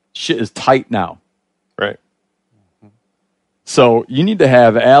 Shit is tight now. Right. So you need to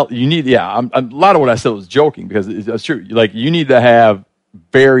have a lot of what I said was joking because it's true. Like, you need to have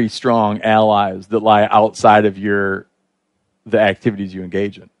very strong allies that lie outside of the activities you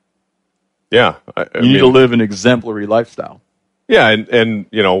engage in. Yeah. You need to live an exemplary lifestyle. Yeah, and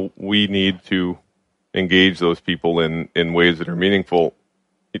we need to engage those people in ways that are meaningful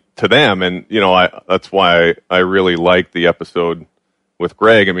to them. And, that's why I really like the episode with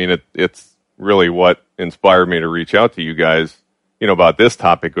Greg. I mean, it's really what inspired me to reach out to you guys, about this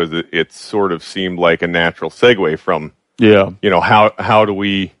topic, was it sort of seemed like a natural segue from, how do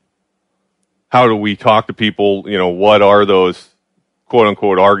we talk to people? What are those quote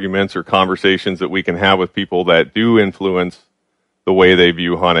unquote arguments or conversations that we can have with people that do influence the way they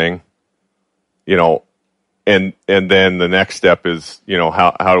view hunting, and then the next step is,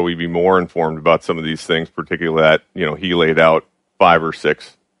 how do we be more informed about some of these things, particularly that, he laid out 5 or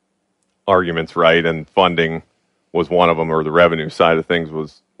 6 arguments, right? And funding was one of them, or the revenue side of things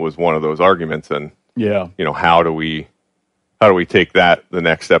was one of those arguments. And, how do we take that the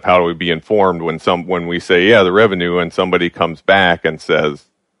next step? How do we be informed when we say, the revenue, and somebody comes back and says,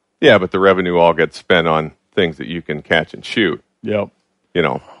 but the revenue all gets spent on things that you can catch and shoot. Yep.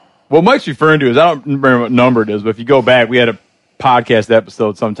 What Mike's referring to is, I don't remember what number it is, but if you go back, we had a podcast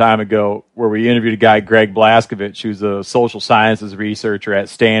episode some time ago where we interviewed a guy, Greg Blaskovich, who's a social sciences researcher at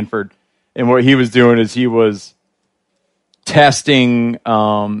Stanford. And what he was doing is he was testing,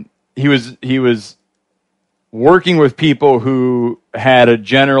 he was working with people who had a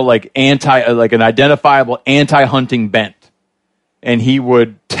general, an identifiable anti-hunting bent. And he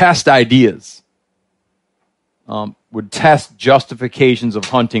would test ideas. Would test justifications of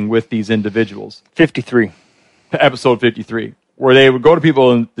hunting with these individuals. 53. Episode 53. Where they would go to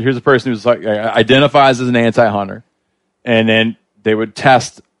people, and here's a person who's identifies as an anti-hunter. And then they would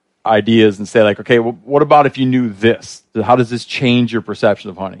test ideas and say, okay, well, what about if you knew this? How does this change your perception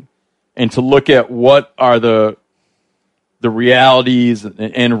of hunting? And to look at what are the realities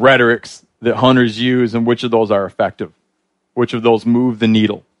and rhetorics that hunters use, and which of those are effective. Which of those move the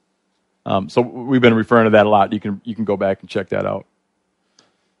needle. So we've been referring to that a lot. You can go back and check that out.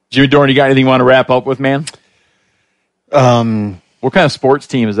 Jimmy Dorn, you got anything you want to wrap up with, man? What kind of sports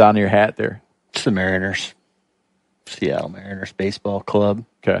team is on your hat there? It's the Mariners. Seattle Mariners Baseball Club.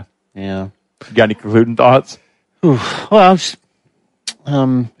 Okay. Yeah. You got any concluding thoughts? Well,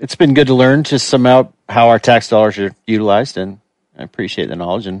 it's been good to learn just somehow how our tax dollars are utilized, and appreciate the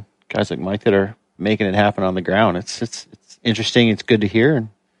knowledge, and guys like Mike that are making it happen on the ground. It's interesting. It's good to hear,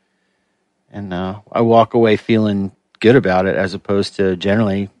 and I walk away feeling good about it, as opposed to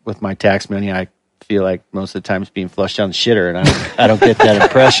generally with my tax money, I feel like most of the time it's being flushed down the shitter, and I don't get that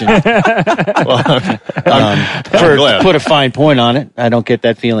impression. To put a fine point on it, I don't get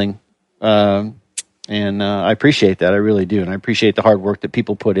that feeling. And I appreciate that. I really do. And I appreciate the hard work that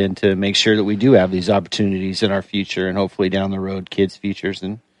people put in to make sure that we do have these opportunities in our future, and hopefully down the road, kids' futures,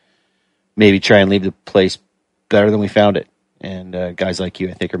 and maybe try and leave the place better than we found it. And guys like you,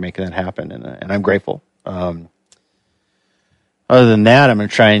 I think, are making that happen. And I'm grateful. Other than that, I'm going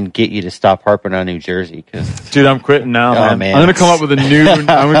to try and get you to stop harping on New Jersey. Dude, I'm quitting now, man. Man. I'm going to come up with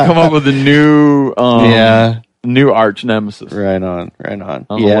a new arch nemesis. Right on. I don't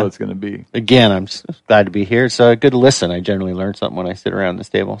know what it's going to be. Again, I'm glad to be here. It's good to listen. I generally learn something when I sit around this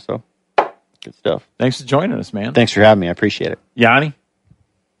table. So, good stuff. Thanks for joining us, man. Thanks for having me. I appreciate it. Yanni?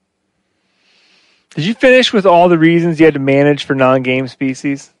 Did you finish with all the reasons you had to manage for non-game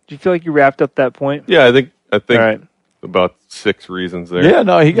species? Do you feel like you wrapped up that point? Yeah, I think all right. About 6 reasons there. Yeah,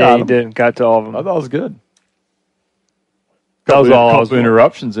 no, he got them. Did. Got to all of them. I thought it was good. That was all. Couple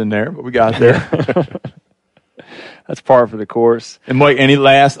interruptions in there, but we got there. That's par for the course. And Mike, any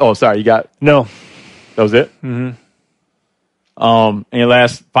last? Oh, sorry, you got no. That was it. Mm-hmm. Any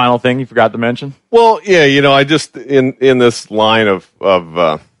last final thing you forgot to mention? Well, yeah, I just in this line of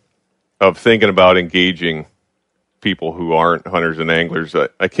thinking about engaging people who aren't hunters and anglers,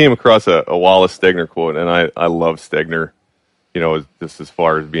 I came across a Wallace Stegner quote, and I love Stegner. Just as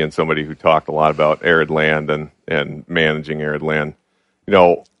far as being somebody who talked a lot about arid land and managing arid land.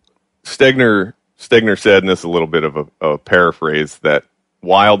 Stegner said, and this is a little bit of a paraphrase, that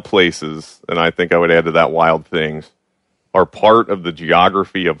wild places, and I think I would add to that wild things, are part of the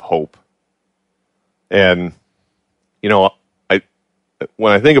geography of hope. And,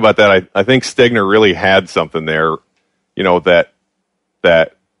 when I think about that, I think Stegner really had something there,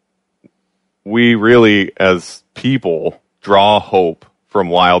 that we really, as people, draw hope from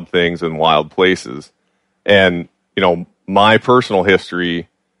wild things and wild places. And, my personal history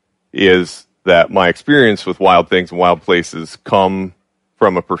is that my experience with wild things and wild places come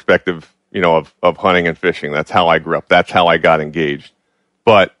from a perspective, of hunting and fishing. That's how I grew up. That's how I got engaged.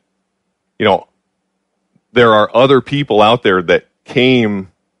 But, there are other people out there that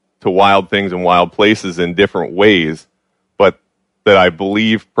came to wild things and wild places in different ways, but that I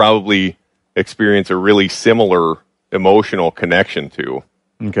believe probably experience a really similar emotional connection to.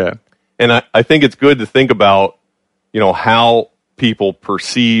 Okay. And I think it's good to think about, how people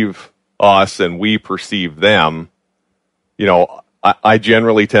perceive us and we perceive them. I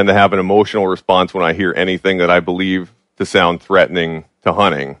generally tend to have an emotional response when I hear anything that I believe to sound threatening to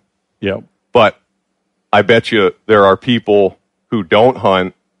hunting. Yep. But I bet you there are people who don't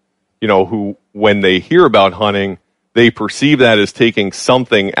hunt, who, when they hear about hunting, they perceive that as taking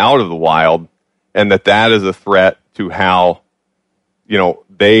something out of the wild, and that is a threat to how,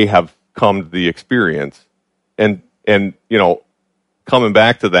 they have come to the experience. And coming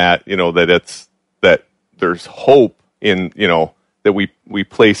back to that, that there's hope in, that we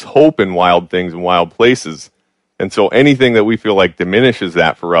place hope in wild things and wild places. And so anything that we feel like diminishes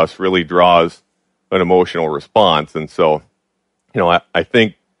that for us really draws an emotional response. And so, I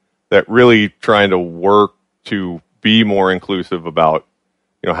think that really trying to work to be more inclusive about,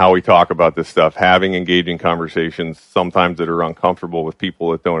 how we talk about this stuff, having engaging conversations, sometimes that are uncomfortable with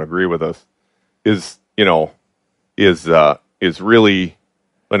people that don't agree with us, is really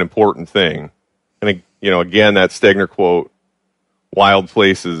an important thing. And, again, that Stegner quote, wild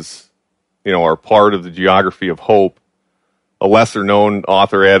places, are part of the geography of hope. A lesser-known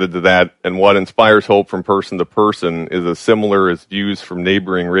author added to that, and what inspires hope from person to person is as similar as views from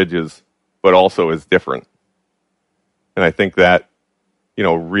neighboring ridges, but also as different. And I think that,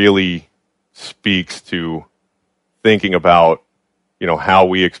 really speaks to thinking about, how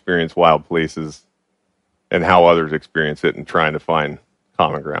we experience wild places and how others experience it and trying to find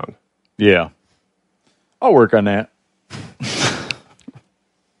common ground. Yeah. I'll work on that.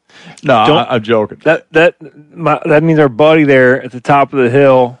 No, I'm joking. That means our buddy there at the top of the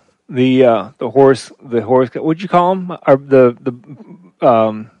hill, the horse. What'd you call him?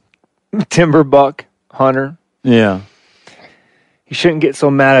 The timber buck hunter. Yeah. He shouldn't get so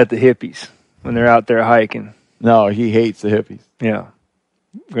mad at the hippies when they're out there hiking. No, he hates the hippies. Yeah,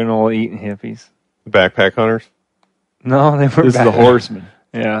 granola eating hippies. Backpack hunters? No, they were. This is the horseman.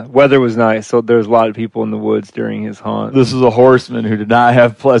 Yeah, weather was nice, so there was a lot of people in the woods during his hunt. This is a horseman who did not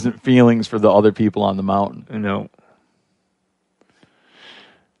have pleasant feelings for the other people on the mountain. No.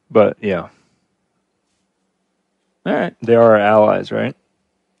 But, yeah. All right. They are our allies, right?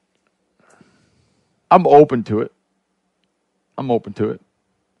 I'm open to it.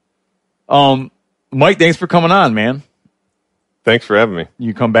 Mike, thanks for coming on, man. Thanks for having me.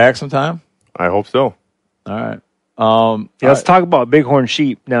 You come back sometime? I hope so. All right. Let's talk about bighorn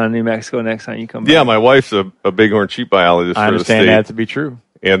sheep down in New Mexico next time you come back. Yeah, my wife's a bighorn sheep biologist I for the state. understand that to be true.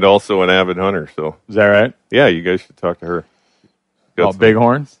 And also an avid hunter. So is that right? Yeah, you guys should talk to her. About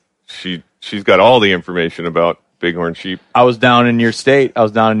bighorns? She's got all the information about bighorn sheep. I was down in your state. I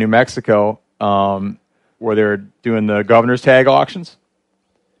was down in New Mexico, where they were doing the governor's tag auctions,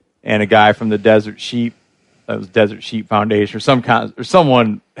 and a guy from the Desert Sheep Foundation, or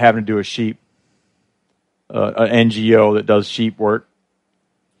someone having to do with sheep, an NGO that does sheep work.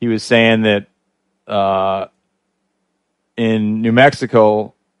 He was saying that in New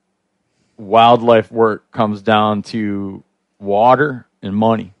Mexico, wildlife work comes down to water and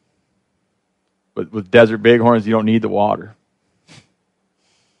money. But with desert bighorns, you don't need the water.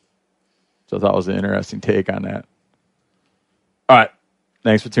 So I thought it was an interesting take on that. All right.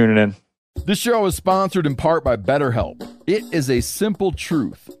 Thanks for tuning in. This show is sponsored in part by BetterHelp. It is a simple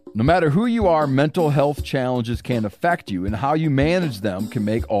truth. No matter who you are, mental health challenges can affect you, and how you manage them can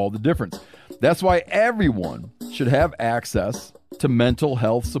make all the difference. That's why everyone should have access to mental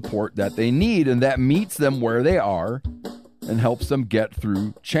health support that they need, and that meets them where they are and helps them get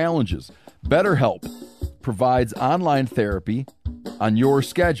through challenges. BetterHelp provides online therapy on your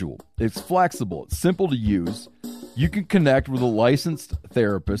schedule. It's flexible. It's simple to use. You can connect with a licensed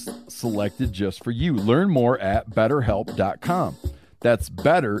therapist selected just for you. Learn more at BetterHelp.com. That's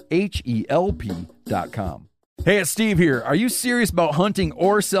BetterHelp.com. Hey, it's Steve here. Are you serious about hunting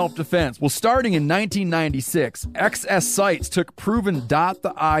or self-defense? Well, starting in 1996, XS Sights took proven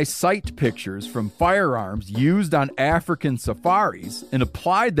dot-the-eye sight pictures from firearms used on African safaris and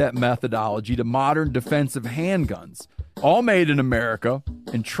applied that methodology to modern defensive handguns, all made in America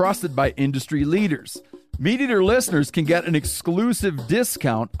and trusted by industry leaders. Meat Eater listeners can get an exclusive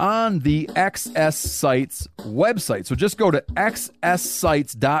discount on the XS Sights website. So just go to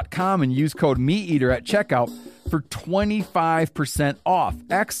xssights.com and use code MeatEater at checkout for 25% off.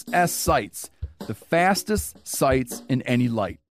 XS Sights, the fastest sights in any light.